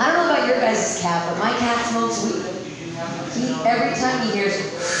 I don't know about your guys' cat, but my cat smokes weed. Every time he hears it,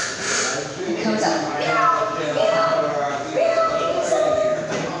 he comes out, meow, meow, meow.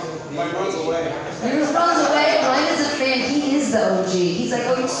 He runs away. Mine is a fan. He is the OG. He's like,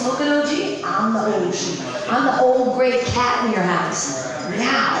 oh, you smoking OG? I'm the OG. I'm the old gray cat in your house.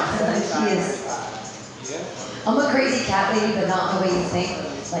 Meow. He is. I'm a crazy cat lady, but not the way you think.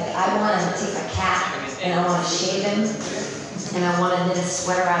 Like, I want to take a cat and I want to shave him and I want to knit a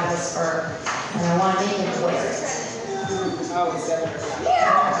sweater out of his fur and I want to make him wear it.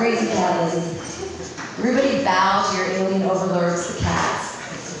 Yeah, crazy cat lady. Everybody bow to your alien overlords, the cats.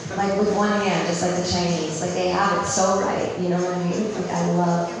 Like with one hand, just like the Chinese. Like they have it so right, you know what I mean? Like I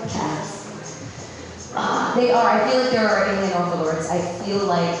love cats. They are, I feel like there are alien overlords. I feel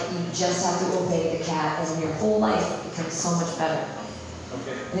like you just have to obey the cat and your whole life becomes so much better.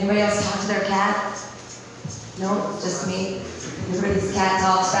 Anybody else talk to their cat? No, just me. Everybody's cat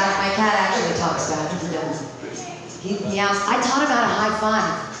talks back. My cat actually talks back. He meows. I taught him how to high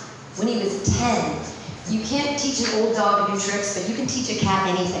five when he was 10. You can't teach an old dog to do tricks, but you can teach a cat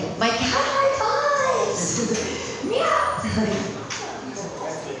anything. My cat high fives. Meow.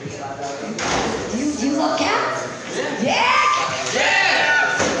 Do you love cats? Yeah!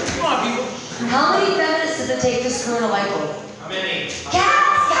 Come on, people. How many feminists does it take to screw in a light bulb? How many? Cats!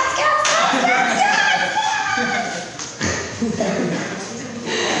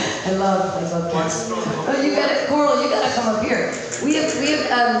 I love cats. Oh, you gotta, Coral, you gotta come up here. We have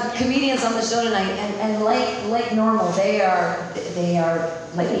comedians on the show tonight, and like normal, they are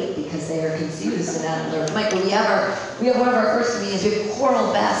late because they are confused and out of their mic. But we have one of our first comedians. We have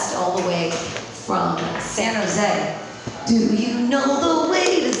Coral Best all the way from San Jose. Do you know the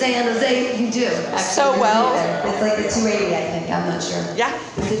way to San Jose? You do. Actually, So well. It's like the 280, I think. I'm not sure. Yeah.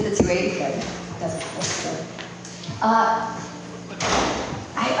 Is it the 280? Good.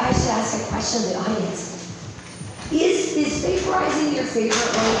 I should ask a question to the audience. Is vaporizing your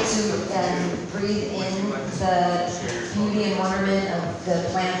favorite way to breathe in the beauty and wonderment of the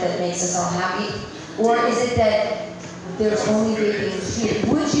plant that makes us all happy? Or is it that there's only vaping here?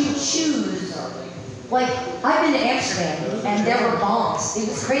 Would you choose, like, I've been to Amsterdam and there were bongs. It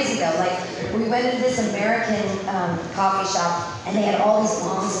was crazy though. Like, we went into this American coffee shop and they had all these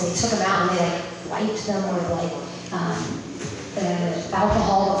bongs and they took them out and they like wiped them with like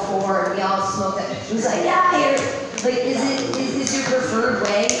alcohol before, and we all smoked it. It was like, yeah, here. Like, is your preferred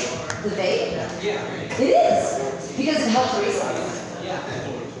way the vape? Yeah. It is because it helps reflux. Yeah.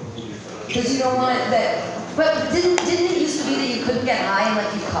 Because you don't want it that. But didn't it used to be that you couldn't get high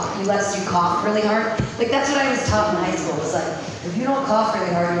unless you cough really hard? Like that's what I was taught in high school. It was like if you don't cough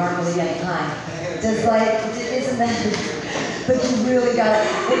really hard, you aren't really getting high. Just like isn't that? But you really got it.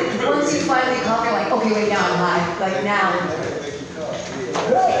 Once you finally cough, you're like, okay, wait, now I'm high. Like now.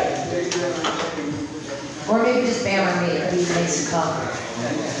 Right. Or maybe just Bam or me, it makes you cough.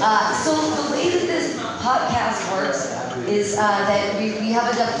 So the way that this podcast works is that we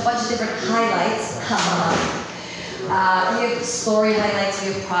have a bunch of different highlights. We have story highlights,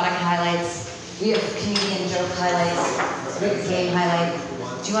 we have product highlights, we have comedian joke highlights, we have game highlight.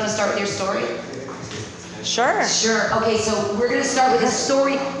 Do you want to start with your story? Sure. Sure. Okay, so we're going to start with a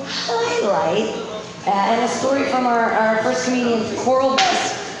story highlight and a story from our first comedian, Coral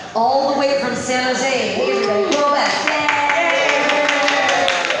Best, all the way from San Jose. Hey, everybody, Coral Best. Yay!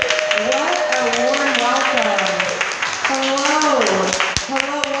 What a warm welcome.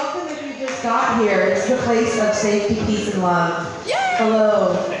 Hello, welcome if you just got here. It's the place of safety, peace, and love.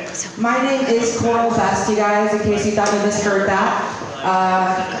 Hello. My name is Coral Best, you guys, in case you thought you misheard that.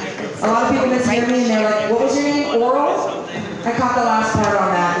 A lot of people mishear me and they're like, what was your name? Oral? I caught the last part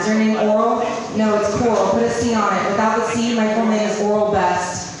on that. Is your name Oral? No, it's Coral. Put a C on it. Without the C, my full name is Oral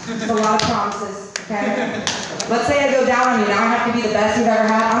Best. It's a lot of promises, okay? Let's say I go down on you. Now I have to be the best you've ever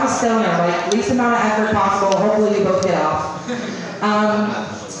had. I'm a stoner, like least amount of effort possible. Hopefully we both get off.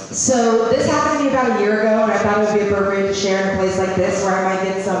 So this happened to me about a year ago and I thought it would be appropriate to share in a place like this where I might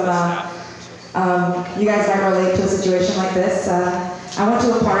get some, you guys might relate to a situation like this. I went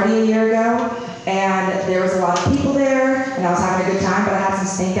to a party a year ago, and there was a lot of people there, and I was having a good time, but I had some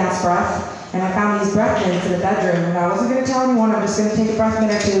stink-ass breath, and I found these breath mints in the bedroom, and I wasn't going to tell anyone, I'm just going to take a breath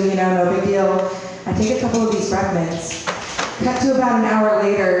mint or two, you know, no big deal. I take a couple of these breath mints. Cut to about an hour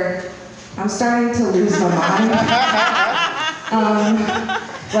later, I'm starting to lose my mind.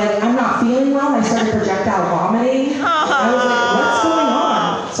 Like, I'm not feeling well, and I started projectile vomiting. I was like, what's going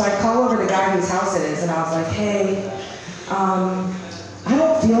on? So I call over the guy whose house it is, and I was like, hey, I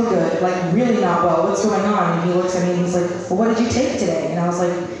don't feel good, like really not well, what's going on? And he looks at me and he's like, well, what did you take today? And I was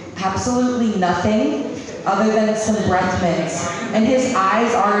like, absolutely nothing other than some breath mints. And his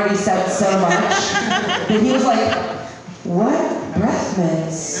eyes already said so much that he was like, what breath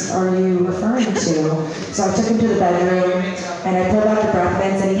mints are you referring to? So I took him to the bedroom and I pulled out the breath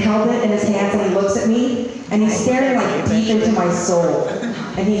mints and he held it in his hands and he looks at me and he's staring like deep into my soul.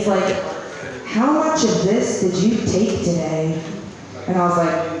 And he's like, how much of this did you take today? And I was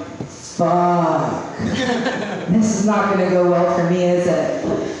like, fuck, this is not gonna go well for me, is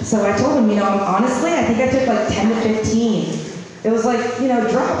it? So I told him, you know, honestly, I think I took like 10 to 15. It was like, you know,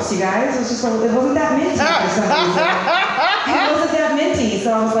 drops, you guys. It was just like, it wasn't that minty for some reason. It wasn't that minty.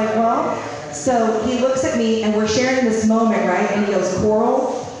 So I was like, well, so he looks at me and we're sharing this moment, right? And he goes,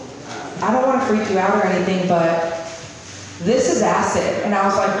 Coral, I don't want to freak you out or anything, but this is acid. And I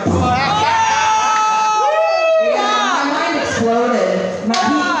was like, my mind exploded.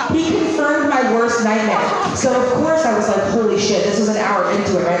 He confirmed my worst nightmare. So of course I was like, holy shit, this was an hour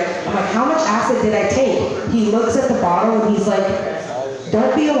into it, right? I'm like, how much acid did I take? He looks at the bottle and he's like,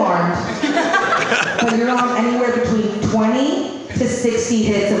 don't be alarmed. But you're on anywhere between 20 to 60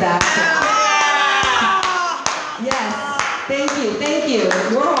 hits of acid. Yes, thank you.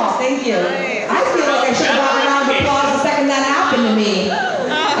 We're all, thank you. I feel like I should have gotten a round of applause the second that happened to me.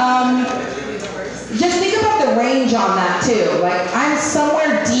 that too. Like, I'm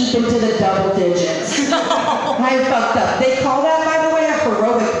somewhere deep into the double digits. I fucked up. They call that, by the way, a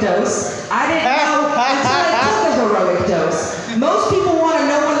heroic dose. I didn't know until I took a heroic dose. Most people want to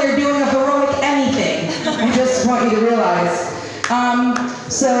know when they're doing a heroic anything. I just want you to realize.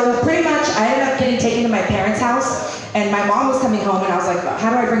 So pretty much, I ended up getting taken to my parents' house, and my mom was coming home, and I was like, how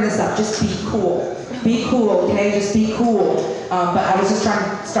do I bring this up? Just be cool. Be cool, okay? Just be cool. But I was just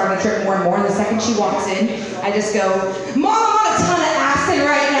starting to trip more and more, and the second she walks in, I just go, Mom, I'm on a ton of acid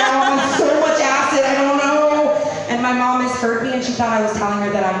right now. I'm on so much acid, I don't know. And my mom misheard me, and she thought I was telling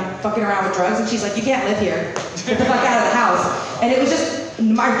her that I'm fucking around with drugs, and she's like, you can't live here. Get the fuck out of the house. And it was just,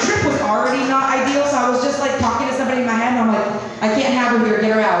 my trip was already not ideal, so I was just like talking to somebody in my head, and I'm like, I can't have her here,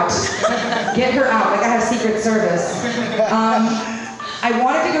 get her out. Get her out, like I have Secret Service. I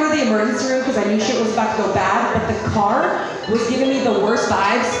wanted to go to the emergency room because I knew shit was about to go bad, but the car was giving me the worst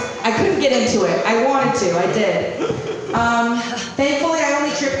vibes. I couldn't get into it. I wanted to, I did. Thankfully, I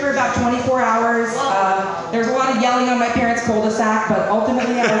only tripped for about 24 hours. There was a lot of yelling on my parents' cul-de-sac, but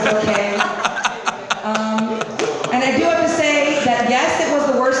ultimately I was okay. And I do have to say that yes, it was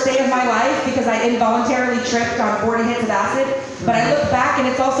the worst day of my life because I involuntarily tripped on 40 hits of acid, but I look back and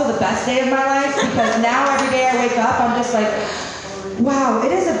it's also the best day of my life because now every day I wake up, I'm just like, wow,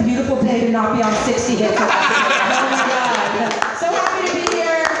 it is a beautiful day to not be on 60 hits of acid. Oh my God. So happy to be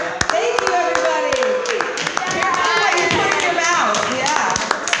here. Thank you, everybody. Careful what you put in your mouth. Yeah.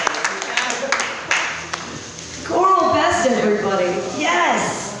 Coral best, everybody.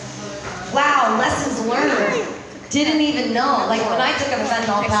 Yes. Wow, lessons learned. Didn't even know. Like when I took a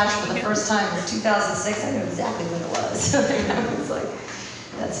fentanyl patch for the first time in 2006, I knew exactly what it was. I was like,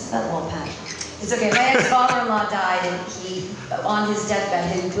 that's a fentanyl patch. It's okay. My ex-father-in-law died, and he, on his deathbed,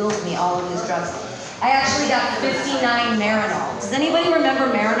 had willed me all of his drugs. I actually got 59 Marinol. Does anybody remember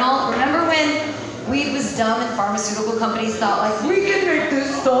Marinol? Remember when weed was dumb and pharmaceutical companies thought, like, we can make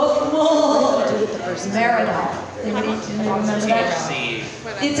this stuff? Marinol. Anybody remember that?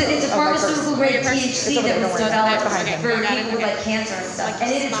 It's a pharmaceutical grade THC that was developed for people with like cancer and stuff.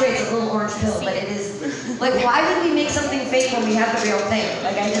 And it is great. It's a little orange pill, but it is like, why would we make something fake when we have the real thing?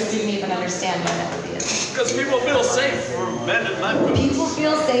 Like, I just didn't even understand why that would be a thing. Because people feel safe for men and women. People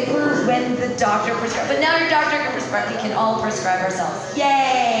feel safer when the doctor prescribes. But now your doctor can prescribe. We can all prescribe ourselves.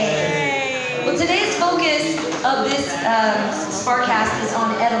 Yay! Well, today's focus of this Sparkcast is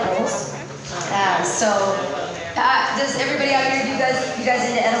on edibles. Does everybody out here, you guys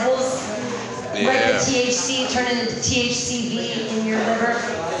into edibles? Yeah. Like the THC turn into THCV in your liver?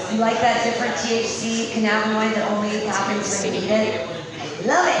 You like that different THC cannabinoid that only happens when you eat it? I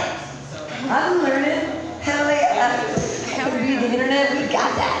love it. I'm learning. Hell yeah. I can read the internet. We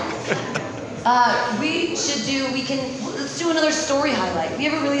got that. Let's do another story highlight. We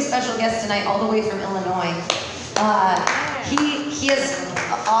have a really special guest tonight, all the way from Illinois. He has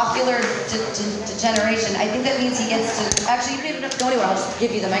ocular degeneration. I think that means he gets to, actually, you don't even have to go anywhere. I'll just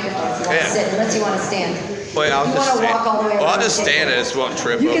give you the microphone if you want to sit, unless you want to stand. Wait, I'll walk all the way around. Well, I'll just stand. I just won't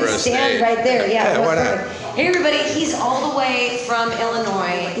trip you over can a stand stage. right there, yeah. Why not? Hey everybody, he's all the way from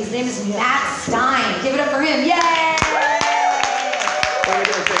Illinois. His name is Matt Stein. Give it up for him. Yay! What are we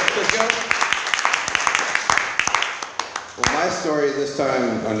doing, Cisco? Well, my story this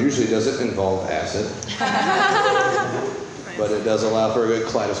time unusually doesn't involve acid, but it does allow for a good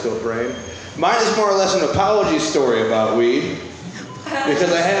kaleidoscope brain. Mine is more or less an apology story about weed,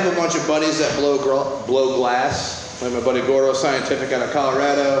 because I have a bunch of buddies that blow glass, like my buddy Gordo Scientific out of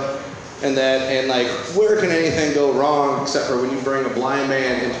Colorado, and like, where can anything go wrong except for when you bring a blind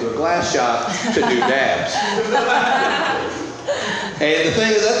man into a glass shop to do dabs? And the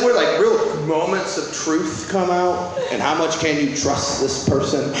thing is, that's where like real moments of truth come out, and how much can you trust this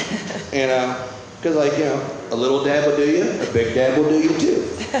person, because like, a little dab will do you, a big dab will do you too.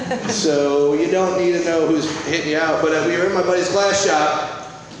 So you don't need to know who's hitting you out. But we were in my buddy's glass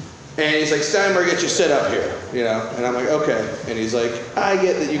shop, and he's like, Steinberg, get your set up here, and I'm like, okay. And he's like, I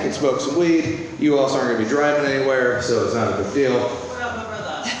get that you can smoke some weed, you also aren't gonna be driving anywhere, so it's not a big deal.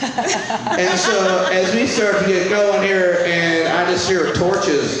 And so as we start to get going here, and I just hear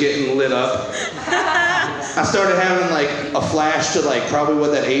torches getting lit up, I started having like a flash to like probably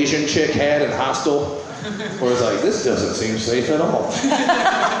what that Asian chick had in Hostel, where it's like, this doesn't seem safe at all.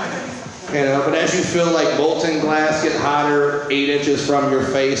 But as you feel like molten glass get hotter 8 inches from your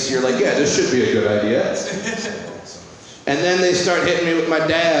face, you're like, yeah, this should be a good idea. And then they start hitting me with my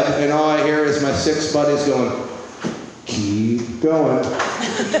dab, and all I hear is my 6 buddies going, keep going.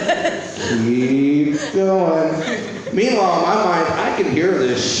 Keep going. Meanwhile, in my mind, I can hear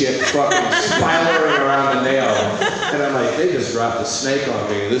this shit fucking spiraling around the nail. And I'm like, they just dropped a snake on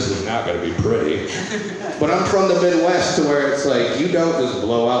me. This is not going to be pretty. But I'm from the Midwest to where it's like, you don't just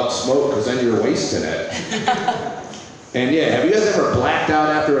blow out smoke because then you're wasting it. And yeah, have you guys ever blacked out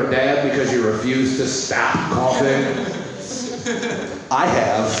after a dab because you refuse to stop coughing? I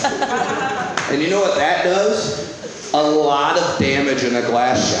have. And you know what that does? A lot of damage in a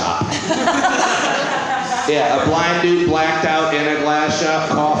glass shop. Yeah, a blind dude blacked out in a glass shop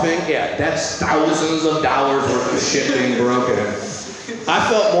coughing. Yeah, that's thousands of dollars worth of shit being broken. I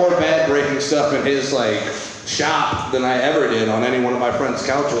felt more bad breaking stuff in his shop than I ever did on any one of my friends'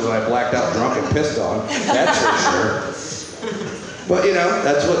 couches that I blacked out drunk and pissed on. That's for sure. But you know,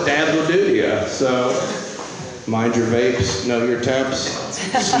 that's what dabs will do to you. So mind your vapes, know your temps,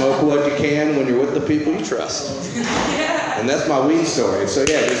 smoke what you can when you're with the people you trust. And that's my weed story. So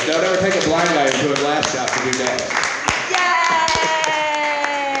yeah, just don't ever take a blind guy into a glass shop to do that.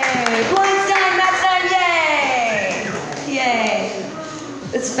 Yay! Blind Stein, Matt Stein, yay! Yay!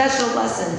 It's a special lesson.